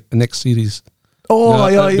get the next series. Oh,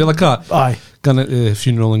 It'd be like that. Aye. Going at the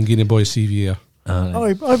funeral and getting a boy CV here.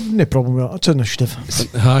 I've no problem with that. It's initiative.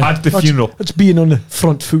 At the funeral. It's being on the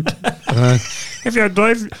front foot. If you're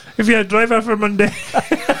a driver for Monday.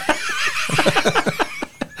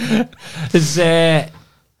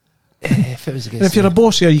 If you're a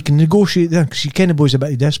boss here, you can negotiate there because you kind of boys a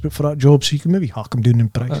bit desperate for that job, so you can maybe hack him down in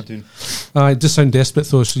price. It does sound desperate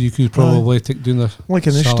though, so you could probably take doing the like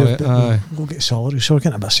initiative. salary. Go get a salary, so we're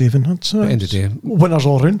getting a bit of saving. That's At the end of the day, winners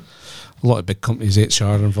all round. a lot of big companies HR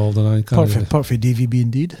are involved in it. Part for DVB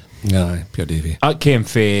indeed. Yeah, pure Davy. That came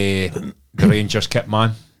for the Rangers kit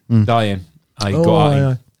man dying. I got at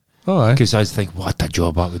him. Because I was thinking, what a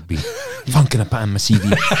job that would be. Funking a put in my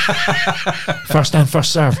CV. First in,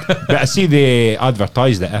 first served. But I see they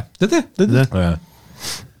advertised it. Did they? Yeah.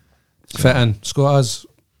 Fit in. Scott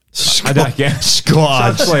I don't get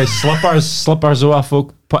Scott. actually slippers off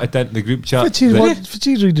folk put it into the group chat. What's he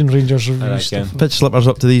reading Rangers reviews stuff? Pitch slippers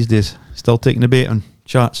up to these days. Still taking the bait on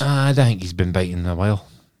chats. I don't think he's been biting in a while.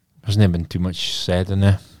 There's not been too much said in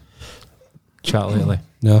the chat lately.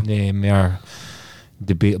 No. They mere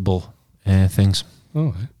debatable things.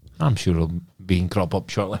 Oh, I'm sure it'll be crop up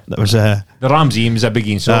shortly. That was The Ramsey was a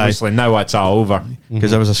biggie, so Aye. obviously now it's all over.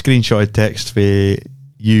 because there was a screenshotted text for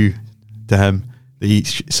you to him that he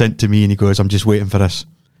sent to me, and he goes, "I'm just waiting for this,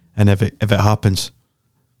 and if it happens,"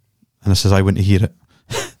 and I says, "I want to hear it."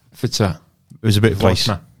 If it's a It was a bit of price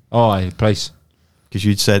Oh, aye, price. because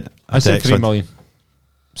you'd said I said text 3 on- million.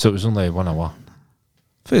 So it was only 1 hour.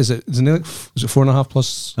 is it 4.5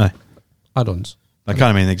 plus Aye. add-ons? I can't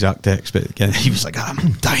remember the exact text, but again, he was like,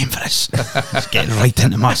 "I'm dying for this. It's getting right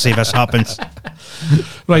into my say this happens."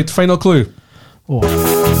 Right, final clue.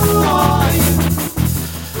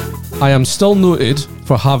 I am still noted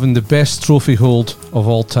for having the best trophy hold of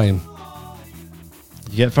all time.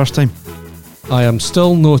 You get it first time. I am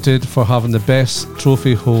still noted for having the best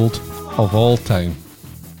trophy hold of all time.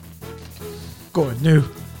 Go on, now.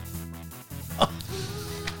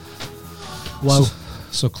 Wow.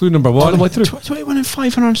 So clue number one. 21 and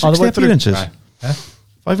 560 All the way through. appearances. Aye.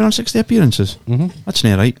 560 appearances. Mm-hmm. That's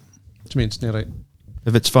not right. What do you mean it's not right?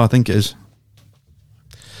 If it's far, I think it is.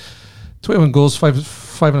 21 goals,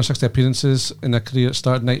 560 appearances in a career that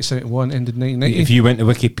started 1971, ended 1990. If you went to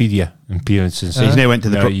Wikipedia appearances, So he's now went to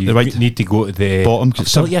the you right need to go to the bottom. Oh,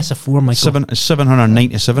 still, yes, a 4, Michael.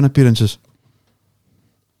 797 appearances.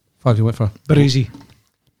 Five you went for. Baresi.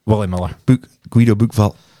 Willie Miller. Guido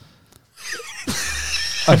Bookvalt.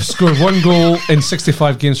 I've scored 1 goal in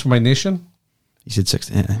 65 games for my nation. He said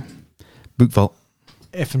 60. Bookvalt.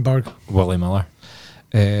 Effenberg. Willie Miller.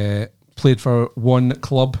 Played for 1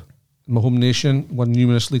 club in my home nation, won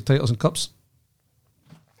numerous league titles and cups.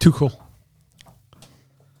 Tuchel.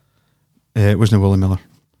 It wasn't Willie Miller.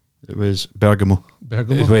 It was Bergamo.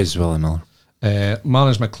 Bergamo. Where's Willie Miller?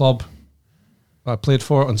 Managed my club. I played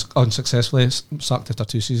for unsuccessfully, sacked after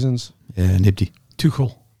 2 seasons, Nibdi.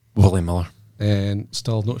 Tuchel. Willie Miller. and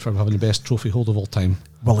still noted for having the best trophy hold of all time.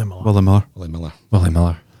 Willie Miller. Willie Miller. Willie Miller. Willie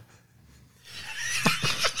Miller.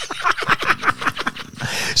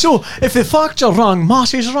 So, if the facts are wrong,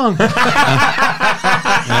 Marcy's wrong.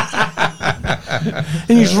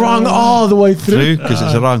 And he's wrong all the way through. True, because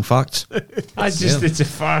it's the wrong facts. It's a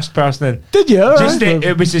fast person. Did you?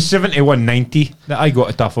 It was the 71-90 that I got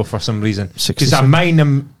a tuffle for some reason. Because I 67. mind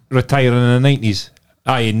him retiring in the 90s.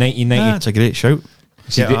 Aye, in 1990. That's a great shout.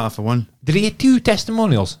 See, Get the- half for one. Did he have 2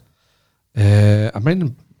 testimonials? I mind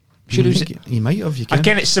him. Sure, it was, He might have. You I can.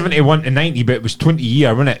 can it's 71 to 90, but it was 20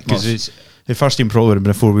 year, wasn't it? Because Well, it's. The first team probably would have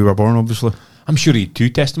been before we were born, obviously. I'm sure he had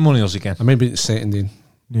 2 testimonials again. I maybe it's second in.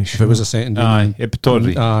 If it was a second in. Aye, at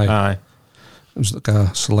Pittodrie. Aye. It was like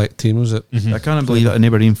a select team, was it? I can't believe that an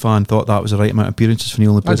Aberdeen fan thought that was the right amount of appearances when he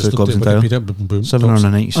only played for the clubs in town.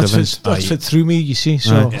 797. That's fit through me, you see.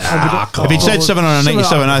 So if he'd said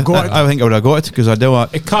 797, I think I would have got it because I do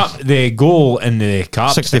The goal in the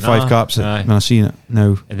caps. 65 caps when I seen it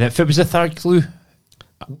now. And if it was the third clue,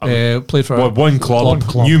 played for one club,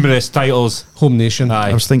 numerous titles, home nation.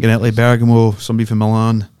 Aye. I was thinking Italy, Bergamo, somebody from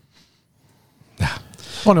Milan.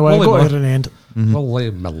 Oh no, I got it in the end.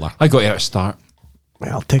 Willie Miller. I got here at the start.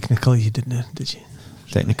 Well, technically you didn't, did you?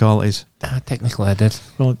 Technicalities. Technically I did.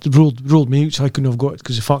 Well, it ruled me out, so I couldn't have got it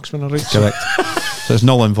because the facts weren't right. Correct. So it's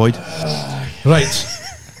null and void. Right.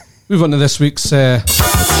 Move on to this week's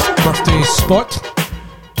birthday spot.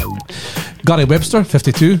 Gary Webster,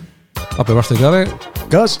 52. Happy birthday, Gary.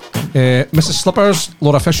 Guys. Mrs. Slippers,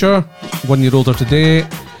 Laura Fisher, 1 year older today.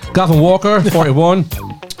 Gavin Walker, 41.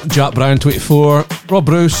 Jack Brown, 24. Rob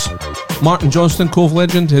Bruce. Martin Johnston, Cove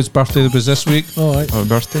legend. His birthday was this week. All right. Our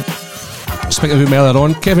birthday. Speaking of him earlier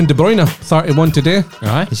on, Kevin De Bruyne, 31 today.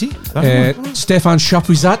 Aye. Is he? Stefan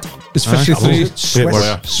Chapuisat is 53.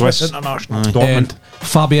 Swiss international. Dortmund.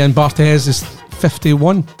 Fabian Barthez is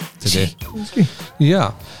 51 today.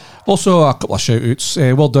 Yeah. Also, a couple of shout outs.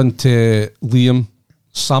 Well done to Liam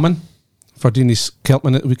Salmon for doing his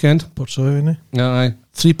Keltman at the weekend. Portsoy,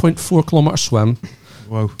 3.4 kilometre swim.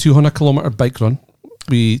 Wow. 200 kilometre bike run.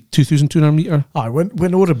 We 2,200 metre. Aye,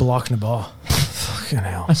 when over blocking the bar. Fucking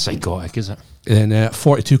hell. That's psychotic, is it? And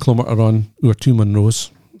 42 kilometre run over 2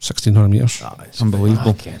 Monroes, 1,600 metres. It's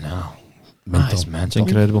unbelievable. Fucking hell. That's It's mental.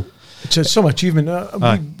 incredible. It's some achievement.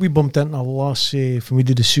 We bumped into her last when we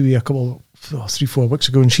did the Suey a couple 3-4 weeks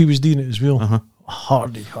ago, and she was doing it as well.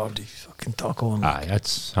 Hardy fucking tackle. Aye,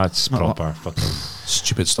 that's proper fucking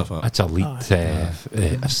Stupid stuff. that's elite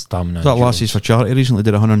stamina. That lassies for charity recently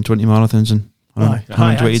did 120 marathons in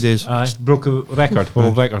 120 days. Broke a record,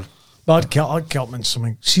 world record. Bad Keltman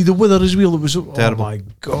something. See the weather as well. It was Terrible. Oh my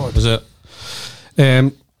god. Was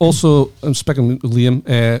it? Also, I'm speaking with Liam.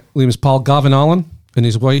 Liam's pal Gavin Allen and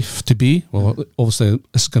his wife to be. Well, obviously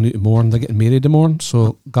this is going out tomorrow. They're getting married tomorrow.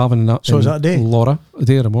 So Gavin and So is that a day? Laura a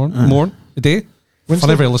day tomorrow. Morning a day. Wednesday?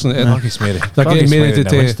 Whenever you listen to it, they're getting married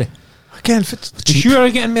today. Again, if it's You sure are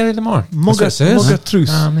getting married tomorrow? mugger truth.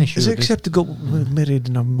 I'm not sure Is it it is. acceptable to get married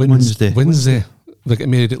in a Wednesday. They get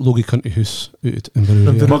married at Logie Country House out in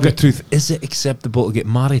Inverurie. Mugger truth, is it acceptable to get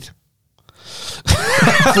married?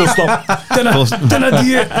 full stop. Dinner do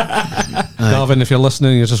you? Gavin, if you're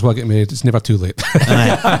listening, you just want to get married. It's never too late.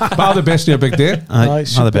 But all the best in your big day. Aye,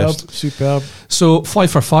 all the best. Superb. So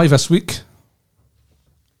 5 for 5 this week.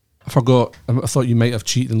 I forgot. I thought you might have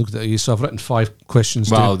cheated and looked at it. So I've written 5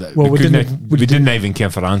 questions. Well, down. we we didn't even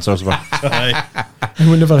care for answers. We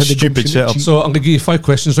never had Stupid the setup. So I'm going to give you 5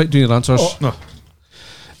 questions. Right, do your answers.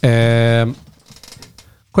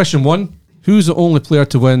 Question 1: who's the only player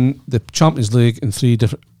to win the Champions League in 3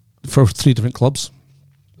 different clubs?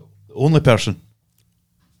 The only person.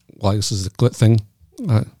 Well, this is the good thing.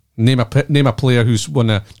 Name a player who's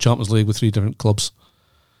won a Champions League with 3 different clubs.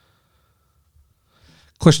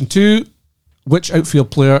 Question 2: which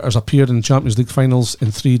outfield player has appeared in the Champions League finals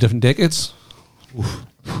in 3 different decades?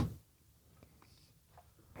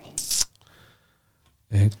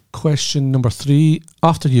 Question number 3: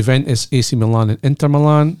 after Juventus, AC Milan and Inter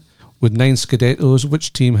Milan, with 9 Scudettos,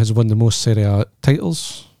 which team has won the most Serie A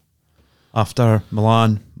titles? After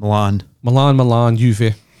Milan. Milan,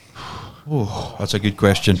 Juve. Oh, that's a good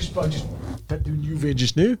question. I just put down Juve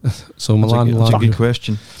just now. So Milan, That's a good Juve.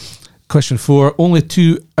 question. Question 4: only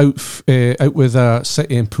 2 out with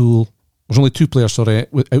City and Pool. There's only 2 players,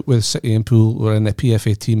 out with City and Pool were in the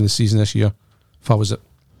PFA team of the season this year. How was it?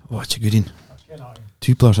 Oh, it's a good one.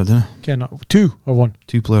 2 players, I don't know. 2 or 1?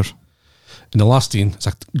 2 players. In the last team, it's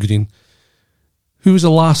a good one. Who was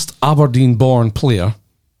the last Aberdeen-born player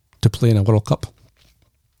to play in a World Cup?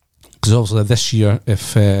 Because obviously this year,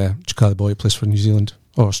 if Chikali Boy plays for New Zealand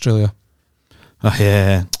or Australia,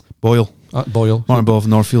 Yeah. Boyle. Boyle, Martin Boyle of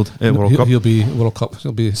Northfield at World Cup. he'll be World Cup.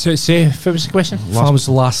 He'll be. So say if it was the question. Who was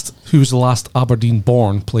the last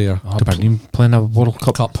Aberdeen-born player to Aberdeen playing a World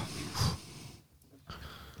play Cup. Cup?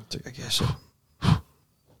 I guess so.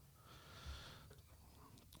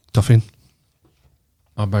 Duffin.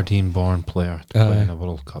 Aberdeen-born player to play in a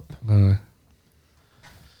World Cup.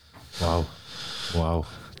 Wow.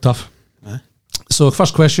 Tough. So,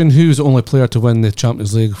 first question: who's the only player to win the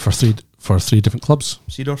Champions League for three different clubs?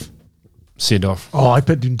 Seedorf. Oh, I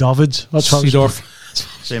put down Davids. That's how Seedorf.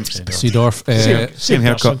 Same. Seedorf. Same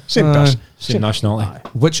haircut. Same person. Same nationality.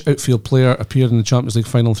 Which outfield player appeared in the Champions League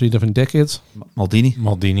final in 3 different decades? Maldini.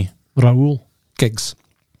 Maldini. Raul. Giggs.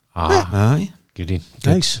 Aye. Goodie.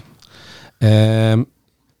 Nice.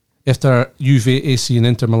 After Juve, AC and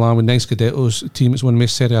Inter Milan with nice Scudettos, team that's won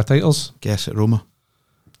most Serie A titles. Guess it, Roma.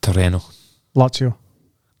 Torino. Lazio.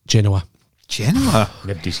 Genoa. Genoa.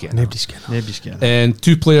 Nobody's getting Nobody's getting And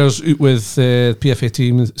 2 players out with PFA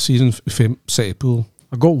team this season from City Pool.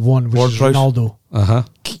 I got one, which is Ward-Prowse. Ronaldo. Uh-huh.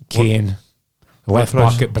 Kane. Left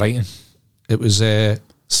Ward-Prowse. back at Brighton. It was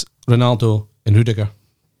Ronaldo and Rudiger.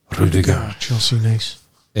 Rudiger. Chelsea, nice.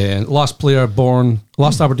 And last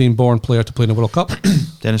Aberdeen born player to play in the World Cup,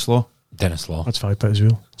 Dennis Law. Dennis Law. That's £5 as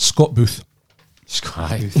well. Scott Booth.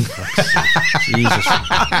 Jesus.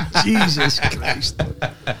 Jesus Christ.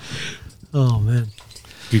 Oh, man.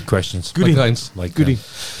 Good questions. Goodie. Lines. Like Goodie.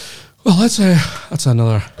 Well, that's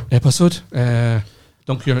another episode.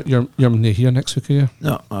 Dunk, you're not here next week, are you?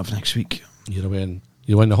 No, I have next week. You're away on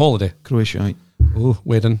the holiday. Croatia, right? Oh,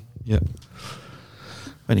 wedding. Yep.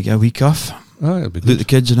 When you get a week off, Ah, it'll be look good. the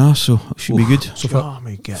kids and us, so it should be good. So far, Oh,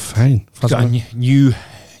 my God. fine. Got a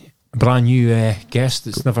brand new guest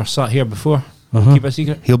that's never sat here before. Keep it a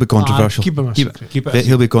secret. He'll be controversial. Keep him a Keep secret. it. Bet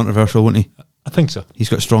he'll be controversial, won't he? I think so. He's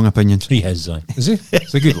got strong opinions. He has. Is he?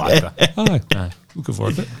 It's a good lad. Aye. Aye. Looking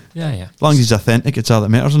forward to it. Yeah. As long as he's authentic, it's all that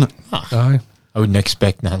matters, isn't it? Aye. I wouldn't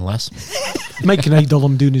expect nothing less. Mike and idol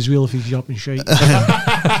him doing as well if he's up and shite.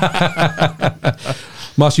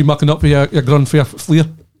 Mas, you mucking up with your grun for your fleer?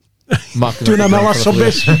 Doing a Miller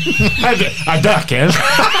Subbase. I duck,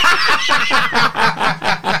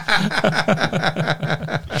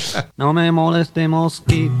 No me moleste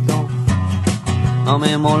mosquito, no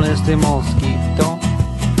me moleste mosquito,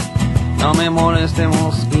 no me moleste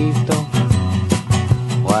mosquito.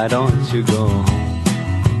 Why don't you go home?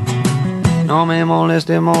 No me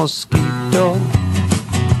moleste mosquito,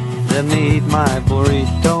 let me eat my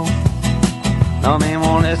burrito. No me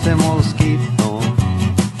moleste mosquito,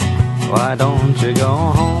 why don't you go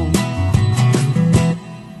home?